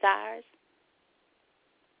selfish desires?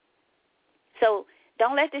 So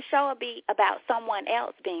don't let this show be about someone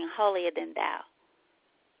else being holier than thou.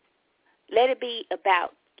 Let it be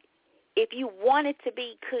about, if you wanted to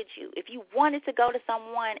be, could you? If you wanted to go to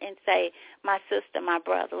someone and say, my sister, my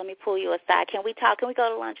brother, let me pull you aside. Can we talk? Can we go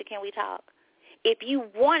to lunch or can we talk? If you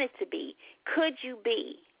wanted to be, could you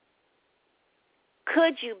be?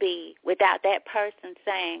 Could you be without that person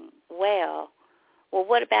saying, well,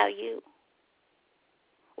 what about you?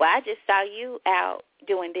 Well, I just saw you out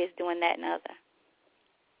doing this, doing that, and other.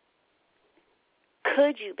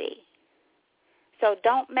 Could you be? So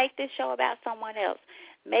don't make this show about someone else.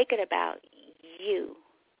 Make it about you.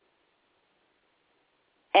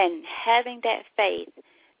 And having that faith,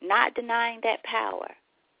 not denying that power,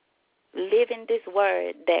 living this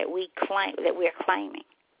word that we claim, that we're claiming.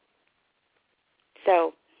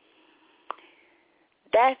 So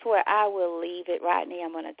that's where I will leave it, Rodney.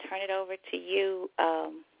 I'm going to turn it over to you.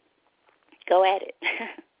 Go at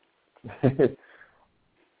it.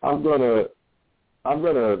 I'm gonna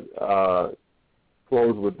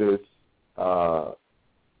close with this,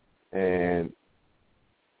 and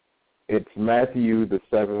it's Matthew the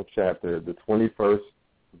 7th chapter, the 21st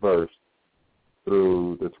verse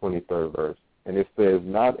through the 23rd verse, and it says,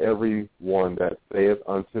 "Not every one that saith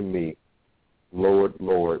unto me, Lord,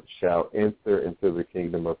 Lord, shall enter into the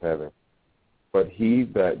kingdom of heaven, but he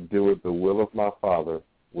that doeth the will of my Father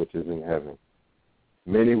which is in heaven.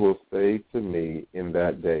 Many will say to me in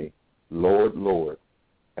that day, Lord, Lord,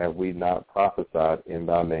 have we not prophesied in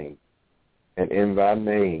thy name? And in thy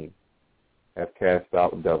name have cast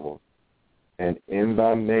out devils, and in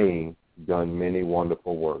thy name done many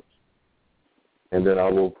wonderful works. And then I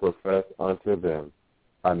will profess unto them,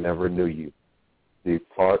 I never knew you.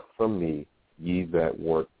 Depart from me, ye that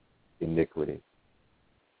work iniquity."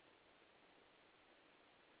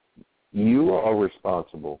 You are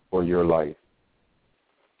responsible for your life.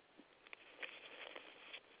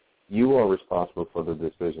 You are responsible for the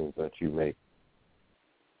decisions that you make.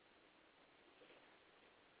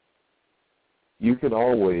 You can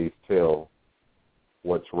always tell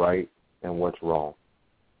what's right and what's wrong.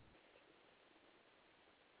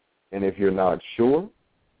 And if you're not sure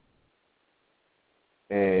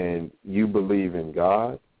and you believe in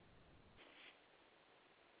God,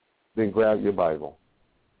 then grab your Bible,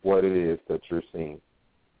 what it is that you're seeing.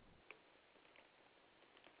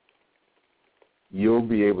 You'll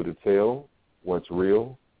be able to tell what's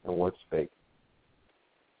real and what's fake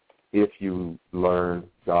if you learn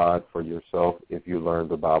God for yourself, if you learn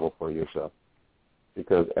the Bible for yourself.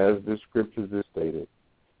 Because as the scriptures is stated,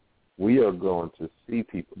 we are going to see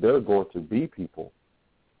people, there are going to be people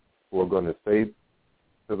who are going to say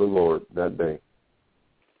to the Lord that day,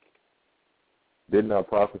 did not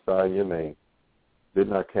prophesy in your name, did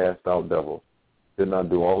not cast out devils, did not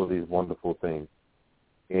do all of these wonderful things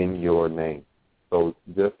in your name. So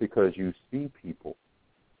just because you see people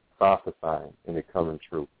prophesying and it coming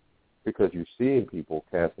true, because you're seeing people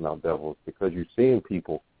casting out devils, because you're seeing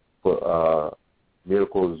people for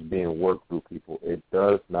miracles being worked through people, it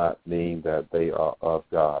does not mean that they are of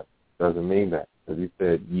God. It doesn't mean that. As he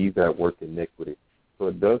said, ye that work iniquity. So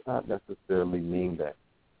it does not necessarily mean that.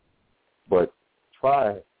 But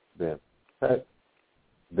try them. Test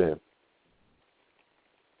them.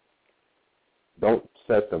 Don't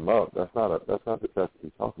set them up. That's not the test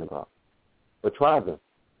he's talking about. But try them.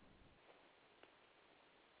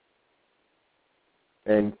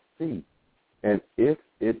 And see. And if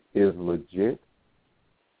it is legit,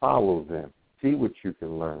 follow them. See what you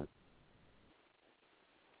can learn.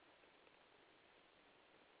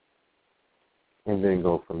 And then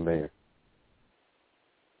go from there.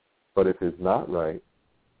 But if it's not right,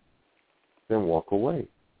 then walk away.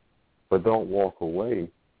 But don't walk away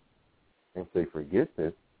and say, forget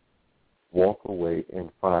this. Walk away and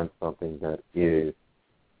find something that is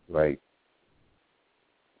right.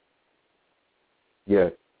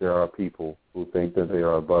 Yes, there are people who think that they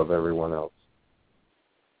are above everyone else.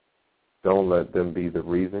 Don't let them be the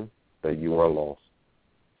reason that you are lost.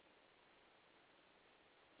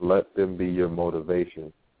 Let them be your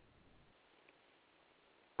motivation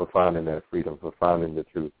for finding that freedom, for finding the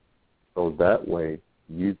truth. So that way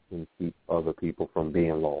you can keep other people from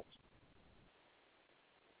being lost.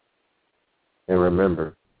 And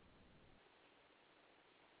remember,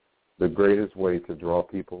 the greatest way to draw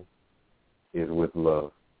people is with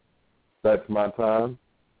love. That's my time.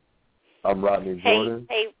 I'm Rodney Jordan.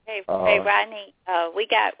 Hey, Rodney. We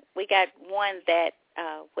got one that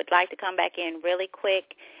would like to come back in really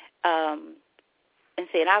quick and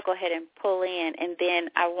see, and I'll go ahead and pull in. And then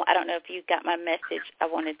I don't know if you got my message. I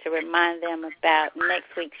wanted to remind them about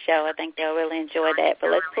next week's show. I think they'll really enjoy that.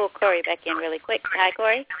 But let's pull Corey back in really quick. Hi,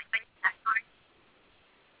 Corey.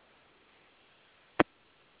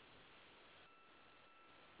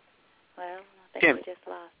 Well, I think we just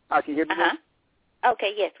lost. Can you hear me?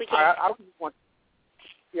 Okay, yes, we can. I just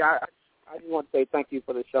want to say thank you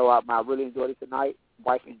for the show. I really enjoyed it tonight.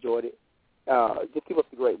 Wife enjoyed it. Just keep up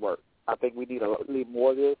the great work. I think we need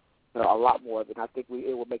more of this, a lot more of it. And I think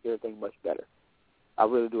it will make everything much better. I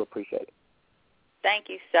really do appreciate it. Thank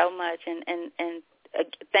you so much, and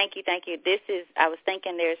thank you. I was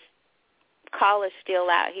thinking there's callers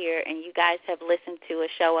still out here, and you guys have listened to a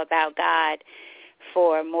show about God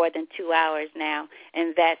for more than 2 hours now,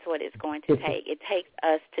 and that's what it's going to take. It takes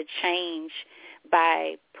us to change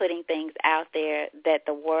by putting things out there that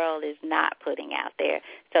the world is not putting out there.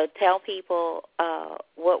 So tell people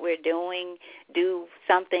what we're doing. Do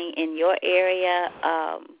something in your area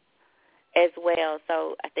as well.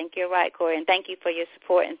 So I think you're right, Corey, and thank you for your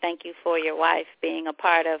support, and thank you for your wife being a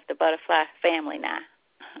part of the Butterfly family now.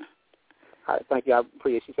 All right, thank you. I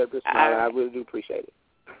appreciate you said this tonight, and I really do appreciate it.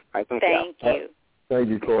 All right, thank you. Thank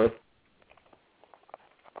you, Corey.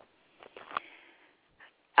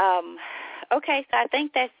 Okay, so I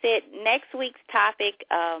think that's it. Next week's topic,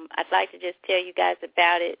 I'd like to just tell you guys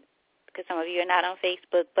about it because some of you are not on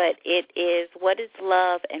Facebook, but it is what is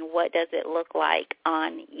love and what does it look like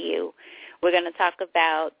on you? We're going to talk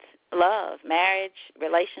about love, marriage,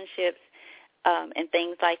 relationships, and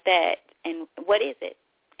things like that. And what is it?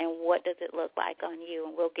 And what does it look like on you?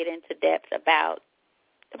 And we'll get into depth about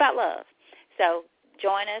love. So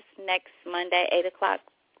join us next Monday, 8 o'clock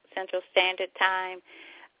Central Standard Time.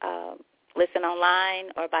 Listen online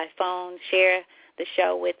or by phone. Share the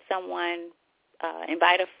show with someone.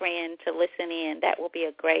 Invite a friend to listen in. That will be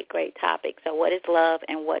a great, great topic. So what is love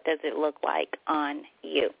and what does it look like on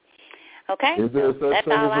you? Okay? Is there such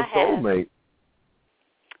thing as a soulmate?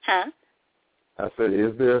 Huh? I said,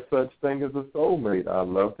 is there such thing as a soulmate? I'd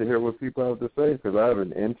love to hear what people have to say because I have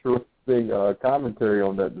an interesting commentary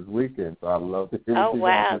on that this weekend. So I'd love to hear what people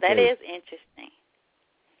have to say. That is interesting.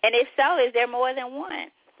 And if so, is there more than one?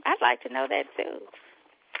 I'd like to know that too.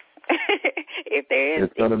 If there is,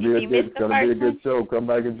 it's going to be a good show. Come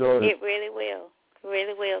back and join us. It really will.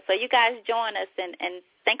 So you guys join us and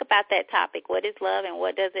think about that topic. What is love and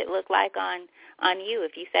what does it look like on you?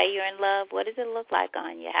 If you say you're in love, what does it look like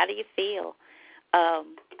on you? How do you feel?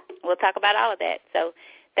 We'll talk about all of that. So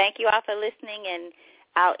thank you all for listening, and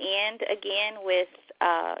I'll end again with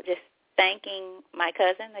just thanking my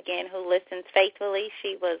cousin again who listens faithfully.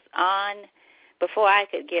 She was on before I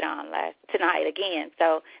could get on tonight again.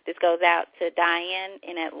 So this goes out to Diane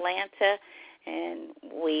in Atlanta, and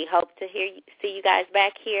we hope to see you guys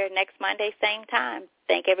back here next Monday, same time.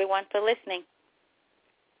 Thank everyone for listening.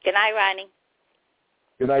 Good night, Rodney.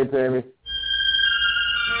 Good night, Tammy.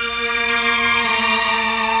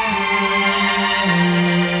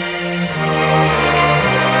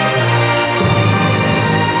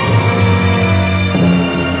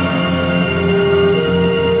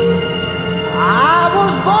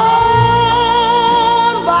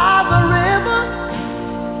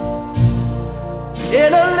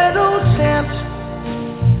 In a little tent,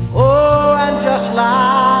 oh, and just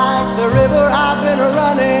like the river I've been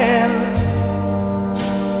running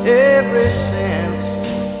ever since.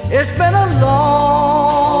 It's been a long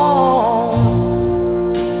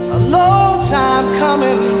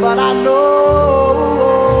but I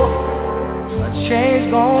know a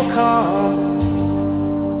change gonna come.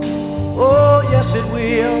 Oh, yes it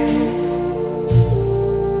will.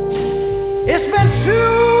 It's been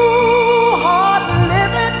too hard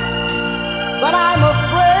living, but I'm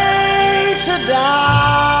afraid to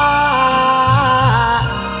die.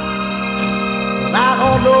 I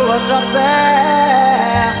don't know what's up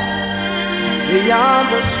there beyond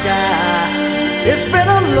the sky. It's been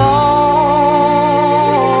a long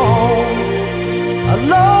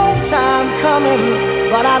time coming,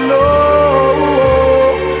 but I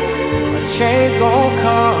know a change gonna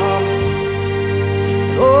come.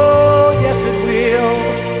 Oh, yes it will.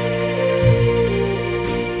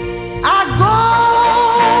 I go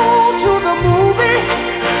to the movie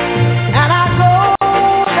and I go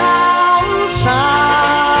downtown.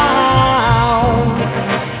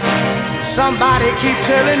 Somebody keep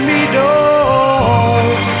telling me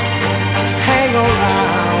don't hang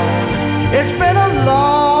around. It's been a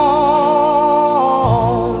long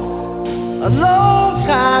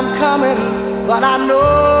time coming, but I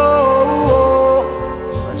know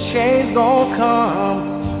a change gonna come.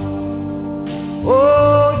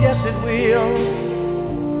 Oh, yes it will.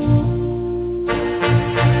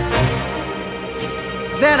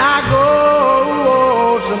 Then I go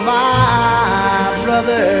to my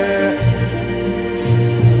brother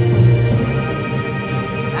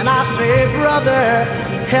and I say, brother,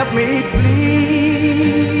 help me please.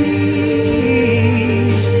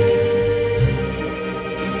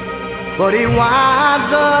 But he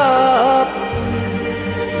winds up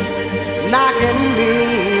knocking me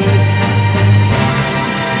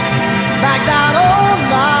back down on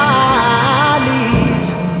my knees.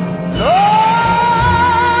 Lord,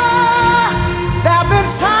 there've been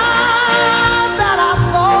times that I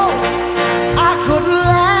thought I could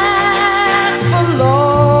last so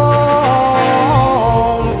long,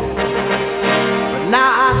 but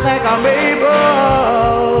now I think I'm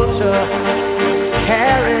able to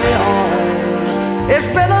carry on. It's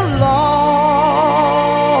been a long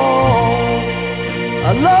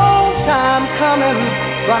time coming,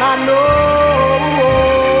 but I know